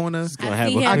Nikki's Corner.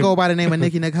 I go by the name of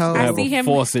Nikki Nicole. I see him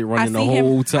faucet running the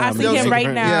whole time. I see him right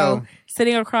now,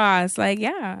 sitting across. Like,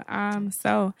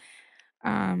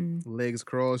 legs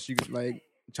crossed. You like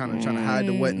trying to hide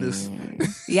the wetness.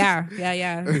 Yeah.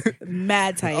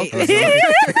 Mad tight.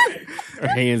 Her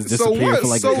hands disappear for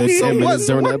like a good 10 minutes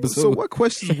during the episode. So what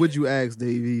questions would you ask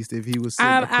Davies if he was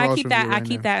sitting across from you right I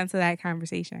keep that into that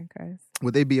conversation because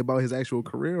would they be about his actual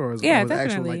career or his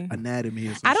actual like anatomy?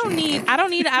 Or I don't need.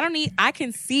 I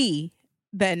can see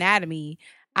the anatomy.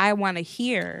 I want to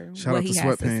hear what he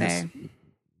has to say.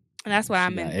 And that's what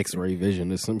I'm in. X-ray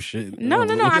vision or some shit. No.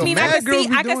 I mean, I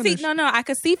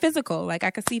could see physical. Like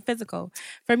I could see physical.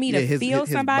 For me to feel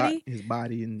somebody, his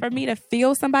body, and for me to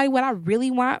feel somebody, what I really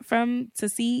want to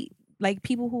see, like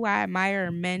people who I admire,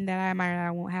 or men that I admire that I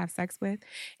won't have sex with,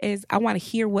 is I want to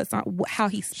hear how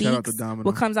he speaks,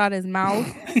 what comes out of his mouth.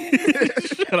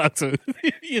 Shout out to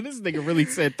this nigga really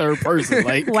said third person.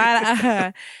 Like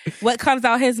what comes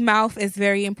out his mouth is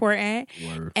very important,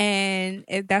 and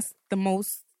that's the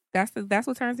most. That's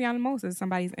what turns me on the most is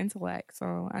somebody's intellect.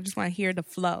 So I just want to hear the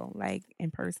flow, like in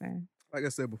person. Like I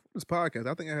said before, this podcast,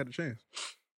 I think I had a chance.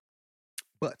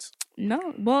 But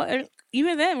no, well,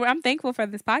 even then, I'm thankful for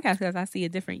this podcast because I see a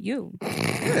different you.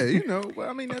 Yeah, but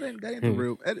I mean that ain't the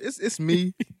real. It's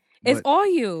me. It's all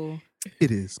you. It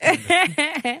is.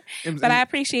 But I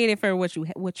appreciate it for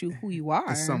who you are.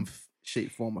 In some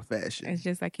shape, form, or fashion. It's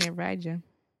just I can't ride you.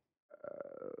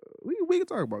 We can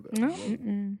talk about that.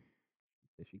 No.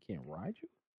 She can't ride you?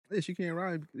 Yeah, she can't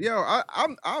ride.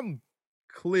 I'm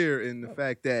clear in the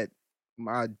fact that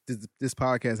this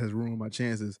podcast has ruined my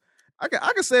chances. I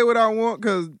can say what I want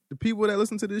because the people that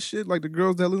listen to this shit, like the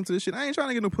girls that listen to this shit, I ain't trying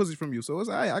to get no pussy from you. So it's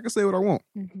all right. I can say what I want.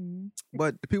 Mm-hmm.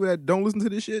 But the people that don't listen to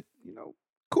this shit,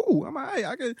 cool. I'm all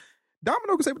right.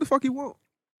 Domino can say what the fuck he want.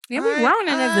 Yeah, we growing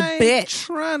in as a bitch.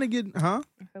 Trying to get, huh?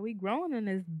 So we growing in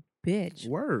as bitch.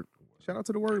 Word. Shout out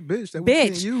to the word bitch that we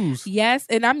can't use. Yes,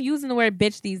 and I'm using the word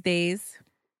bitch these days.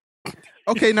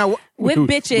 Okay, now with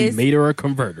bitches, we made her a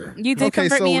converter. You did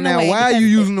convert me in now a way. Why are you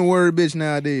using the word bitch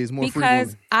nowadays more frequently?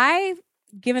 Because I've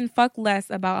given fuck less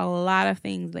about a lot of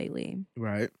things lately.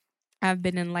 Right. I've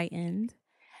been enlightened.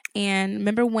 And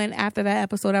remember when after that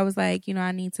episode I was like,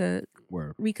 I need to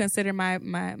reconsider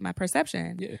my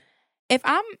perception. Yeah. If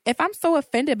I'm so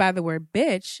offended by the word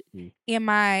bitch, am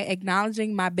I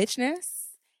acknowledging my bitchness?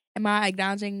 Am I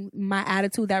acknowledging my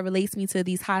attitude that relates me to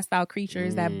these hostile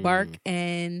creatures that bark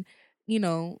and,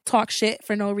 talk shit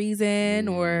for no reason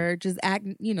or just act,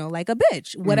 like a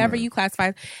bitch, whatever you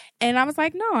classify. And I was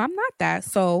like, no, I'm not that.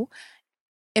 So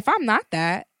if I'm not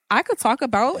that, I could talk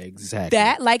about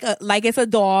that like it's a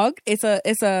dog. It's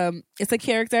a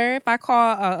character. If I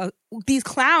call these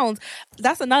clowns,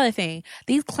 that's another thing.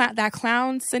 That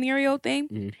clown scenario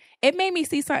thing, it made me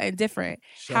see something different.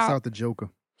 Shouts out the Joker.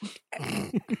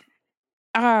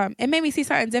 It made me see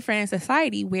something different in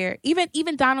society where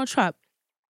even Donald Trump,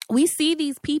 we see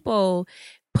these people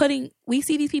doing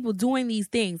these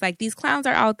things. Like these clowns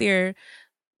are out there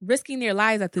risking their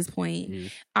lives at this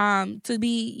point to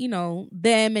be,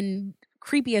 them and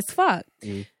creepy as fuck.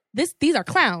 These are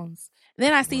clowns.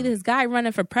 Then I see this guy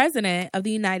running for president of the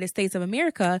United States of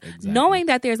America, knowing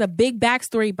that there's a big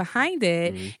backstory behind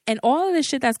it and all of this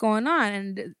shit that's going on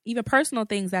and even personal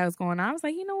things that was going on. I was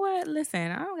like, you know what?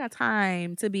 Listen, I don't got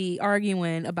time to be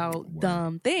arguing about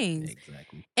dumb things.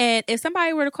 Exactly. And if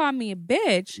somebody were to call me a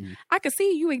bitch, I could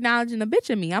see you acknowledging a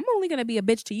bitch in me. I'm only going to be a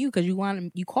bitch to you because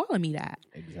you calling me that.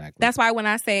 Exactly. That's why when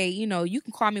I say, you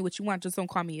can call me what you want, just don't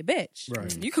call me a bitch.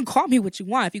 Right. You can call me what you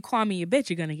want. If you call me a bitch,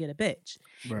 you're going to get a bitch.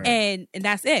 Right. And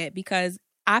that's it, because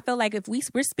I feel like if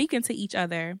we're speaking to each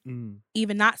other,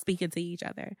 even not speaking to each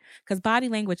other, because body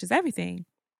language is everything.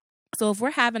 So if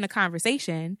we're having a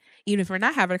conversation, even if we're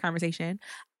not having a conversation,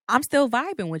 I'm still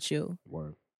vibing with you.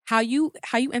 Word. How you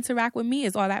interact with me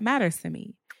is all that matters to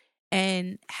me.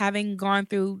 And having gone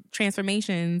through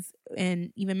transformations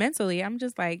and even mentally, I'm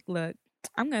just like, look,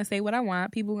 I'm going to say what I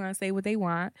want. People are going to say what they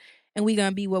want. And we're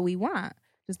going to be what we want.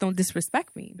 Just don't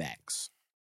disrespect me. Facts.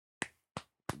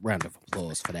 Round of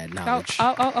applause for that Oh, knowledge.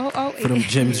 oh. For them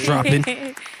gems dropping.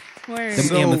 Word.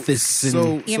 Them amethysts.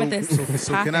 And Amethyst.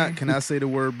 Can I say the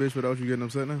word bitch without you getting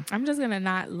upset now? I'm just gonna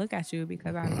not look at you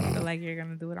because I don't feel like you're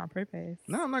gonna do it on purpose.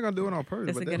 No, I'm not gonna do it on purpose.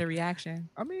 Just to but get a reaction.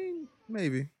 I mean,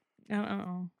 maybe.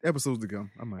 Uh-uh. Episodes to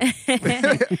come. I might. I'm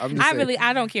just saying.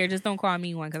 I don't care. Just don't call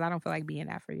me one because I don't feel like being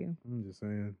that for you. I'm just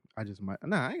saying. I just might.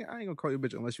 Nah, I ain't gonna call you a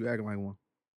bitch unless you acting like one.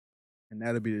 And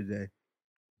that'll be the day.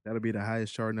 That'll be the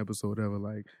highest charting episode ever.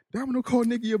 Like, Domino called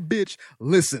Nikki a bitch.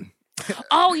 Listen.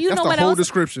 Oh, you That's know the what whole else?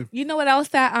 description. You know what else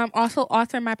that also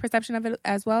altered my perception of it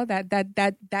as well?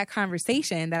 That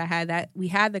conversation that I had, that we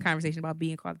had the conversation about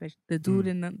being called a bitch. The dude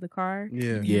in the car.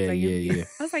 Yeah. Yeah.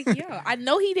 I was like, yo, I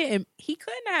know he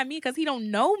couldn't have me because he don't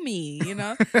know me, you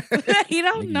know? He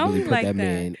don't know really me put like that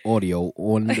man audio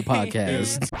on the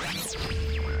podcast.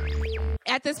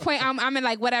 At this point, I'm in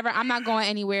like, whatever, I'm not going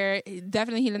anywhere.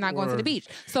 Definitely he's not going to the beach.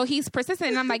 So he's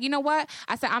persistent. And I'm like, you know what?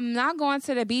 I said, I'm not going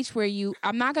to the beach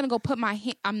I'm not going to go put my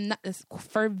hand, I'm not,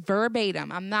 for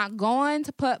verbatim, I'm not going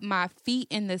to put my feet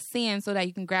in the sand so that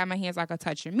you can grab my hands like a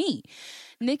touch your meat.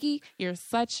 Nikki, you're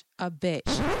such a bitch.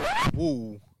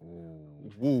 Whoa.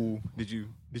 Did you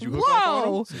hook off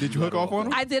on him? Did you hook off on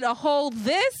him? I did a whole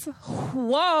this.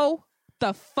 Whoa.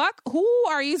 The fuck? Who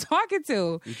are you talking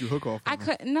to? Did you hook off? I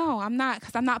couldn't. No, I'm not,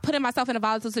 because I'm not putting myself in a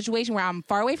volatile situation where I'm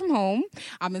far away from home.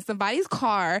 I'm in somebody's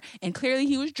car, and clearly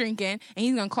he was drinking, and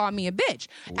he's gonna call me a bitch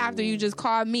after you just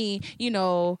called me,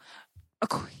 a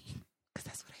queen, because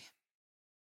that's what I am.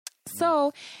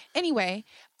 So, anyway,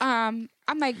 I'm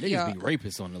like, yo, Niggas be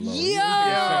rapists on the low.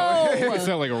 Yo! You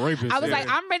sound like a rapist. I was like,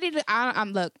 I'm ready to.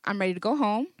 I'm ready to go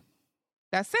home.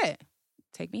 That's it.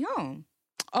 Take me home.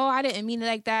 Oh, I didn't mean it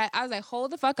like that. I was like,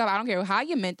 hold the fuck up. I don't care how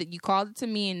you meant it. You called it to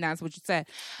me, and that's what you said.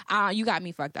 You got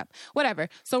me fucked up. Whatever.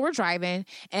 So we're driving,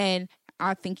 and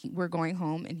I think we're going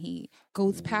home, and he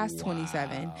goes past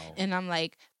 27, and I'm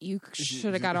like, you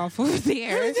should have got off over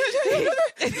there.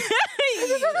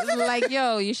 Like,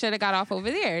 yo, you should have got off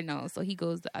over there. No, so he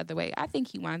goes the other way. I think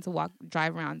he wanted to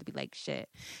drive around to be like, shit,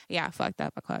 yeah, I fucked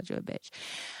up. I called you a bitch.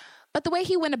 But the way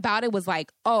he went about it was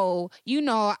like, oh, you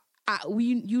know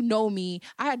me.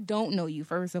 I don't know you,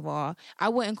 first of all. I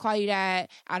wouldn't call you that.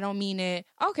 I don't mean it.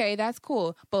 Okay, that's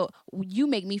cool. But you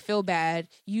make me feel bad.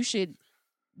 You He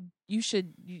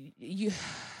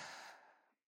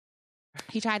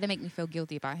tried to make me feel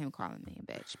guilty about him calling me a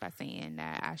bitch by saying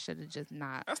that I should have just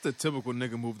not. That's the typical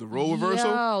nigga move. The role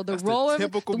reversal. Yo, the role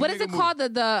reversal. What is it called?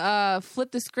 The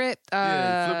flip the script.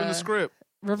 Flipping the script.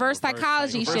 Reverse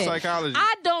psychology reverse shit. Psychology.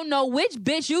 I don't know which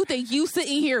bitch you think you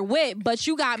sitting here with, but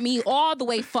you got me all the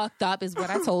way fucked up, is what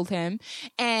I told him.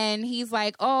 And he's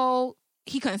like, oh,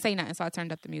 he couldn't say nothing, so I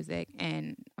turned up the music,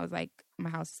 and I was like, my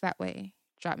house is that way.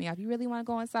 Drop me off. You really want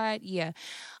to go inside? Yeah.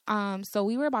 So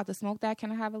we were about to smoke that.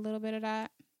 Can I have a little bit of that?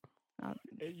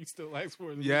 You still ask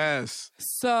for it? Yes.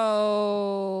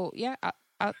 So yeah.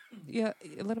 Yeah,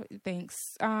 a little bit.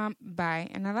 Thanks. Bye.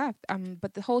 And I left.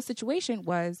 But the whole situation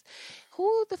was,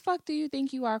 who the fuck do you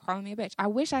think you are calling me a bitch? I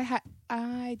wish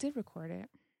I did record it,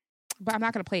 but I'm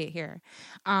not gonna play it here.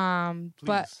 Please,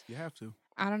 but you have to.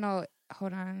 I don't know.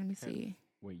 Hold on. Let me see.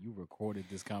 Wait, you recorded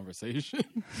this conversation?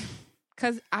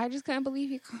 Because I just couldn't believe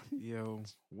he called me. Yo,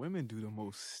 women do the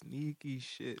most sneaky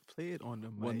shit. Play it on the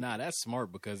mic. Well, nah, that's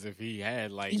smart, because if he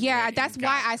had that's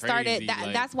why I started.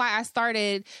 That's why I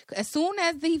started. As soon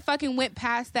as he fucking went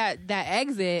past that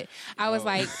exit, I was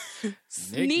like,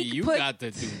 Nikki, you got to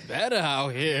do better out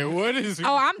here. What is?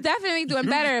 Oh, I'm definitely doing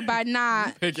better by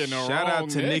not picking the Shout wrong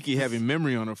out to niggas. Nikki having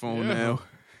memory on her phone now.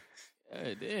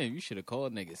 Damn, you should have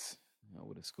called niggas. I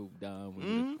would have scooped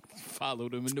down,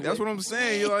 followed them in the That's way. what I'm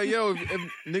saying. You're like, yo, if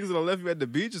niggas would have left you at the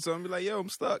beach or something, be like, yo, I'm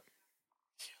stuck.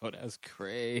 Yo, that's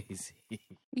crazy.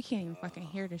 You can't even fucking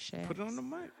hear this shit. Put it on the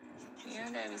mic. You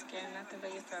don't gotta be scared of nothing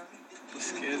but yourself. I'm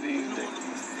scared of you,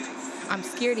 niggas. I'm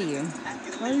scared of you.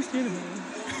 Why are you scared of me?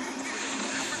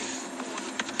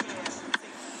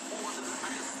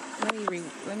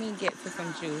 Let me get to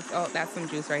some juice. Oh, that's some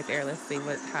juice right there. Let's see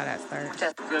how that starts.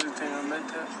 You really think I meant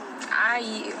that?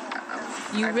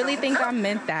 You really think I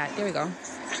meant that? There we go. You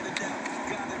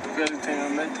really think I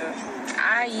meant that?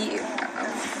 I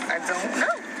don't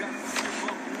know.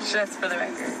 Just for the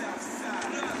record.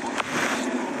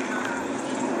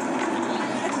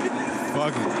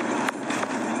 Fuck it.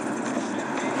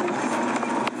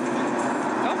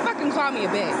 Don't fucking call me a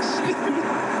bitch.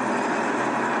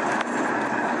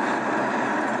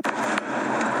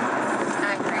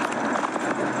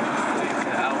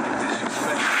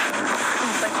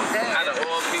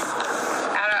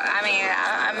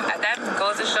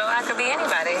 Yeah, you're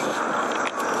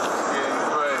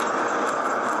right.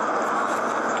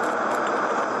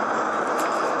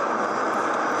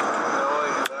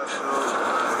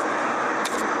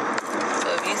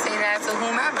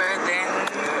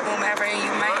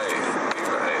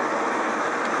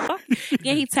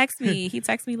 Yeah, he texted me. He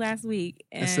texted me last week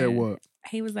And said what?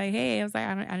 He was like, "Hey," I was like,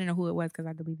 "I didn't know who it was because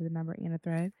I deleted the number and a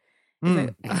thread."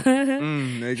 Nigga,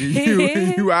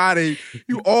 you out of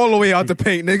you all the way out the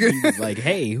paint, nigga. He was like,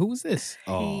 hey, who's this?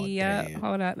 Oh, yeah, damn.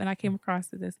 hold up. And I came across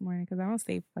it this morning because I don't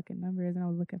save fucking numbers, and I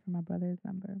was looking for my brother's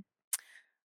number.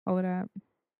 Hold up.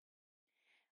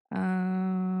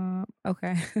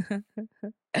 Okay.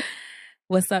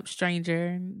 What's up,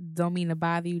 stranger? Don't mean to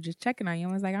bother you. Just checking on you.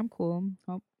 I was like, I'm cool.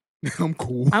 I'm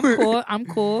cool. I'm cool. I'm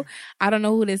cool. I don't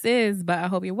know who this is, but I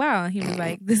hope you're well. And he was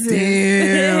like, this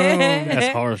Damn. is... That's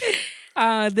harsh.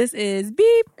 This is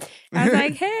beep. I was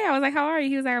like, hey. I was like, how are you?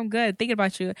 He was like, I'm good. Thinking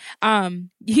about you.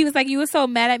 He was like, you were so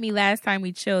mad at me last time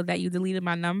we chilled that you deleted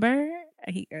my number.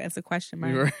 That's a question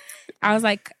mark. Right. I was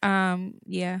like,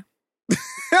 yeah.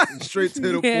 Straight to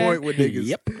the point with niggas.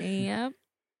 Yep.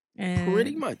 And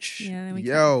Pretty much. Yeah, then we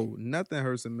Yo, nothing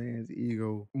hurts a man's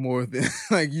ego more than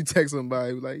like you text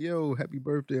somebody like, yo, happy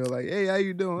birthday, or like, hey, how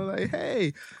you doing? Like,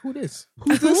 hey, who this?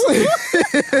 Who's this?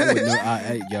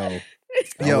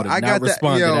 Yo, I got that.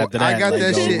 Yo, after that. I got Like,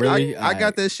 that yo, shit. really? I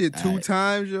got that shit two Alright.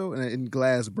 times, yo, and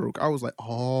glass broke. I was like,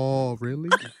 oh, really?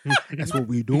 That's what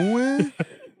we doing?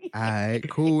 All right,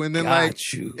 cool. And then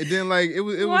Got you.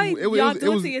 Y'all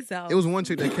do it to yourself. It was one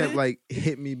chick that kept like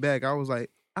hitting me back. I was like,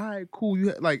 all right, cool.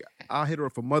 I hit her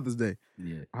up for Mother's Day.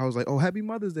 Yeah. I was like, oh, happy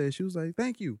Mother's Day. She was like,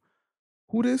 thank you.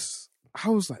 Who this? I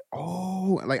was like,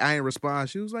 oh, like I ain't respond.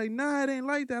 She was like, nah, it ain't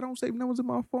like that. I don't save numbers in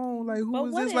my phone. Like, who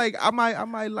is this? Like, I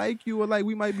might like you, or like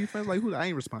we might be friends. Like, who? I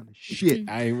ain't responding. Shit.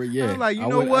 I ain't. Yeah. I'm like, you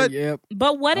know what?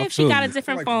 But what if she got a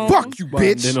different phone? Fuck you,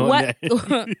 bitch.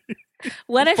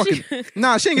 What if she?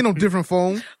 Nah, she ain't get no different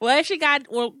phone. What if she got?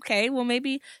 Well, okay. Well,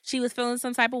 maybe she was feeling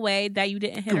some type of way that you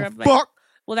didn't hit her up. Like, Fuck.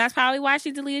 Well, that's probably why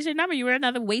she deleted your number. You were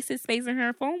another wasted space in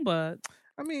her phone book.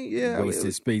 I mean, yeah.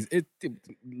 Wasted space.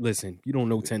 Listen, you don't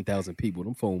know 10,000 people.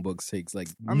 Them phone books takes like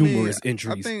I mean, numerous I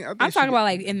entries. think I'm talking about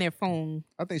like in their phone.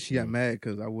 I think she got mad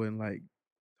because I wouldn't like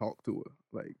talk to her.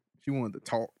 Like she wanted to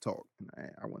talk.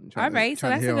 I wasn't trying. All right, so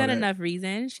that's a hear all good that. enough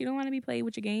reason. She don't want to be played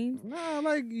with your games. Nah,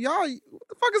 like y'all, what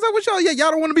the fuck is that with y'all? Yeah,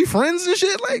 y'all don't want to be friends and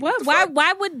shit. Like What?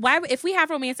 Why? If we have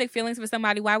romantic feelings for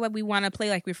somebody, why would we want to play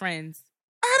like we're friends?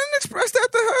 I didn't express that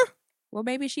to her. Well,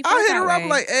 maybe she. I felt hit her that up way.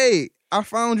 like, hey, I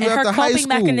found you And after her high coping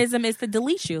school. mechanism is to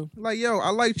delete you. Like, yo, I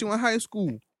liked you in high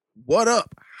school. What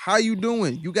up? How you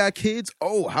doing? You got kids?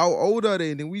 Oh, how old are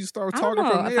they? And then we start I don't talking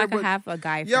know from if there. I could But have a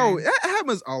guy. yo, friend. that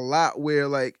happens a lot where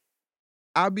like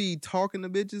I be talking to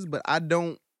bitches, but I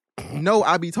don't know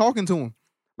I be talking to them.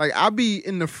 Like I be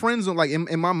in the friend zone. Like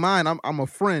in my mind, I'm a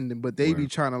friend, but they be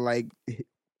trying to like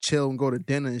chill and go to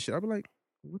dinner and shit. I be like,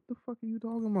 what the fuck are you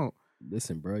talking about?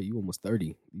 Listen, bro, you almost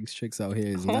 30. These chicks out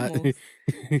here is not. Almost.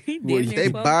 They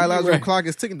biological clock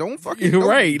is ticking. Don't fucking. You're don't-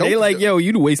 right. don't- They like, yo,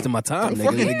 you wasting my time,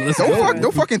 Don't nigga. fucking, Let's don't, go. fuck,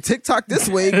 don't fucking TikTok this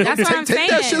way. That's what I'm take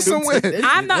that saying. shit somewhere.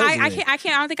 I'm not. I can't. I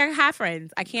don't think I can have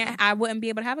friends. I can't. I wouldn't be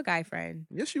able to have a guy friend.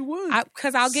 Yes, you would.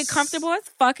 Because I'll get comfortable as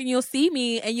fuck, and you'll see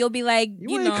me, and you'll be like,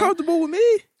 You you ain't know, comfortable with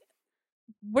me.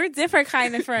 we're different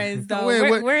kind of friends, though.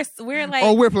 Wait, we're like,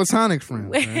 Oh, we're platonic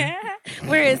friends. man.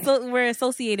 we're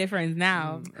associated friends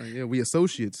now. Yeah, we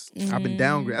associates. I've been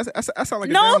downgraded. I sound like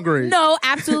a No, downgrade. no,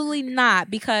 absolutely not.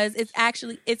 Because it's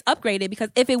upgraded. Because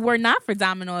if it were not for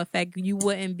Domino Effect, you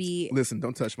wouldn't be. Listen,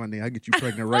 don't touch my name. I get you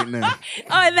pregnant right now. Oh,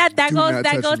 and that Do not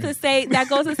touch goes me.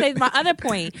 to say my other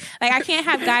point. Like I can't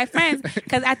have guy friends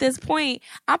because at this point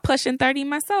I'm pushing 30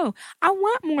 myself. I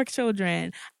want more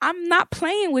children. I'm not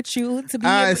playing with you to be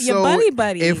All right, your so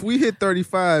buddy. if we hit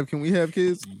 35, can we have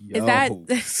kids? Is that?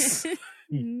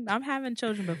 I'm having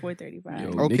children before 35. Yo,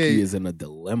 Okay. Nikki is in a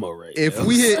dilemma right If now.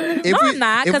 we hit, if No, we, I'm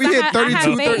not, if 'cause we I hit have- I have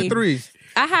 32, faith. 33,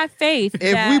 I have faith. if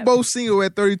that we both single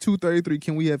at 32, 33,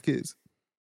 can we have kids?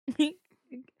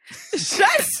 Shut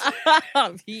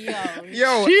up, yo.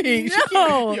 Yo, she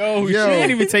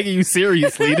ain't even taking you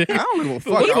seriously. I don't give a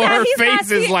fuck. Her he's not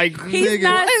face is like, He's nigga,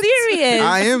 not what? serious.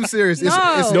 I am serious.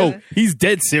 It's, No, he's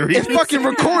dead serious. It's fucking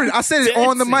recorded. I said it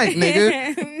on the mic,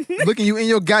 nigga. Looking you in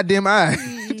your goddamn eye.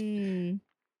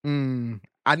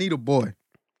 I need a boy.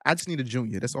 I just need a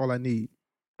junior. That's all I need.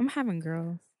 I'm having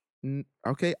girls.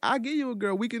 Okay, I'll give you a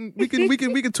girl. We can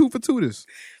 2 for 2 this.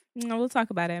 No, we'll talk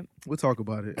about it. We'll talk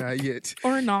about it. Yet.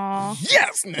 Or no.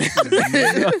 Yes.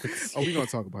 Oh, we gonna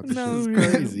talk about this. No, shit.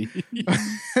 It's crazy.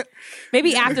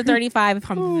 Maybe after 35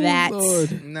 if I'm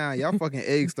that. Nah, y'all fucking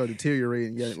eggs start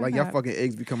deteriorating. Yeah, like y'all fucking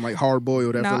eggs become like hard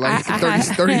boiled after No, like I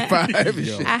 35 and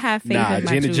Yo. shit. I have faith Nah, in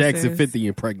my Janet Jackson juices. 50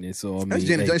 and pregnant, so I mean, That's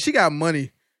Janet hey, Jackson. She got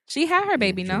money. She had her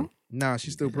baby, no? Nah,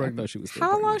 she's still I pregnant. thought she was still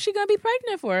How pregnant. long she gonna be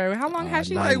pregnant for? How long has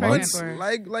she been Like pregnant once, for?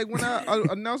 like when I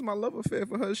announced my love affair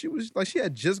for her, she was like she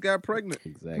had just got pregnant.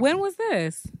 Exactly. When was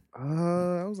this?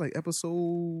 I was like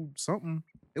episode something.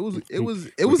 It was in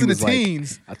the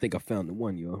teens. I think I found the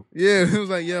one, yo. Yeah, it was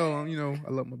like, yo, I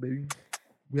love my baby.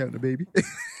 We having a baby.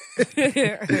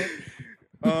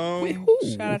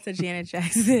 Shout out to Janet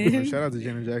Jackson. Shout out to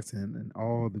Janet Jackson and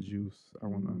all the juice.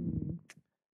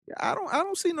 I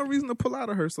don't see no reason to pull out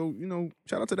of her. So,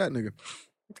 shout out to that nigga.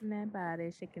 Shaking that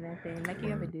body, shaking that thing like you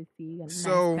ever did. You got a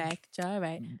So- nice package. All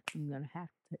right, I'm gonna have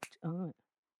to touch on.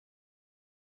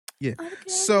 Yeah.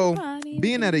 So,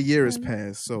 being that a year has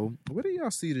passed, so where do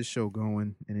y'all see this show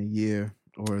going in a year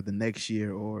or the next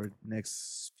year or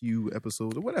next few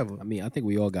episodes or whatever? I mean, I think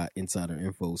we all got insider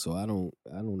info, so I don't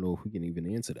know if we can even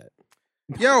answer that.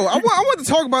 Yo, I want to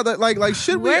talk about that. Like,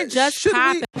 should We're we? just should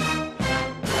popping.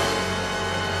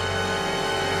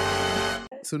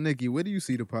 So, Nikki, where do you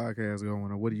see the podcast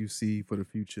going, or what do you see for the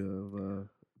future of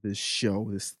this show,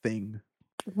 this thing?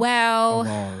 Well, Of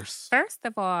ours. first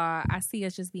of all, I see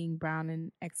us just being brown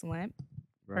and excellent.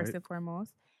 First Right. and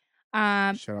foremost.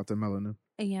 Shout out to Melanin.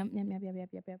 Yep.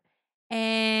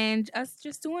 And us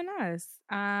just doing us.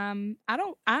 I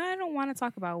don't want to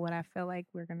talk about what I feel like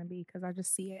we're gonna be because I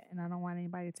just see it and I don't want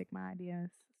anybody to take my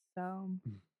ideas. So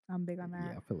I'm big on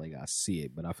that. Yeah, I feel like I see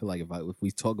it, but I feel like if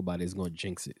we talk about it, it's going to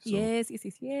jinx it. So.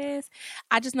 Yes.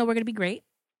 I just know we're gonna be great,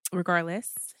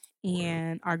 regardless,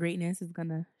 and our greatness is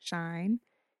gonna shine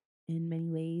in many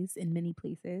ways, in many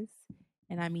places,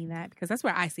 and I mean that because that's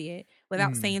where I see it.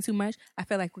 Without saying too much, I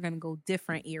feel like we're gonna go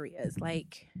different areas.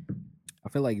 Like, I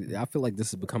feel like this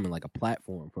is becoming like a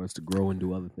platform for us to grow and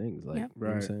do other things. Like, Yep. you know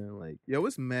what I'm saying? Like, Yo,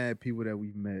 it's mad people that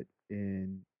we've met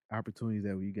and opportunities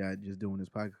that we got just doing this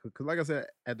podcast. Because like I said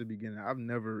at the beginning, I've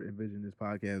never envisioned this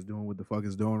podcast doing what the fuck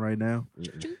it's doing right now.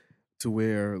 To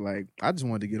where, like, I just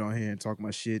wanted to get on here and talk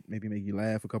my shit, maybe make you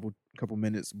laugh a couple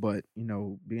minutes. But,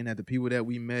 being at the people that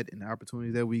we met and the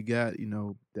opportunities that we got,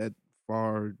 that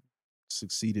far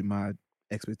succeeded my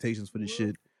expectations for this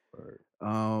shit.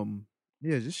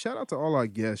 Yeah, just shout out to all our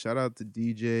guests. Shout out to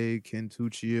DJ Ken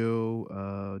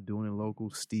Tuccio, doing it local,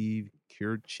 Steve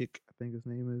Kirchik, I think his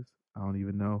name is. I don't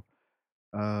even know.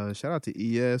 Shout out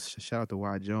to ES. Shout out to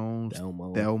Y Jones,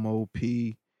 Delmo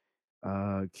P,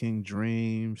 King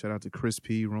Dream. Shout out to Chris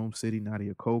P, Rome City,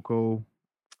 Nadia Coco.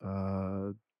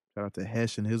 Shout out to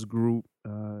Hesh and his group,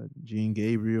 Gene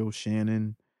Gabriel,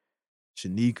 Shannon,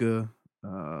 Shanika,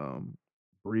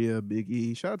 Bria, Big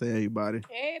E. Shout out to everybody.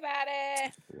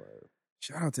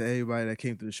 Shout out to everybody that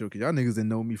came through the show, because y'all niggas didn't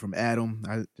know me from Adam.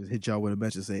 I just hit y'all with a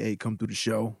message and say, hey, come through the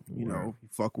show. You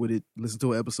fuck with it. Listen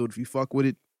to an episode. If you fuck with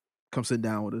it, come sit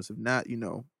down with us. If not,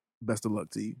 best of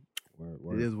luck to you.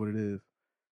 Word. It is what it is.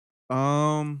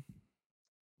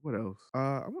 What else?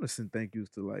 I want to send thank yous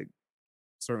to like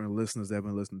certain listeners that have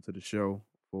been listening to the show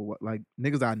for what, like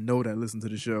niggas I know that listen to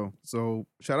the show. So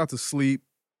shout out to Sleep.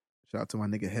 Shout out to my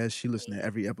nigga Hesh. He listened to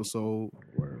every episode.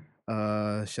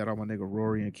 Shout out my nigga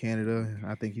Rory in Canada.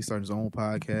 I think he's starting his own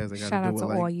podcast. I got Shout to out do to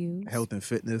with all like yous. health and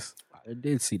fitness. I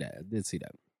did see that.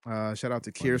 Shout out to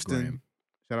On the Kirsten. gram.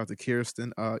 Shout out to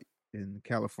Kirsten in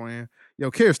California. Yo,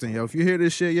 Kirsten, if you hear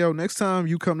this shit, next time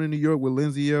you come to New York with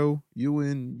Lindsay, you,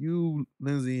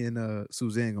 Lindsay, and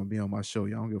Suzanne gonna be on my show.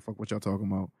 Y'all don't give a fuck what y'all talking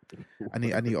about. I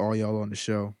need all y'all on the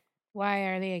show. Why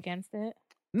are they against it?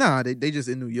 Nah, they just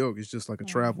in New York. It's just like a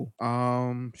travel.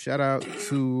 Shout out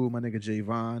to my nigga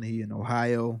Javon. He in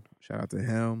Ohio. Shout out to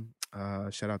him.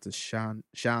 Shout out to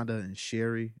Shonda and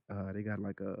Sherry. They got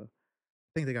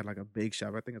a bake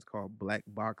shop. I think it's called Black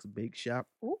Box Bake Shop.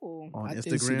 Ooh. On I Instagram.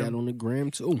 did see that on the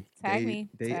gram too. Tag me.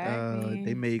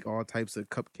 They make all types of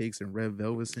cupcakes and red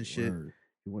velvets and shit. Word.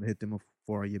 You want to hit them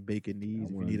for your baking needs.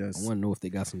 If you need I us, want to know if they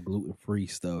got some gluten-free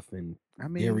stuff and I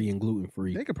mean, dairy and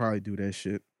gluten-free. they could probably do that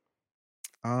shit.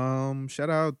 Shout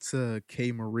out to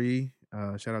K Marie.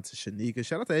 Shout out to Shanika.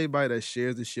 Shout out to everybody that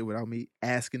shares this shit without me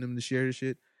asking them to share this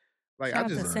shit. Like Shout out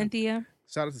to Cynthia.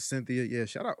 Shout out to Cynthia. Yeah,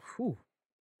 shout out.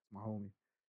 My homie.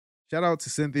 Shout out to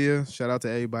Cynthia. Shout out to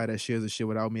everybody that shares the shit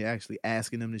without me actually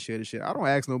asking them to share the shit. I don't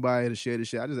ask nobody to share the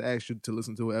shit. I just ask you to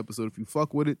listen to an episode. If you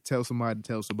fuck with it, tell somebody to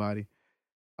tell somebody.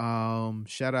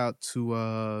 Shout out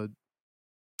to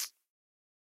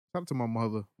my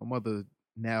mother. My mother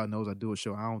now knows I do a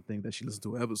show. I don't think that she listens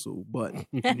to an episode, but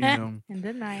In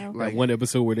denial. Like one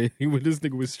episode where this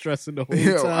nigga was stressing the whole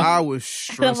Yo, time. I was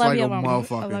stressed like a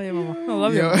motherfucker. I love you, mama. I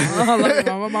love you, mama. I love you,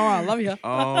 mama. Mama, I love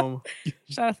you.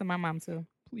 Shout out to my mom too.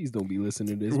 Please don't be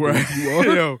listening to this. Right. But if you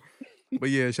are. Yo. But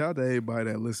yeah, shout out to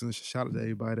everybody that listens. Shout out to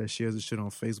everybody that shares the shit on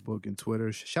Facebook and Twitter.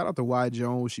 Shout out to Y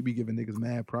Jones. She be giving niggas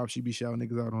mad props. She be shouting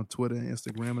niggas out on Twitter and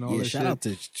Instagram and all that shit. Shout out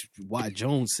to Y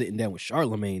Jones sitting down with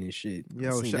Charlemagne and shit. I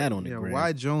Yo, seen that on the gram.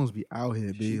 Y Jones be out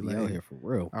here, She B. be out here for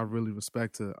real. I really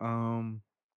respect her.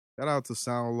 Shout Shout out to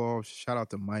Soundlaw. Shout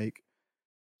out to Mike.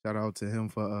 Shout out to him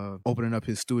for opening up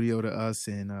his studio to us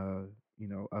and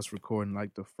us recording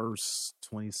like the first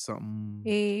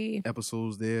 20-something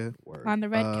episodes there. On the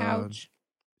red couch.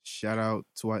 Shout out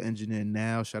to our engineer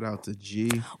now. Shout out to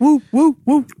G. Woo, woo,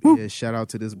 woo, woo. Yeah, shout out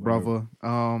to this brother.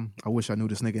 I wish I knew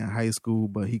this nigga in high school,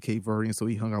 but he Cape Verdean, so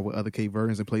he hung out with other Cape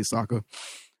Verdeans and played soccer.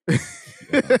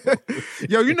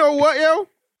 Yo, you know what, yo?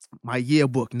 My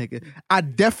yearbook, nigga. I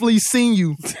definitely seen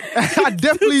you. I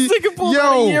definitely,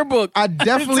 yearbook. I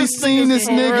definitely seen this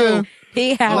nigga.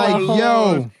 He had like, a whole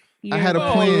yo, I had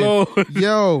a plan. Lord.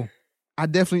 Yo, I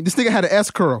definitely, this nigga had an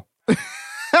S curl.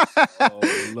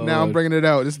 Now I'm bringing it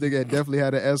out. This nigga definitely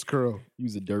had an S curl.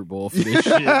 Use a dirt ball for this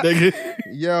shit, nigga.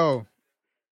 Yo,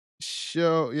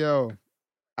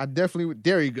 I definitely.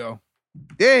 There you go.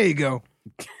 There you go.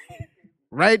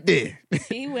 Right there.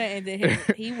 He went into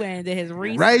his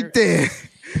research. Right there.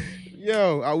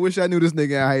 Yo, I wish I knew this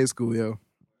nigga in high school. Yo,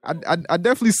 I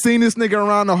definitely seen this nigga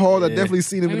around the hall. I definitely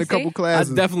seen him in a couple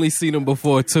classes. I definitely seen him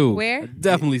before too. Where? I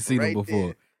definitely seen him before.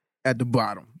 There. At the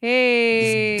bottom.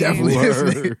 Hey, it's definitely his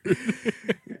nigga.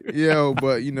 Yo,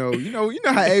 but you know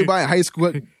how everybody in high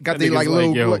school got they like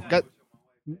little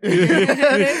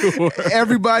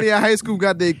everybody in high school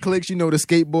got their cliques. You know, the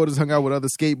skateboarders hung out with other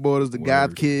skateboarders, the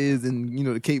goth kids, and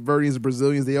the Cape Verdeans,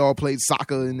 Brazilians. They all played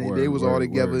soccer and they was all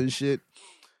together and shit.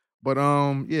 But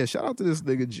yeah, shout out to this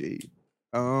nigga G.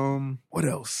 What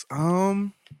else?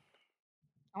 I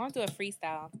want to do a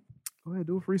freestyle. Go ahead,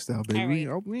 do a freestyle, baby.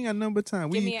 Right. We ain't got number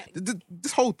time.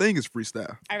 This whole thing is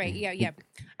freestyle. All right, yeah.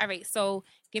 All right, so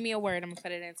give me a word. I'm gonna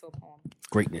put it into a poem.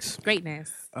 Greatness. Fuck.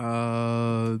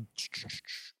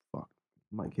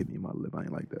 Mike hit me in my lip. I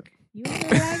ain't like that. You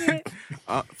ain't like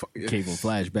it. Came on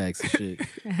flashbacks and shit.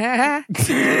 That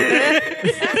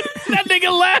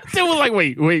nigga laughed and was like,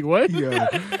 wait, what? Yeah.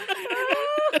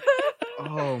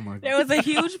 Oh my god. There was a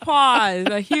huge pause.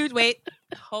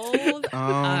 Hold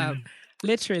up.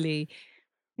 Literally.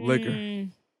 Liquor.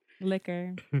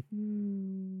 Liquor.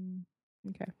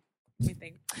 Okay. Let me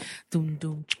think. Doom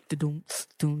doom doom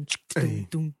doom doom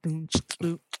doom doom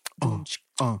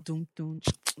doom doom.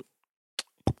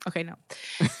 Okay, no.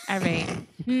 All right.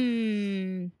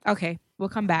 Okay, we'll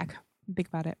come back. Think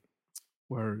about it.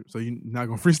 Word. So you not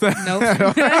gonna freestyle? Nope.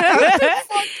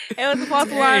 It was a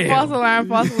false alarm.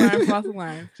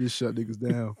 Just shut niggas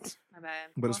down. My bad.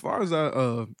 But as far as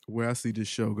where I see this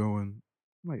show going,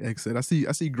 like X said, I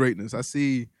see greatness. I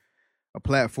see a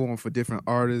platform for different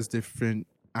artists, different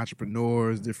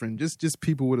entrepreneurs, different just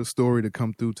people with a story to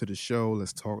come through to the show.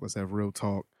 Let's talk. Let's have real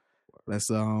talk. Let's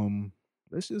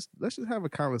just have a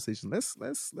conversation. Let's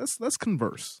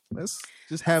converse. Let's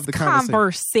just have the conversation.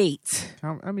 Conversate.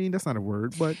 I mean, that's not a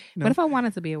word, but what if I want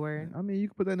it to be a word? I mean, you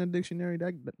could put that in a dictionary.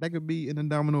 That could be in the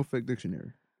Domino Effect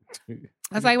dictionary.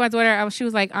 That's like my daughter. She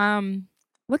was like,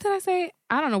 what did I say?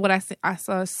 I don't know what I said.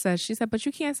 She said, but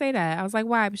you can't say that. I was like,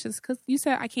 why? Because you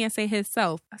said I can't say his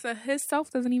self. I said, his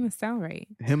self doesn't even sound right.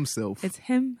 Himself. It's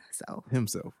himself.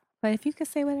 Himself. But if you could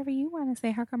say whatever you want to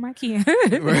say, how come I can't?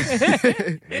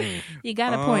 You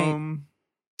got a point.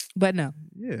 But no.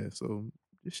 Yeah, so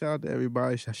just shout out to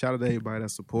everybody. Shout out to everybody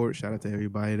that support. Shout out to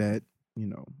everybody that,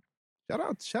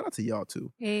 shout out to y'all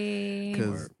too. Hey.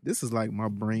 Because this is like my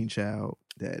brainchild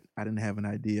that I didn't have an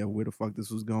idea of where the fuck this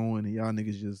was going. And y'all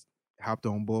niggas just hopped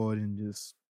on board and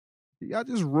y'all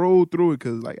just rolled through it.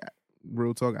 Because like,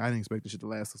 real talk, I didn't expect this shit to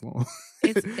last this long.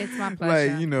 It's my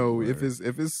pleasure. Like,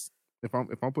 if I'm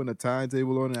putting a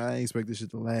timetable on it, I ain't expect this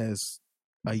shit to last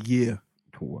a year.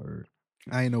 Word.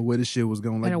 I ain't know where this shit was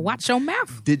going. Better watch your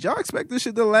mouth. Did y'all expect this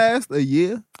shit to last a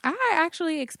year? I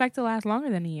actually expect to last longer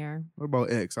than a year. What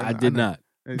about X? I did not.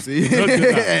 See?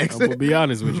 I'm gonna be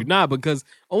honest with you. Nah, because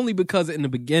in the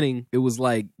beginning it was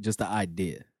like just an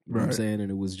idea. You know what I'm saying?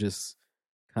 And it was just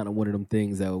kind of one of them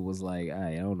things that was like,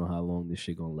 I don't know how long this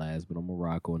shit gonna last, but I'm gonna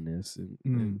rock on this and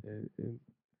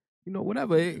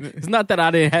whatever. It's not that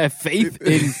I didn't have faith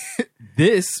in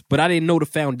this, but I didn't know the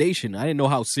foundation. I didn't know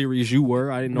how serious you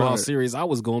were. I didn't know how serious I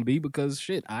was going to be because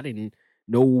shit, I didn't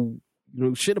know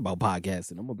shit about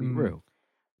podcasting. I'm gonna be real.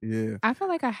 Yeah, I feel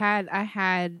like I had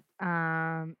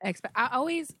I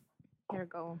always here we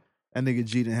go. That nigga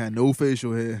G didn't have no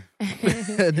facial hair.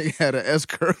 That nigga had an S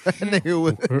curl. That nigga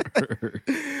was.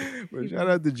 But shout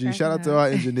out to G. Shout out to our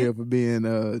engineer for being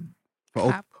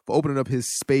for opening up his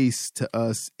space to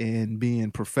us and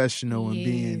being professional and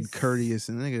being courteous.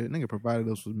 And nigga provided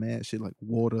us with mad shit like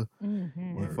water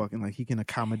and fucking like he can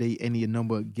accommodate any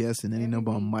number of guests and any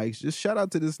number of mics. Just shout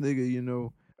out to this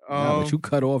nigga, but you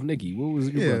cut off Nikki. What was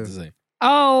you about to say?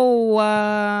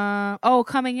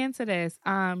 Coming into this,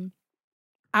 I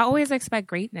always expect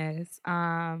greatness.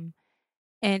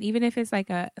 And even if it's like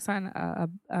an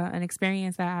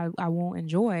experience that I won't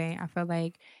enjoy, I feel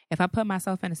like if I put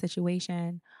myself in a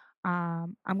situation,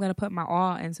 I'm gonna put my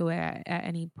all into it at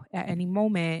any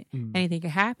moment. Anything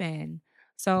could happen.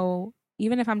 So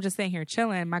even if I'm just sitting here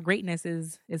chilling, my greatness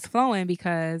is flowing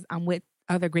because I'm with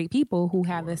other great people who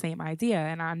have the same idea,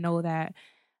 and I know that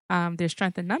there's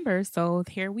strength in numbers. So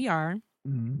here we are,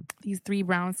 these 3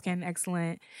 brown-skinned,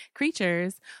 excellent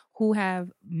creatures who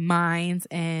have minds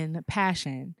and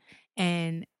passion,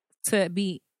 and to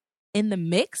be in the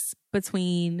mix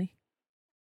between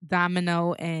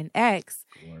Domino and X,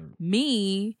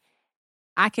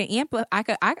 I'm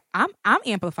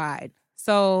amplified.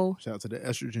 So shout out to the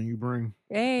estrogen you bring.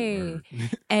 Hey,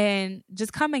 and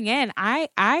just coming in,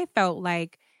 I felt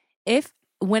like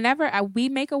whenever we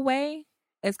make a way,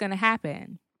 it's gonna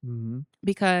happen.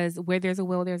 Because where there's a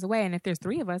will, there's a way, and if there's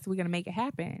 3 of us, we're gonna make it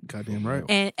happen. Goddamn right.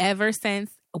 And ever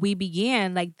since we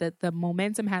began, like the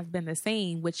momentum has been the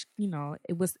same, which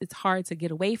it's hard to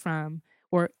get away from.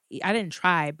 Or I didn't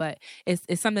try, but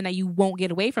it's something that you won't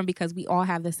get away from because we all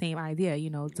have the same idea,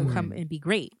 to come and be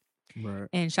great. Right.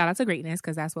 And shout out to greatness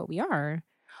because that's what we are.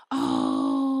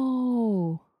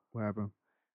 Oh, what happened?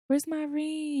 Where's my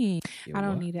ring? I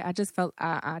don't need it. I just felt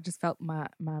my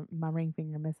ring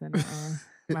finger missing.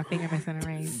 My finger missing a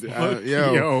ring.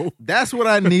 Yo, that's what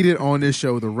I needed on this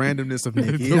show. The randomness of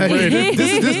Nikki.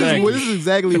 This is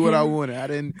exactly what I wanted. I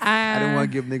didn't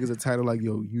want to give niggas a title like,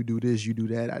 yo, you do this, you do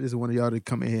that. I just wanted y'all to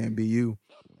come in here and be you.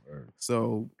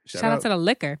 So shout out to the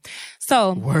liquor.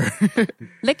 So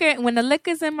liquor, when the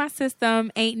liquor's in my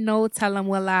system, ain't no telling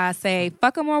will I say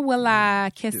fuck him or will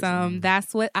I kiss him.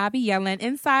 That's what I be yelling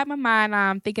inside my mind.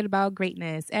 I'm thinking about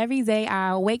greatness every day. I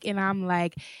awake and I'm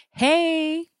like,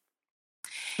 hey,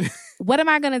 what am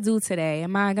I gonna do today?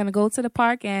 Am I gonna go to the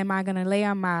park and am I gonna lay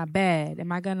on my bed?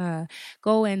 Am I gonna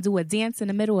go and do a dance in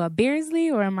the middle of Beardsley,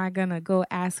 or am I gonna go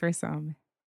ask for some?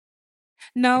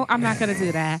 No, I'm not going to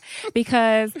do that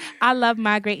because I love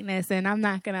my greatness and I'm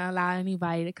not going to allow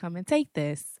anybody to come and take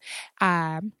this.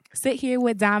 Sit here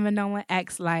with Domino and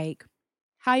X like,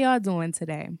 how y'all doing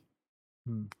today?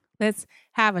 Let's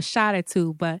have a shot or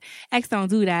two, but X don't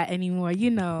do that anymore.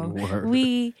 Word.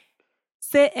 We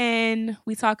sit and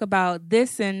we talk about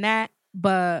this and that,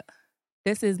 but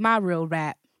this is my real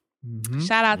rap.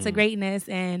 Shout out to greatness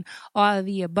and all of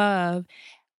the above.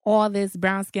 All this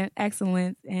brown skin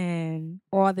excellence and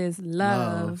all this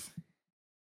love.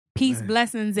 Peace,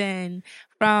 blessings, and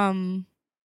from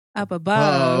up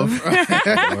above.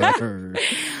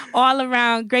 All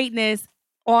around greatness,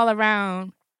 all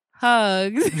around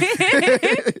hugs.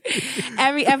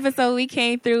 Every episode we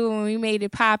came through and we made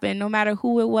it poppin'. No matter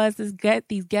who it was, these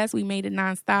guests, we made it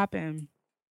non-stopping.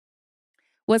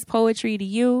 What's poetry to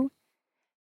you?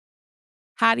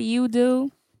 How do you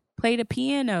do? Play the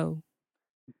piano.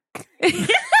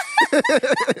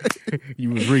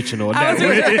 You was reaching on that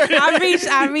one.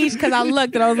 I reached because I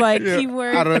looked and I was like,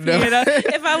 keyboard. I don't know.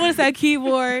 If I would have said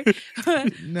keyboard,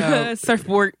 no.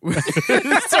 Surfboard.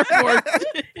 Surfboard.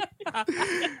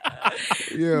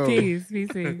 Yo. Peace.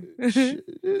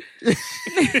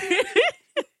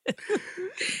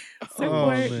 Oh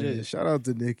man! Shout out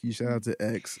to Nikki. Shout out to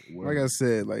X. Like I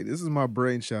said, like this is my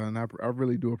brainchild, and I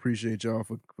really do appreciate y'all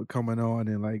for coming on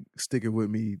and like sticking with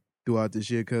me throughout this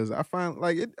year, because I find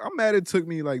I'm mad it took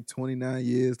me like 29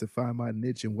 years to find my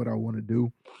niche and what I want to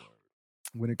do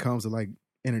when it comes to like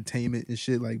entertainment and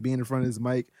shit. Like being in front of this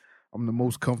mic, I'm the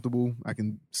most comfortable. I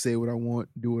can say what I want,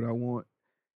 do what I want,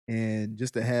 and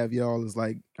just to have y'all as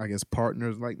like, I guess,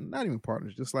 partners, like not even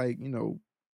partners, just like,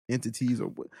 entities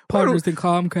or partners in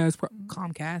Comcast,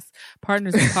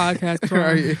 partners in podcast.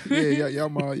 Right, yeah, y'all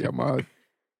my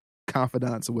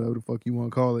confidants or whatever the fuck you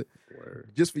want to call it.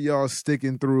 Just for y'all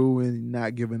sticking through and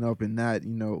not giving up and not,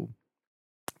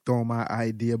 throwing my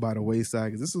idea by the wayside.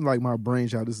 Because this is like my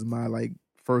brainchild. This is my like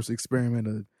first experiment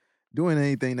of doing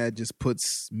anything that just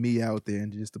puts me out there,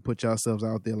 and just to put yourselves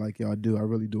out there like y'all do. I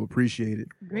really do appreciate it.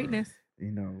 Greatness.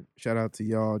 Shout out to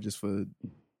y'all just for,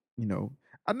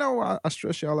 I know I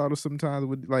stress y'all out sometimes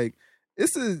with like,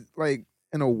 this is like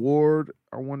an award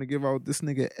I want to give out. This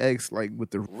nigga X, like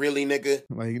with the really nigga,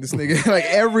 like this nigga, like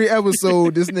every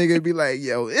episode, this nigga be like,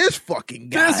 yo, this fucking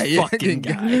guy,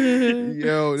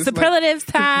 yo, this superlatives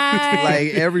time,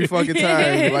 like every fucking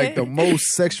time, like the most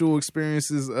sexual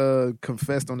experiences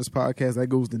confessed on this podcast, that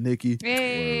goes to Nikki.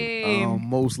 Hey.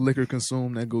 Most liquor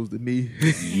consumed, that goes to me.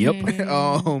 Yep.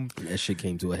 That shit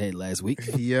came to a head last week.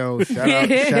 Yo, shout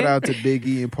out to Big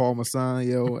E and Paul Masson.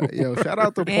 Yo, shout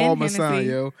out to Paul Masson.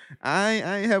 Yo, I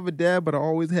ain't have a dad, but I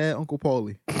always had Uncle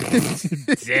Paulie.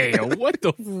 Damn, what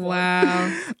the fuck?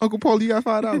 Wow. Uncle Paulie, you got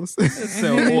 $5. That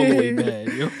sound all the way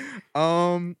bad, yo.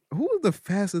 Who was the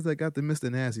fastest that got the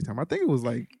Mr. Nasty time? I think it was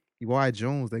like Y.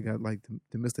 Jones that got like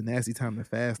the Mr. Nasty time the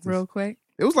fastest. Real quick.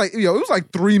 It was like, it was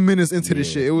like 3 minutes into the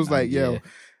shit. It was like,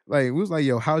 like, it was like,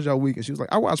 yo, how's y'all week? And she was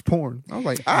like, I watch porn. I was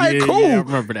like, all right, cool. Yeah, I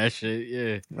remember that shit.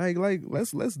 Yeah. Like,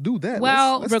 let's do that.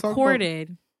 Well, let's talk about-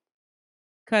 recorded.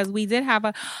 Because we did have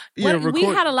we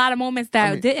had a lot of moments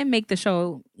that didn't make the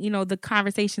show. You know, the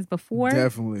conversations before.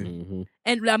 Definitely.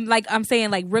 And I'm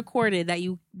saying like recorded that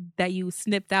you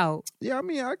snipped out. Yeah, I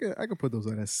mean, I could put those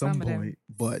out at some point,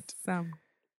 but some.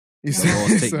 You The law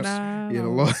takes. Yeah, the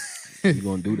law. You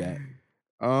gonna do that?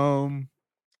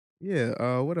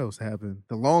 Yeah. What else happened?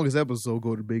 The longest episode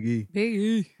go to Big E. Big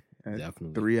E.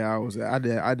 Definitely 3 hours. I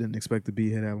didn't expect to be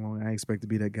here that long. I expect to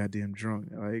be that goddamn drunk.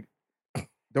 Like,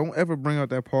 don't ever bring out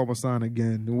that Parmesan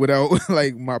again without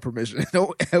like my permission.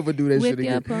 Don't ever do that shit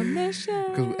again. With your permission.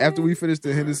 Because after we finished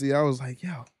the Hennessy, I was like,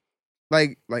 yo,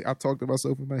 like I talked to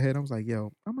myself in my head. I was like,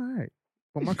 yo, I'm all right.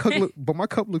 But my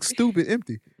cup looks stupid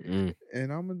empty. And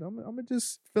I'm gonna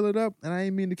just fill it up, and I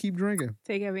ain't mean to keep drinking.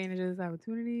 Take advantage of this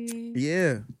opportunity.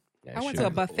 Yeah. I went to a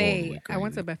buffet. I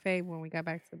went to a buffet when we got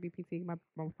back to BPT. My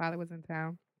father was in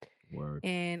town. Word.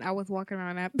 And I was walking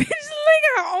around that bitch like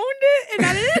I owned it, and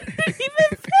I didn't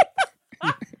even pay.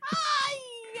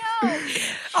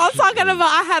 I was talking about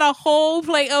I had a whole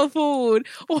plate of food,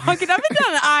 walking up and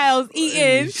down the aisles,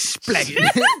 eating.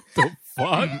 The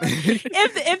fuck?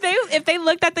 If they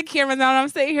looked at the camera now, I'm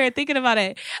sitting here thinking about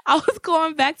it. I was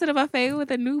going back to the buffet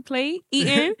with a new plate,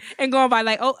 eating, and going by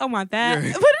like, oh, I want that.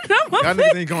 Yeah. Put it on my Y'all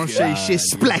plate. niggas ain't gonna say shit,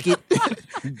 splack it.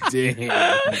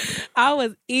 Damn. I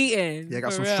was eating. Yeah, I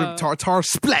got for some real. strip tartar,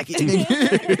 splack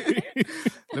it.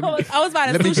 I was by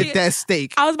the Let me sushi. get that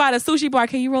steak. I was by the sushi bar.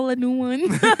 Can you roll a new one?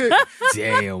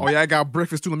 Damn. Oh yeah, I got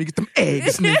breakfast too. Let me get them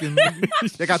eggs,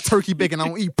 nigga. They got turkey bacon. I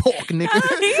don't eat pork,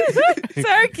 nigga.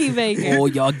 Turkey bacon. Oh,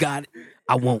 y'all got it.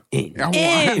 I want in.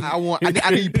 I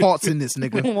need parts in this,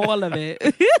 nigga. All of it.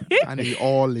 I need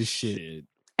all this shit.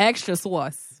 Extra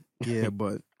sauce. Yeah,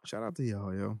 but shout out to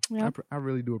y'all, yo. Yep. I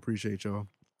really do appreciate y'all.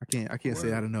 I can't say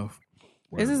that enough.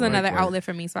 This is another outlet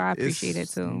for me, so I appreciate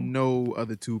It's it too. No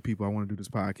other two people I want to do this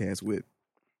podcast with.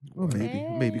 Well,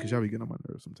 maybe because y'all be getting on my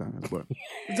nerves sometimes. But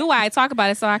Do I talk about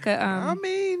it so I could? I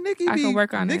mean, Nikki I can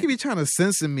work on Nikki it. be trying to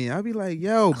censor me. I be like,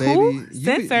 yo, baby, Who?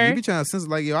 you be trying to censor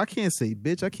like, yo, I can't say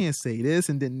bitch, I can't say this,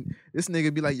 and then this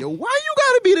nigga be like, yo, why you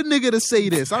gotta be the nigga to say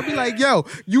this? I be like, yo,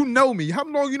 you know me. How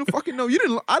long you done fucking know?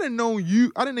 I didn't know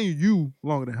you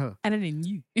longer than her. I didn't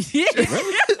you.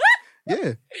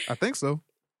 Yeah, I think so.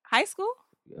 High school?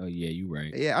 Oh yeah, you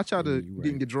right. Yeah, I tried to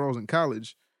get draws in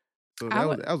college. So that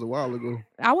was a while ago.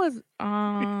 I was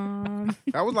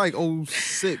That was like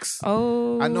 06.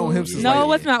 Oh, I know him since no, it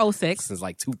was not 06. Since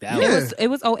like 2000. Yeah. It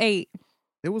was 08.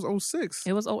 It was 06.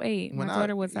 It was 08. When My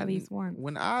daughter was at least one.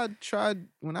 When I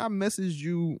messaged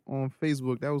you on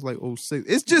Facebook, that was like 06.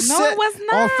 It's just No, said, it was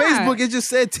not. on Facebook, it just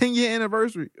said 10-year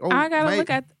anniversary. Oh, I gotta look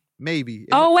at. Maybe.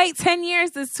 Oh wait, 10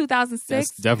 years is 2006.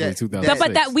 That's definitely 2006.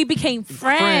 But that we became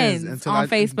friends on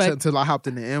Facebook. Until I hopped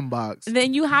in the inbox.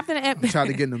 Then you hopped in the Tried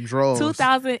to get them draws.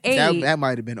 2008. That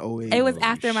might have been 08. It was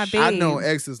after my baby. I know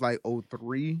X is like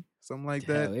 03, something like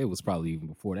that. Hell, it was probably even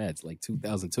before that. It's like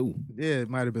 2002. Yeah, it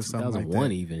might have been something like that.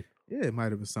 2001 even. Yeah, it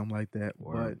might have been something like that.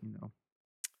 But, you know.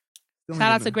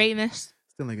 Shout out to greatness.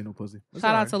 Still ain't get no pussy. That's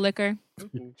Shout all out to liquor.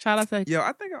 cool. Shout out to. Yo,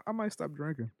 I think I might stop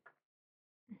drinking.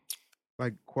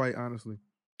 Like, quite honestly.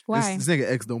 Why? This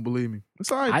nigga X don't believe me.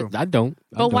 It's all right, though. I don't.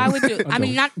 But why would you? I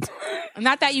mean, not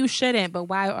that you shouldn't, but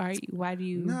why do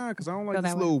you? Nah, because I don't like feel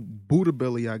this that way? little Buddha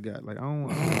belly I got. Like, I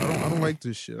don't like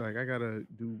this shit. Like, I gotta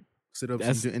do sit-ups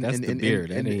That's and the beer.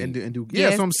 That ain't- do. Yeah, Yeah,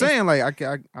 so it's- I'm saying, like,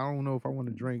 I don't know if I want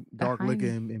to drink dark honey. liquor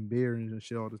and beer and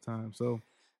shit all the time. So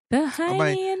The I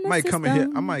honey in the might come in here.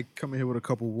 system. I might come in here with a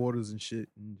couple waters and shit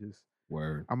and just.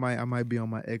 Word. I might be on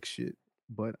my X shit,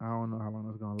 but I don't know how long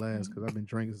it's gonna last because I've been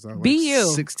drinking since I was Be like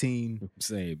you. 16. I'm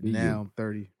saying, be Now you. I'm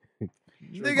 30.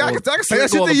 Drink Nigga, I all- can say that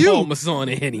drink shit all to the you. Parmesan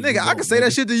and Henny. Nigga, I can say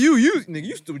that shit to you. Nigga,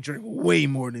 you still drink way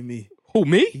more than me. Who,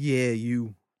 me? Yeah,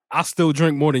 you. I still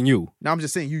drink more than you. No, I'm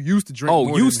just saying you used to drink. Oh,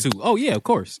 more used than to. Oh, yeah, of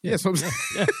course. Yeah, so I'm saying.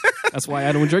 Yeah. That's why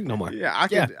I don't drink no more. Yeah, I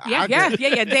Yeah. can.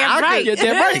 Yeah, damn I right. You're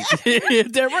damn right. You're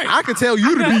damn right. I can tell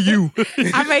you to be you.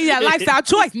 I made that lifestyle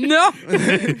choice. No.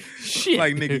 Shit.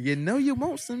 Like, nigga, you know you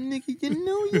want some, nigga. You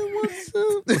know you want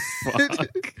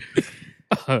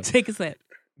some. Take a sip.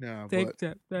 Nah, Take but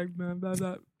a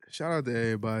sip. shout out to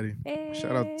everybody.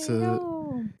 Shout out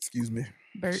to, excuse me.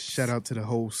 Bert. Shout out to the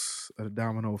hosts of the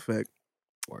Domino Effect.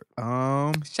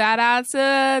 Shout out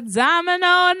to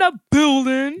Domino in the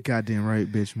building. Goddamn right,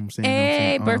 bitch. You know what I'm saying?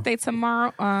 Hey, You know what I'm saying? birthday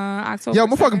tomorrow, October. Yo,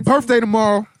 my fucking 7th. birthday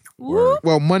tomorrow. Woo.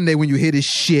 Well, Monday when you hear this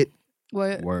shit.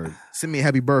 What? Word. Send me a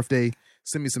happy birthday.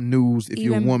 Send me some news if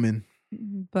you're a Even woman.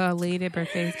 Belated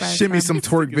birthdays. By the Shimmy time- some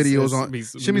twerk videos on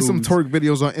Shimmy some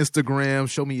videos on Instagram.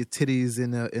 Show me your titties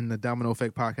in the Domino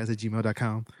Effect Podcast at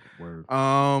gmail.com. Word.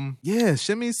 Yeah,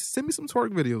 send me some twerk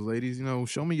videos, ladies. You know,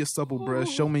 show me your supple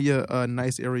breasts. Show me your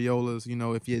nice areolas. You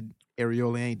know, if your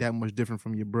areola ain't that much different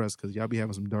from your breast, because y'all be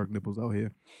having some dark nipples out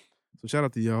here. So shout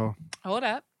out to y'all. Hold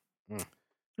up.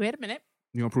 Wait a minute.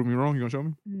 You gonna prove me wrong? You gonna show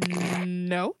me?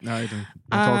 No. Nah, you don't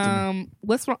talk to me.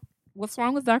 What's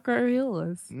wrong with darker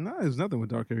areolas? No, there's nothing with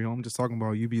dark areola. I'm just talking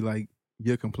about you be like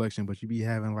your complexion, but you be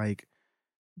having like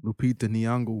Lupita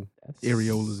Nyong'o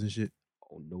areolas and shit.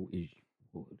 Oh no issue.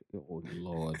 Oh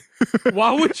Lord.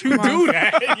 Why would you do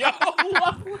that?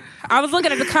 I was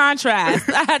looking at the contrast.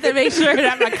 I had to make sure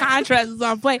that my contrast was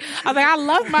on point. I was like, I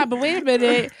love but wait a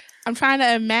minute. I'm trying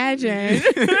to imagine.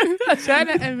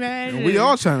 We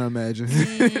all trying to imagine.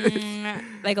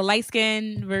 Like a light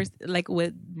skin versus like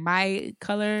with my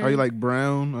color. Are you like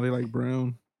brown? Are they like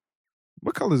brown?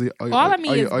 What color is it? All of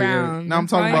me is brown. No, I'm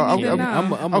talking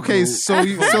about. I'm okay, so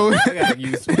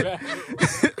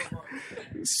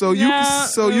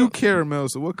you caramel.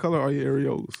 So what color are your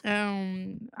areolas?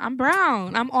 I'm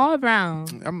brown. I'm all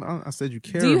brown. I said you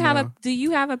caramel. Do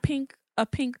you have a pink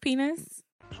penis?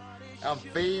 I'm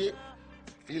fed,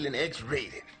 feeling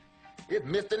X-rated. It's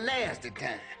Mr. Nasty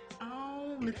time.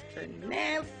 Oh, Mr.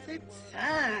 Nasty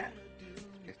time.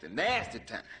 Mr. Nasty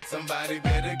time. Somebody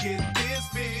better get this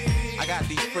big. I got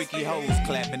these freaky hoes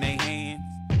clapping their hands,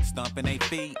 stomping their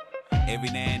feet.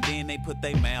 Every now and then they put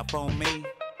their mouth on me.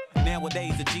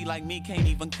 Nowadays a G like me can't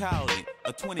even call it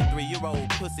a 23-year-old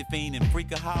pussy fiend and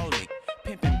freakaholic.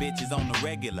 Pimping bitches on the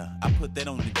regular, I put that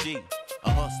on the G.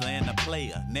 A hustler and a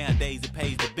player, nowadays it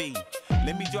pays to be.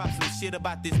 Let me drop some shit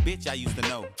about this bitch I used to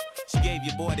know. She gave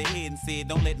your boy the head and said,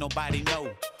 don't let nobody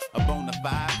know. A bona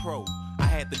fide pro, I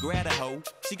had to grab a hoe.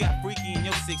 She got freaky in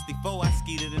your 64, I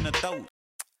skeeted in her throat.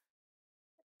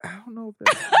 I don't know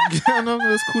if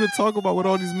that's cool to talk about with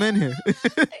all these men here.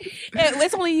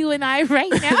 It's only you and I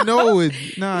right now. No,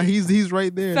 he's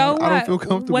right there. So I don't feel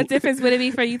comfortable. What difference would it be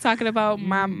for you talking about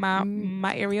my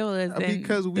areolas?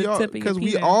 Because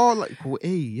we all like, well,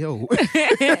 hey, yo.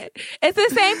 It's the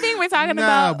same thing we're talking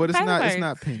about. Nah, but it's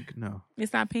not pink. No,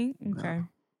 it's not pink. Okay,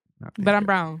 not pink. But I'm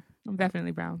brown. I'm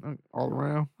definitely brown. All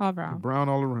around. All brown. Brown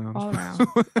all around. All around.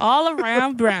 All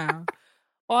around brown.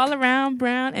 All around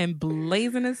brown and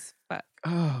blazing as fuck.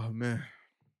 Oh man,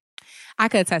 I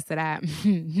could attest to that.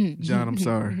 John, I'm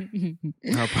sorry.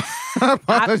 I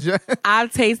apologize.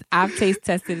 I've taste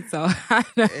tested it, so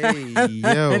hey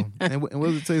yo, and what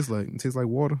does it taste like? It tastes like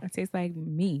water. It tastes like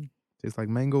me. It tastes like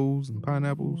mangoes and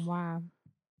pineapples. Wow.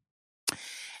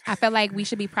 I feel like we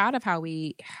should be proud of how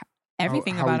we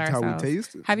everything about ourselves. How we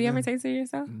taste it? Have you ever tasted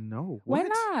yourself? No. Why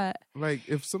not? Like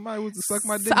if somebody was to suck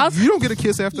my dick, you don't get a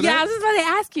kiss after that. Yeah, I was just about to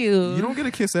ask you. You don't get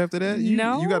a kiss after that.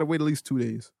 No, you got to wait at least 2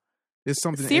 days. It's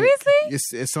something. Seriously?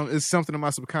 It's something in my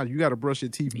subconscious. You got to brush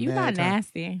your teeth. You got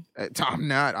nasty. I'm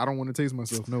not. I don't want to taste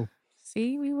myself. No.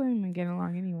 See, we wouldn't even get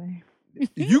along anyway.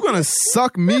 You gonna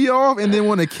suck me off and then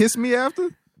want to kiss me after?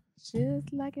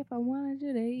 Just like if I wanted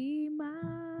you to eat my.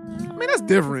 I mean, that's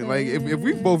different. Like if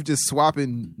we both just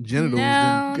swapping genitals,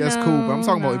 then that's cool. But I'm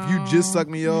talking about if you just suck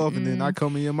me off and then I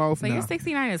come in your mouth. Like your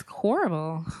 69 is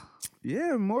horrible.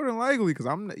 Yeah, more than likely. Because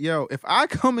if I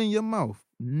come in your mouth,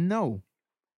 no,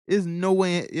 there's no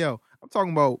way. I'm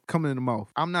talking about coming in the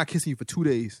mouth. I'm not kissing you for 2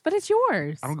 days. But it's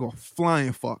yours. I don't go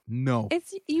flying fuck. No.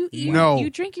 It's you. No. You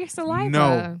drink your saliva.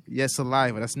 No. Yes,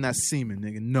 saliva. That's not semen,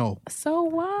 nigga. No. So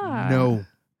what? No.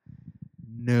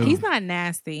 No. He's not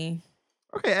nasty.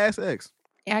 Okay, ask X.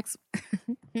 X.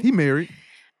 He married.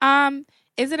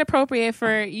 Is it appropriate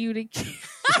for you to?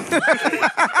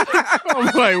 I'm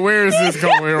like, where is this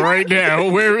going right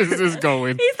now? Where is this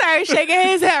going? He started shaking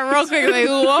his head real quick, like,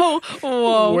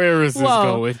 whoa. Where is this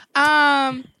going?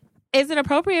 Is it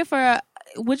appropriate for?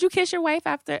 Would you kiss your wife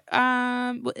after?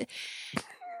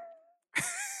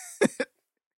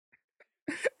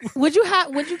 Would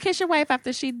you kiss your wife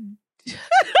after she?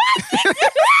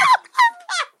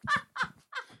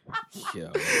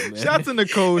 Yo, shout out to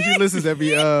Nicole. She listens every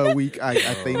week.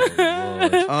 I think.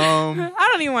 I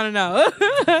don't even want to know.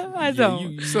 I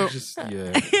don't.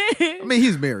 I mean,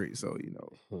 he's married, so you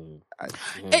know.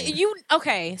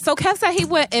 Okay? So Kev said he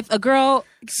would if a girl.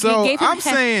 So gave him I'm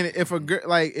saying if a girl,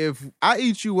 like if I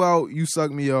eat you out, you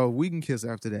suck me off, we can kiss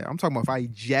after that. I'm talking about if I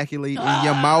ejaculate in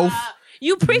your mouth.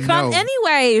 You pre-cum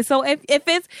anyway, so if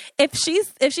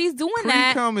she's doing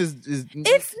that, pre-cum is it's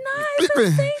not. It's the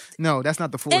same. No, that's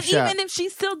not the full and shot. Even if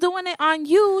she's still doing it on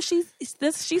you, she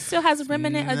still has a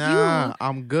remnant of you.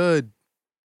 I'm good.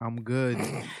 I'm good.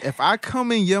 If I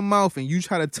come in your mouth and you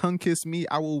try to tongue kiss me,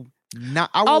 I will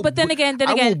not. But then again,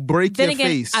 I will break your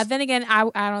face. I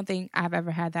don't think I've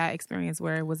ever had that experience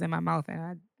where it was in my mouth,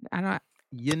 and I don't.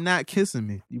 You're not kissing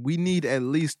me. We need at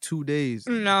least 2 days.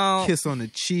 No. Kiss on the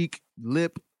cheek,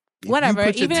 lip. Whatever.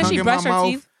 Even if she brushed her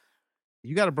teeth.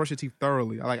 You got to brush your teeth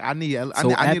thoroughly. Like I need at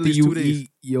after least you 2 days.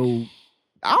 eat, yo,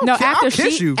 I'll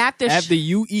kiss you. After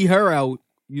you eat her out,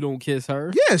 you don't kiss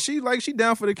her. Yeah, she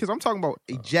down for the kiss. I'm talking about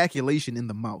ejaculation in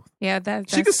the mouth. Yeah,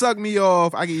 that's she can suck me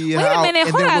off. I can eat her Wait a out, minute, and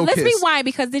hold then on. we'll Let's kiss. rewind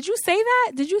because did you say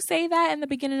that? Did you say that in the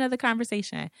beginning of the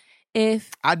conversation?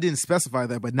 If I didn't specify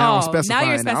that, but now I'm specifying. Now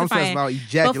you're specifying. I'm specifying about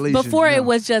ejaculation. Before it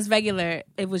was just regular.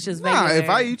 It was just regular. Nah, if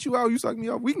I eat you out, you suck me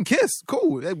off. We can kiss.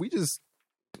 Cool. We just.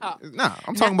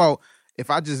 I'm talking about if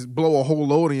I just blow a whole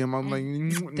load of him. I'm like,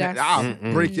 I'll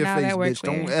break your face, bitch.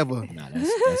 Don't ever. Nah,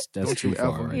 that's don't too you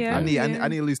far. ever. Yeah, I need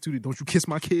at least 2 days. Don't you kiss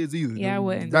my kids either. Yeah, I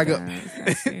wouldn't. Back up.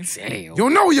 Damn. You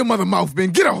don't know where your mother mouth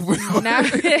been. Get off.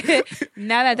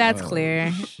 Now that's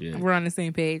clear, we're on the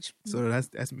same page. So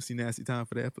that's Missy Nasty time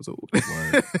for the episode.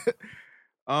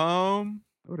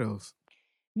 What else?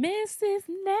 Mrs.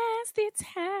 Nasty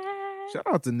Time. Shout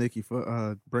out to Nikki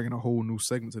for bringing a whole new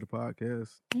segment to the podcast.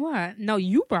 What? No,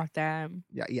 you brought that.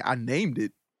 Yeah, I named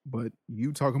it, but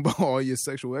you talking about all your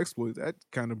sexual exploits, that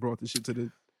kind of brought the shit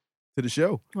to the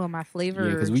show. Well, my flavor.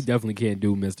 Yeah, because we definitely can't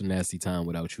do Mr. Nasty Time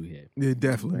without you here. Yeah,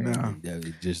 definitely. Nah.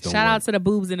 It just don't Shout work. out to the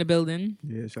boobs in the building.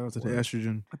 Yeah, shout out to the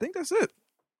estrogen. I think that's it.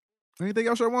 Anything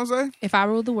else I want to say? If I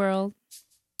ruled the world.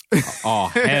 Oh,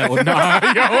 hell nah.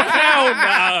 Yo, hell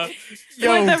nah.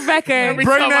 Yo, for the record.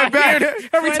 Bring that back.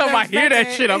 Every time I hear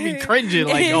that shit, I'll be cringing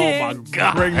like, oh my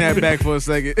God. Bring that back for a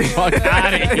second. Fuck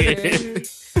out of here.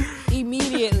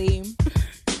 Immediately.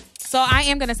 So I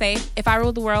am going to say, if I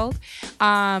ruled the world,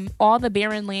 all the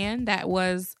barren land that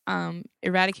was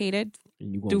eradicated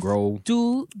and you gonna grow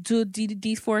due to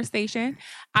deforestation,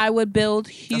 I would build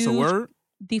huge... That's a word?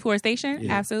 Deforestation?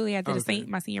 Yeah. Absolutely. I did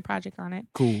my senior project on it.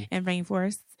 Cool. And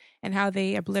rainforests and how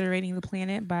they obliterating the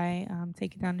planet by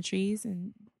taking down the trees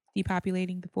and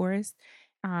depopulating the forest,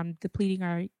 depleting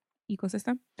our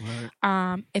ecosystem.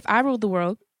 Right. If I ruled the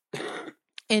world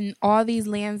in all these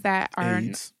lands that are...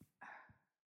 AIDS.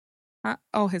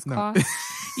 his cough.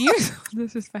 You're so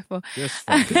disrespectful. Just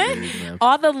fucking weird, man.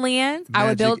 All the lands I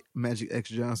would build... Magic X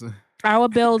Johnson. I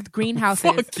would build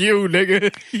greenhouses. Fuck you,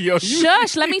 nigga. Yo,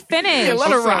 Shush, let me finish. Yeah,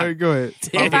 let her rock. Sorry, go ahead.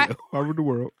 Damn. I ruled the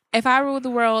world. If I ruled the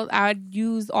world, I would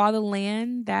use all the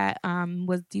land that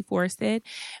was deforested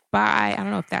by, I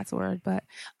don't know if that's a word, but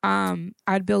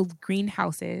I'd build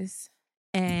greenhouses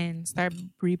and start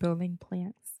rebuilding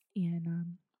plants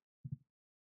and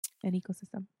an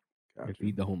ecosystem. And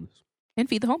feed the homeless. And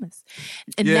feed the homeless.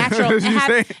 And Yeah, natural that's what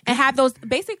you're and have those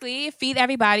basically feed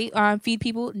everybody, feed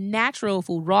people natural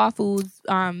food, raw foods,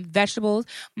 vegetables.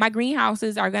 My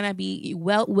greenhouses are gonna be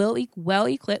well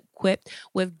equipped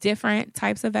with different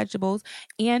types of vegetables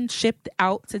and shipped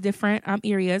out to different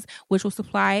areas, which will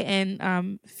supply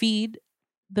and feed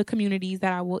the communities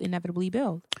that I will inevitably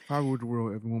build. If I ruled the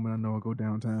world, every woman I know would go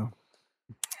downtown.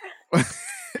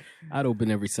 I'd open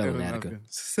every cell in Attica.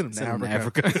 Send Send them them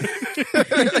to to Africa.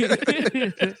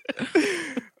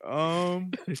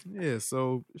 Yeah,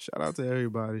 so shout out to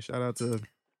everybody. Shout out to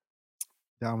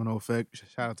Domino Effect.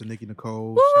 Shout out to Nikki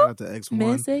Nicole. Shout out to X1.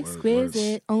 Miss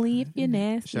Exquisite, only if you're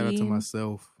nasty. Shout out to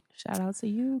myself. Shout out to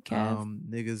you, Kev.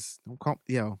 Niggas, don't call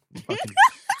fucking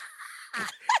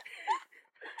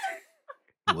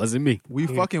It wasn't me. We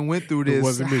fucking went through It this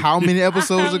wasn't me. how many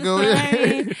episodes I'm ago?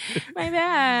 sorry. My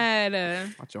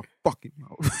bad. Watch your fucking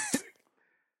mouth.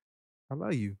 I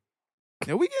love you.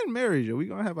 Yeah, we getting married, yo. We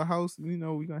gonna have a house. You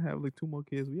know, we gonna have like 2 more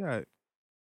kids. We all right.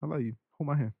 I love you. Hold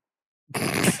my hand.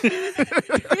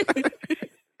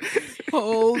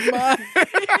 Hold my.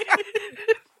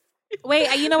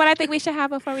 Wait, you know what I think we should have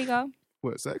before we go?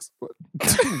 What, sex? What?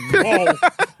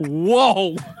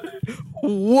 Whoa.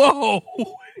 Whoa.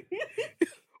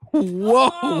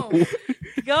 Whoa.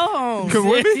 Go home. Come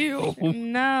with me?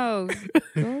 No.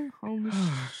 Go home with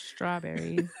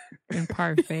strawberries and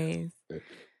parfaits.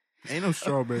 Ain't no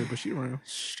strawberry, but she around.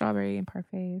 Strawberry and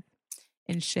parfaits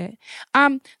and shit.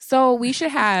 So we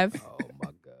should have Oh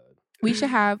my God. we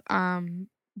should have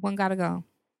one gotta go.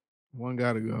 One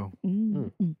gotta go.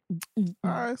 Mm.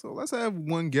 All right, so let's have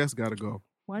one guest gotta go.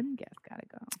 One guest gotta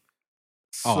go.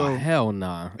 Oh, So- hell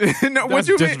nah. No, what That's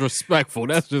you mean? disrespectful.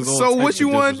 That's just all So what you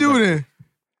want to do then?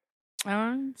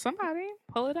 Somebody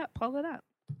pull it up.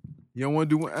 You don't want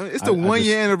to do one? It's I the 1 just-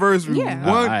 year anniversary. Yeah.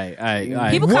 One,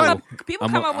 Aight. People One- come up. People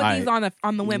I'm come a- up with these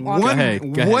on the whim. all one, the ahead,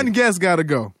 time. go ahead. one guest gotta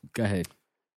go. Go ahead.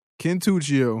 Ken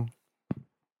Tuccio,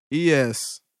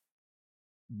 ES,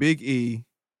 Big E,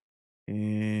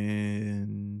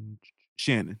 and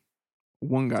Shannon.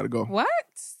 One gotta go. What?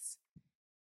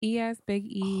 ES, Big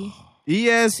E.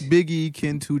 ES, Big E,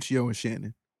 Ken Tuccio, and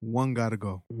Shannon. One gotta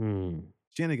go. Hmm.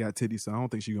 Shannon got titties, so I don't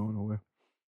think she's going nowhere.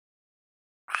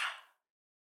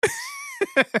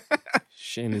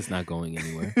 Shannon's not going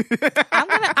anywhere.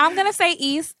 I'm gonna say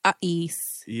East.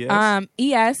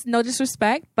 ES. No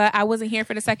disrespect, but I wasn't here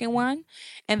for the second one,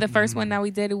 and the first one that we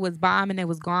did, it was bomb and it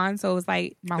was gone. So it was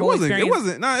like my whole experience. It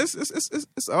wasn't. Nah,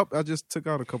 it's up. I just took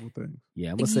out a couple things.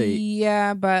 Yeah, I'm gonna say.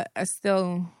 Yeah, but I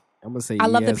still. I'm gonna say. I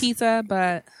love the pizza,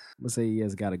 but I'm gonna say he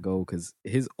has got to go because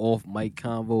his off mic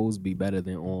convos be better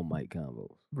than on mic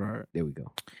convos. Right. There we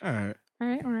go. All right. All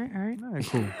right.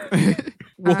 Cool.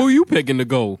 Well, who you picking to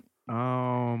go?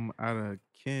 Out of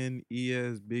Ken,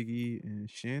 ES, Big E, and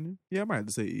Shannon. Yeah, I might have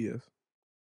to say ES.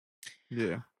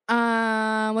 Yeah.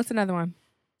 What's another one?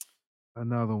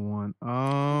 Another one.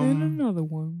 Another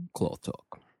one. Claw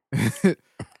talk. All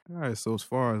right. So as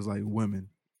far as like women,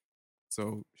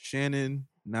 so Shannon,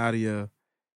 Nadia,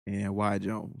 and Y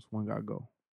Jones. One gotta go.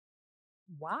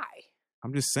 Why?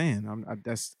 I'm just saying.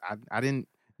 I didn't.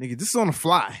 Nigga, this is on the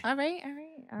fly. All right.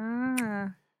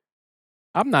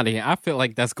 I'm not here. I feel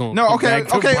like that's going. No, okay.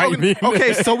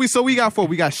 So we got 4.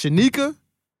 We got Shanika,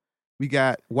 we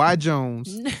got Y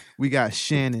Jones, we got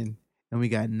Shannon, and we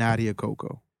got Nadia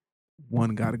Coco.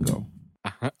 One gotta go.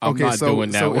 I'm not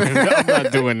doing that one. I'm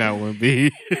not doing that one,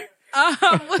 B. I'm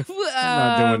not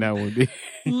doing that one, B.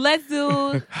 Let's do.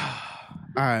 All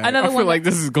right. I feel like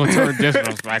this is going to turn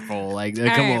disrespectful. Like,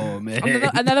 come on, man.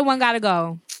 Another one gotta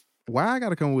go. Why I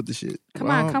gotta come with the shit? Come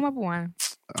on, come up with one.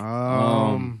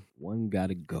 One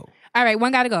gotta go. All right,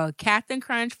 one gotta go. Captain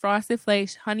Crunch, Frosted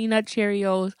Flakes, Honey Nut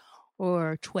Cheerios,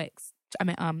 or Twix.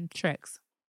 Trix.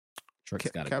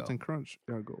 Trix gotta Captain go. Crunch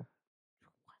gotta go.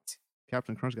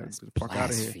 Captain Crunch gotta get the fuck out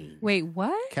of here. Wait,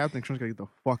 what? Captain Crunch gotta get the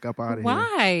fuck up out of here.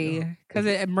 Why? Because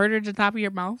it murdered the top of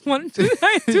your mouth. 1, 2,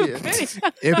 3, 2, 3.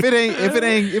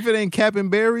 If it ain't Captain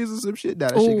Berries or some shit,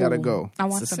 that shit gotta go. I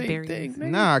want some berries.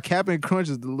 Nah, Captain Crunch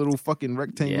is the little fucking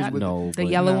rectangles with the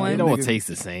yellow one. It don't taste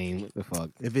the same. What the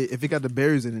fuck? If it got the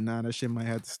berries in it, that shit might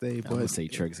have to stay. I'm But gonna say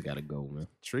Trix gotta go, man.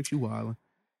 Trix, you wildin'.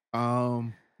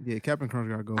 Yeah, Captain Crunch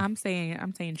gotta go. I'm saying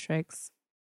Trix.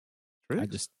 I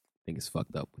just think it's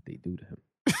fucked up what they do to him.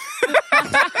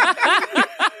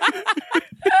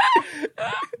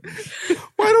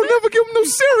 Why don't never give him no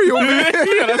cereal, man?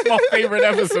 Yeah, that's my favorite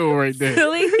episode right there.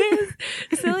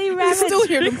 Silly rabbit. Still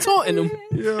hear them taunting him.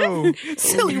 Yo,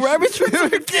 silly rabbit trips for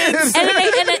kids.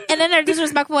 And then they're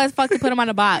disrespectful as fuck to put him on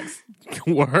a box.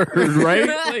 Word, right?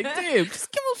 Like, damn,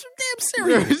 just give him some damn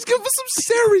cereal. Just give him some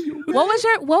cereal. What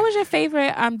was your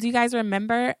favorite? Do you guys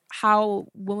remember how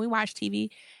when we watched TV,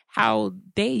 how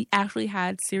they actually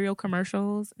had cereal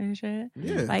commercials and shit?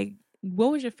 Yeah. Like,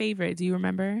 what was your favorite? Do you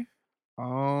remember?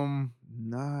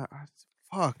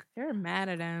 Fuck. They were mad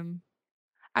at him.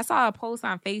 I saw a post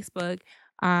on Facebook,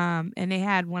 and they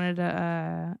had one of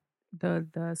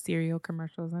the cereal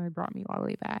commercials, and it brought me all the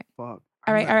way back. Fuck.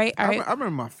 All right. I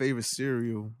remember my favorite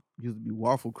cereal used to be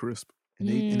Waffle Crisp, and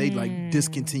they like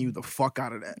discontinued the fuck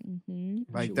out of that. Mm-hmm.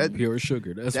 Like that pure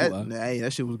sugar. That's why. Hey,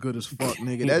 that shit was good as fuck,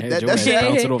 nigga.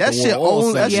 That shit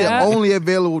only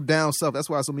available down south. That's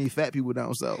why so many fat people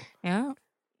down south. Yeah,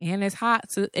 and it's hot.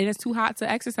 It's too hot to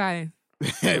exercise.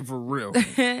 For real.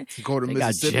 Go to they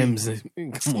Mississippi. Got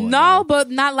gyms. Come on, no, but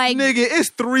not like nigga. It's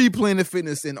 3 Planet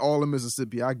Fitness in all of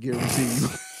Mississippi. I guarantee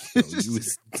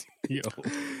you.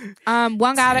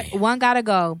 One gotta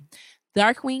go.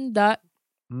 Darkwing Duck.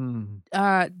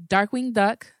 Darkwing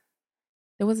Duck.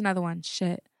 There was another one.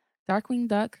 Shit. Darkwing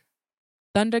Duck.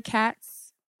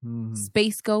 Thundercats.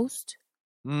 Space Ghost.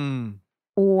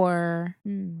 Or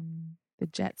the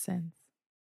Jetsons.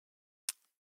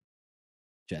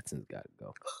 Jetsons gotta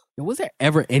go. Yo, was there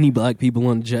ever any black people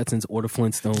on the Jetsons or the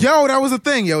Flintstones? Yo, that was the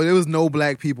thing. Yo, there was no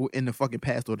black people in the fucking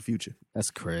past or the future.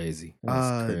 That's crazy.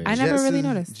 Crazy. I never really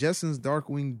noticed. Jetsons,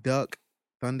 Darkwing Duck,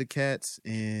 Thundercats,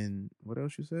 and what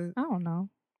else you said? I don't know.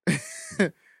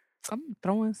 I'm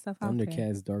throwing stuff out there.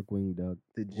 Thundercats, Darkwing Duck.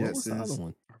 The Jetsons. What was the other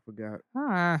one? I forgot.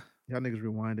 Y'all niggas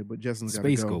rewinded, but Jetsons gotta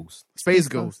Space go. Ghost. Space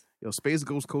Ghost. Yo, Space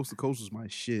Ghost Coast to Coast was my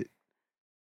shit.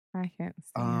 I can't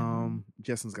stand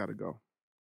Jetsons gotta go.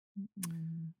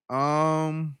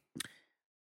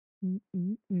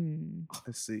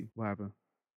 Let's see. What happened?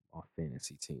 Our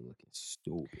fantasy team looking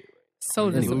stupid. So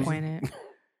disappointed.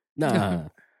 Nah.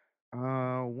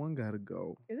 One gotta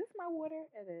go. Is this my water?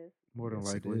 It is. More than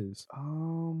Yes, likely. it is. Fuck.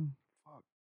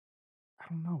 I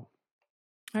don't know.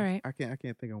 All right. I can't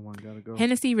think of one. Gotta go.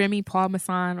 Hennessy, Remy, Paul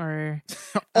Masson, or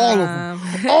all of them.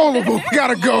 All of them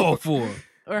gotta go.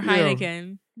 or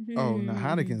Heineken. Oh, no,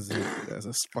 Heineken's that's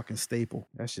a fucking staple.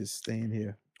 That shit's staying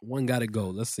here. One gotta go.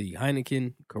 Let's see.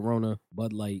 Heineken, Corona,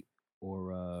 Bud Light,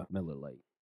 or Miller Lite.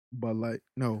 Bud Light.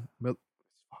 No.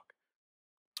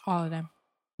 All of them.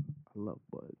 I love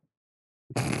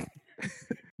Bud.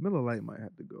 Miller Lite might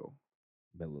have to go.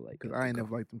 Miller Lite. Because I ain't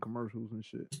never liked them commercials and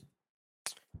shit.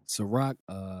 Ciroc,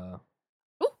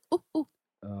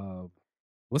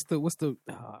 what's the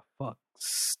fuck?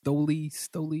 Stoli.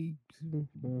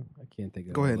 I can't think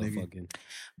of it. Go ahead, Nikki.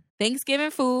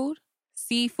 Thanksgiving food,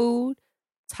 seafood,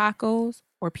 tacos,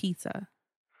 or pizza.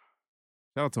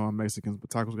 Shout out to my Mexicans, but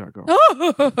tacos gotta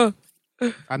go.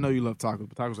 I know you love tacos,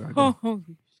 but tacos gotta go. Holy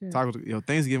shit. Tacos,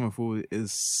 Thanksgiving food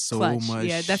is so Clutch. much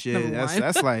Yeah, that's shit. number one.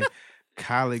 That's like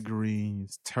collard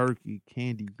greens, turkey,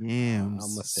 candy yams,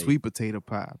 I'ma say- sweet potato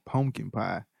pie, pumpkin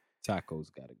pie. Tacos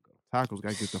gotta go. Tacos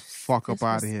gotta get the fuck up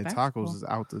out of here. Disrespectful. Tacos is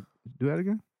out to do that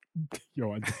again.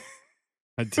 Yo,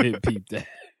 I did peep that.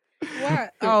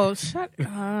 What? Oh, shut.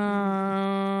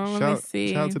 Let me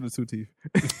see. Shout out to the two teeth.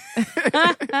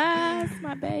 That's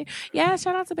my babe. Yeah,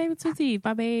 shout out to Baby Two Teeth.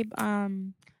 My babe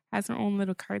has her own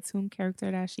little cartoon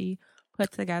character that she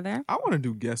put together. I want to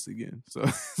do guests again.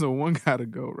 So one gotta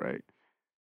go, right?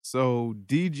 So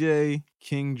DJ,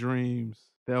 King Dreams,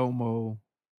 Thelmo,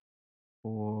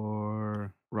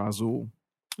 or Razul.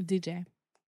 DJ.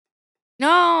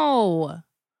 No.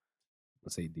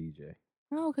 Let's say DJ.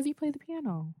 No, because he played the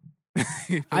piano.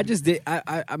 I just did.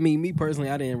 I mean, me personally,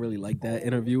 I didn't really like that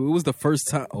interview. It was the first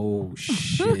time. Oh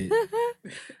shit!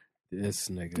 This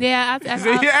nigga. Yeah,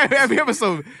 every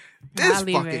episode. This I'll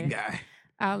leave fucking it. guy.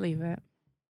 I'll leave it.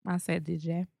 I said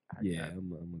DJ. Yeah, I'm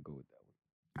gonna go with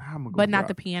that I'm gonna go But not Ra-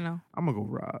 the piano. I'm gonna go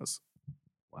Roz.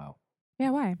 one. Wow.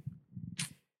 Yeah, why?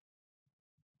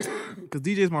 Because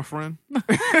DJ's my friend.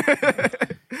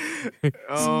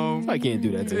 I can't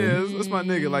do that to yeah, him. that's my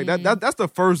nigga. Like that's the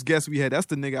first guest we had. That's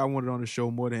the nigga I wanted on the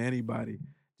show more than anybody,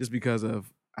 just because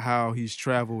of how he's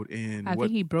traveled and I what.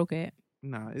 think he broke it.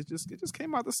 Nah, it just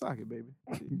came out the socket, baby.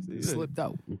 It slipped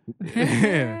out.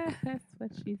 Yeah, That's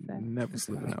what she said. never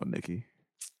slipping out, Nikki.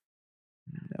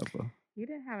 Never. You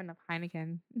didn't have enough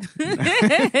Heineken.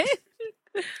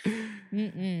 I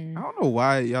don't know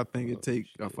why y'all think it take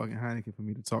a fucking Heineken for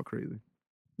me to talk crazy.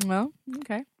 Well,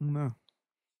 okay. No.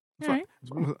 All right.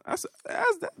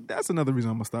 That's another reason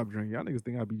I'm gonna stop drinking. Y'all niggas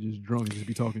think I be just drunk and just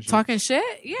be talking shit. Talking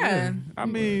shit? Yeah. I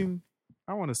mean,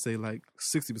 I want to say like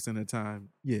 60% of the time,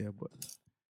 yeah, but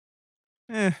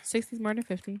 60's more than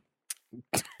 50.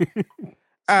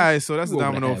 All right, so that's the You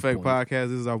over the Domino half Effect point. podcast.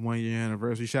 This is our 1 year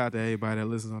anniversary. Shout out to everybody that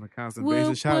listens on a constant Woo,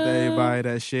 basis. Shout out to woo. everybody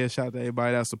that shares. Shout out to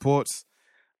everybody that supports.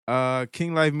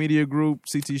 King Life Media Group,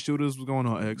 CT Shooters. What's going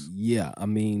on, X? Yeah, I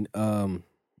mean,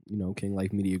 King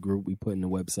Life Media Group. We putting the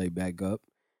website back up.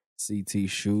 CT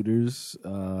Shooters.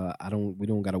 We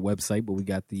don't got a website, but we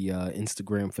got the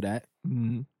Instagram for that.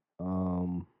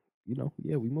 Mm-hmm.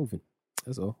 We moving.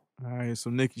 That's all. All right, so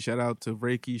Nikki, shout out to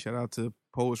Reiki. Shout out to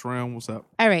Poets Realm. What's up?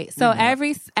 All right. So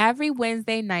every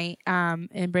Wednesday night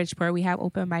in Bridgeport, we have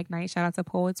open mic night. Shout out to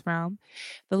Poets Realm.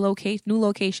 The new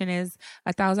location is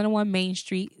 1001 Main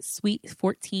Street, Suite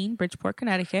 14, Bridgeport,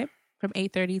 Connecticut, from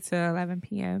 8:30 to 11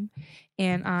 p.m.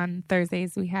 And on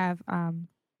Thursdays, we have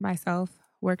myself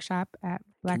workshop at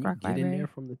Black Can you Rock get Library. in there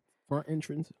from the front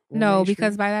entrance? on No, Main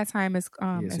because Street? by that time it's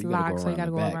so it's you gotta locked, go so you got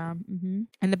to around go the back. around.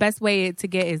 And the best way to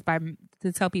get is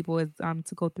to tell people is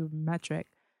to go through Metric,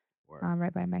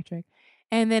 right by Metric.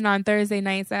 And then on Thursday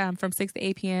nights from 6 to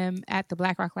 8 p.m. at the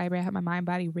Black Rock Library, I have my Mind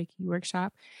Body Reiki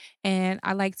workshop, and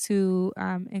I like to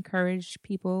encourage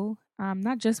people,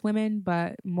 not just women,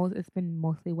 but it's been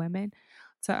mostly women,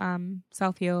 to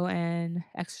self heal and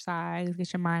exercise,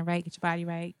 get your mind right, get your body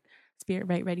right, spirit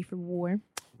right, ready for war.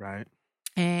 Right.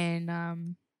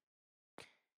 And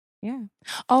yeah.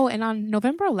 Oh, and on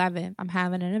November 11th, I'm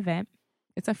having an event.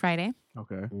 It's a Friday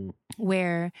Okay.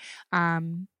 where I've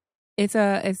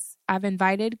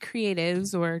invited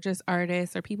creatives or just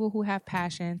artists or people who have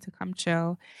passion to come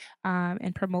chill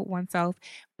and promote oneself.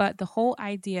 But the whole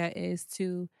idea is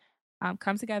to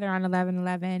come together on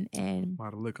 11/11 and Why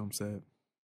the lick I'm sad.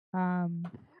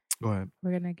 Go ahead.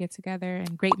 We're gonna get together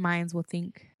and great minds will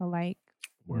think alike.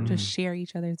 Word. Just share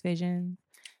each other's visions.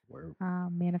 Word.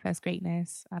 Manifest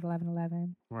greatness at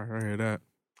 11/11. Right, I hear that.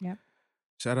 Yep.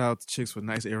 Shout out to Chicks with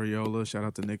Nice Areolas. Shout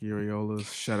out to Nikki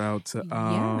Areolas. Shout out to shout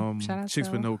out Chicks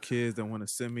to- with No Kids that want to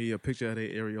send me a picture of their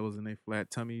areolas and their flat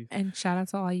tummies. And shout out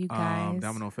to all you guys.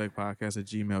 Domino Effect Podcast at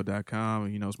gmail.com.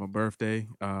 And, it's my birthday.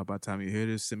 By the time you hear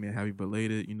this, send me a happy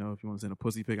belated. If you want to send a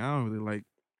pussy pic. I don't really like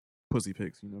pussy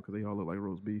pics, because they all look like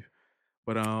roast beef.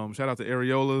 But shout out to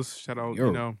Areolas. Shout out,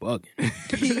 You're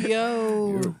bugging.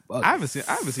 Yo. I haven't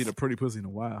seen a pretty pussy in a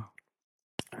while.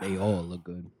 They all look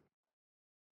good.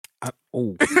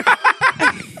 Oh.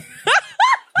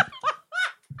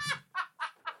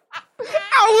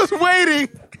 I was waiting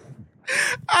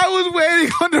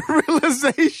on the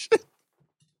realization.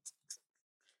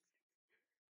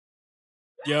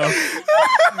 Yo.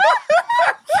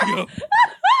 Yo.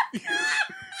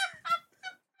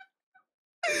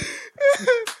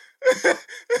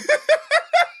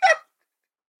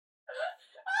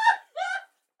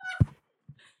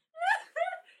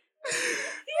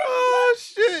 Oh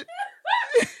shit.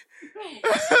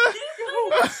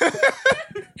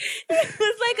 It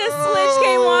was like a switch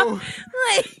came off.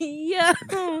 Like,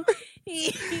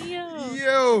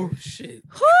 Yo. Shit.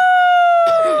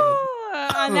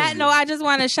 On that note, I just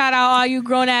want to shout out all you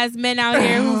grown ass men out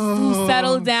here who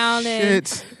settled down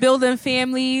and building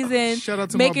families and Shout out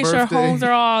to making my sure birthday. homes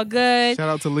are all good. Shout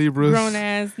out to Libras. Grown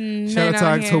ass men Shout out to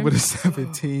out October here. the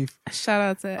 17th. Shout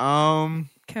out to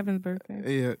Kevin's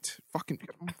birthday. Yeah, fucking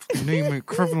name it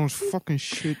Kevin's fucking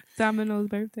shit. Domino's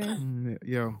birthday.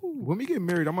 Yo, when we get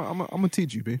married, I'm gonna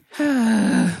teach you, B.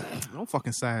 Don't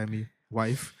fucking side me,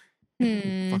 wife.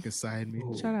 Fucking side me.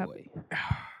 Shut up.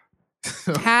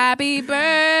 Happy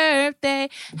birthday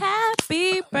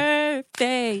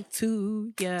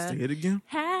to ya. Say it again.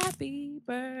 Happy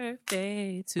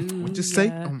birthday to ya. What you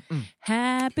say?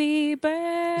 Happy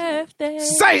birthday.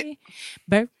 Say it.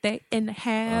 Birthday in the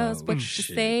house. What you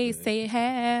say? Say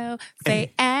how.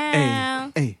 Say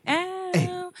ow.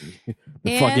 Ow.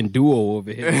 The fucking duo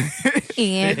over here.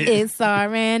 And it's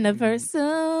our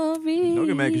anniversary. Don't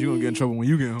get mad because you're gonna get in trouble when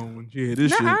you get home. When you hear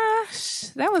this shit.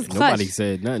 That was clutch. Nobody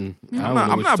said nothing.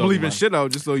 I'm not believing shit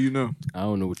out, just so you know. I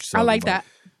don't know what you're talking I like about. that.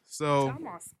 So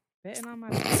Spitting on my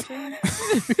picture.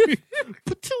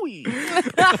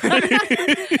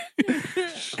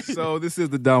 So this is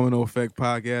the Domino Effect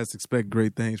podcast. Expect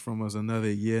great things from us.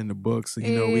 Another year in the books. So,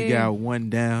 you know, we got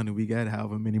one down and we got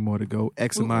however many more to go.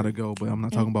 X amount to go, but I'm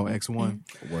not talking about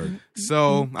X1. Word.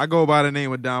 So I go by the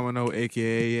name of Domino,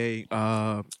 aka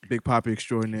Big Poppy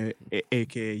Extraordinaire,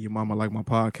 aka your mama like my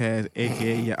podcast,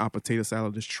 aka your aunt potato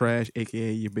salad is trash,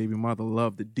 aka your baby mother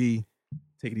love the D.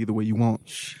 Take it either way you want.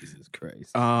 Jesus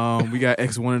Christ. We got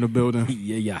X1 in the building.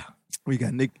 Yeah. We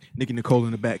got Nikki Nicole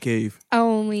in the back cave.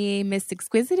 Only Miss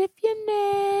Exquisite if you're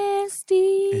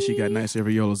nasty. And she got nice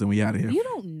areolas and we out of here. You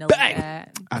don't know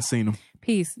that. I seen them.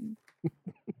 Peace.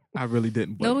 I really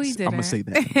didn't, but No, he didn't. I'm going to say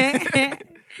that.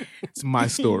 It's my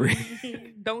story.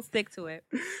 Don't stick to it.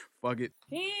 Fuck it.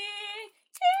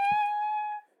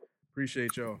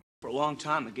 Appreciate y'all. For a long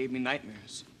time, it gave me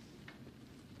nightmares.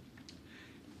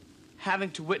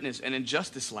 Having to witness an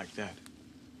injustice like that.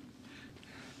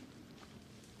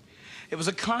 It was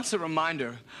a constant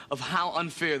reminder of how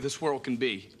unfair this world can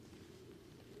be.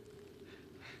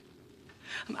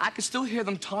 I could still hear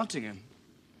them taunting him.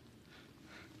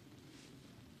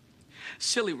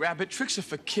 Silly rabbit, tricks are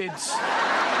for kids.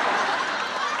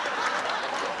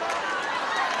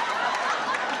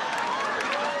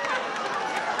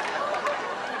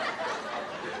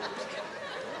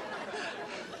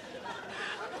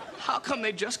 How come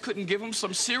they just couldn't give him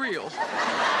some cereal?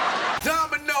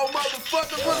 Domino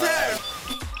motherfuckers was here.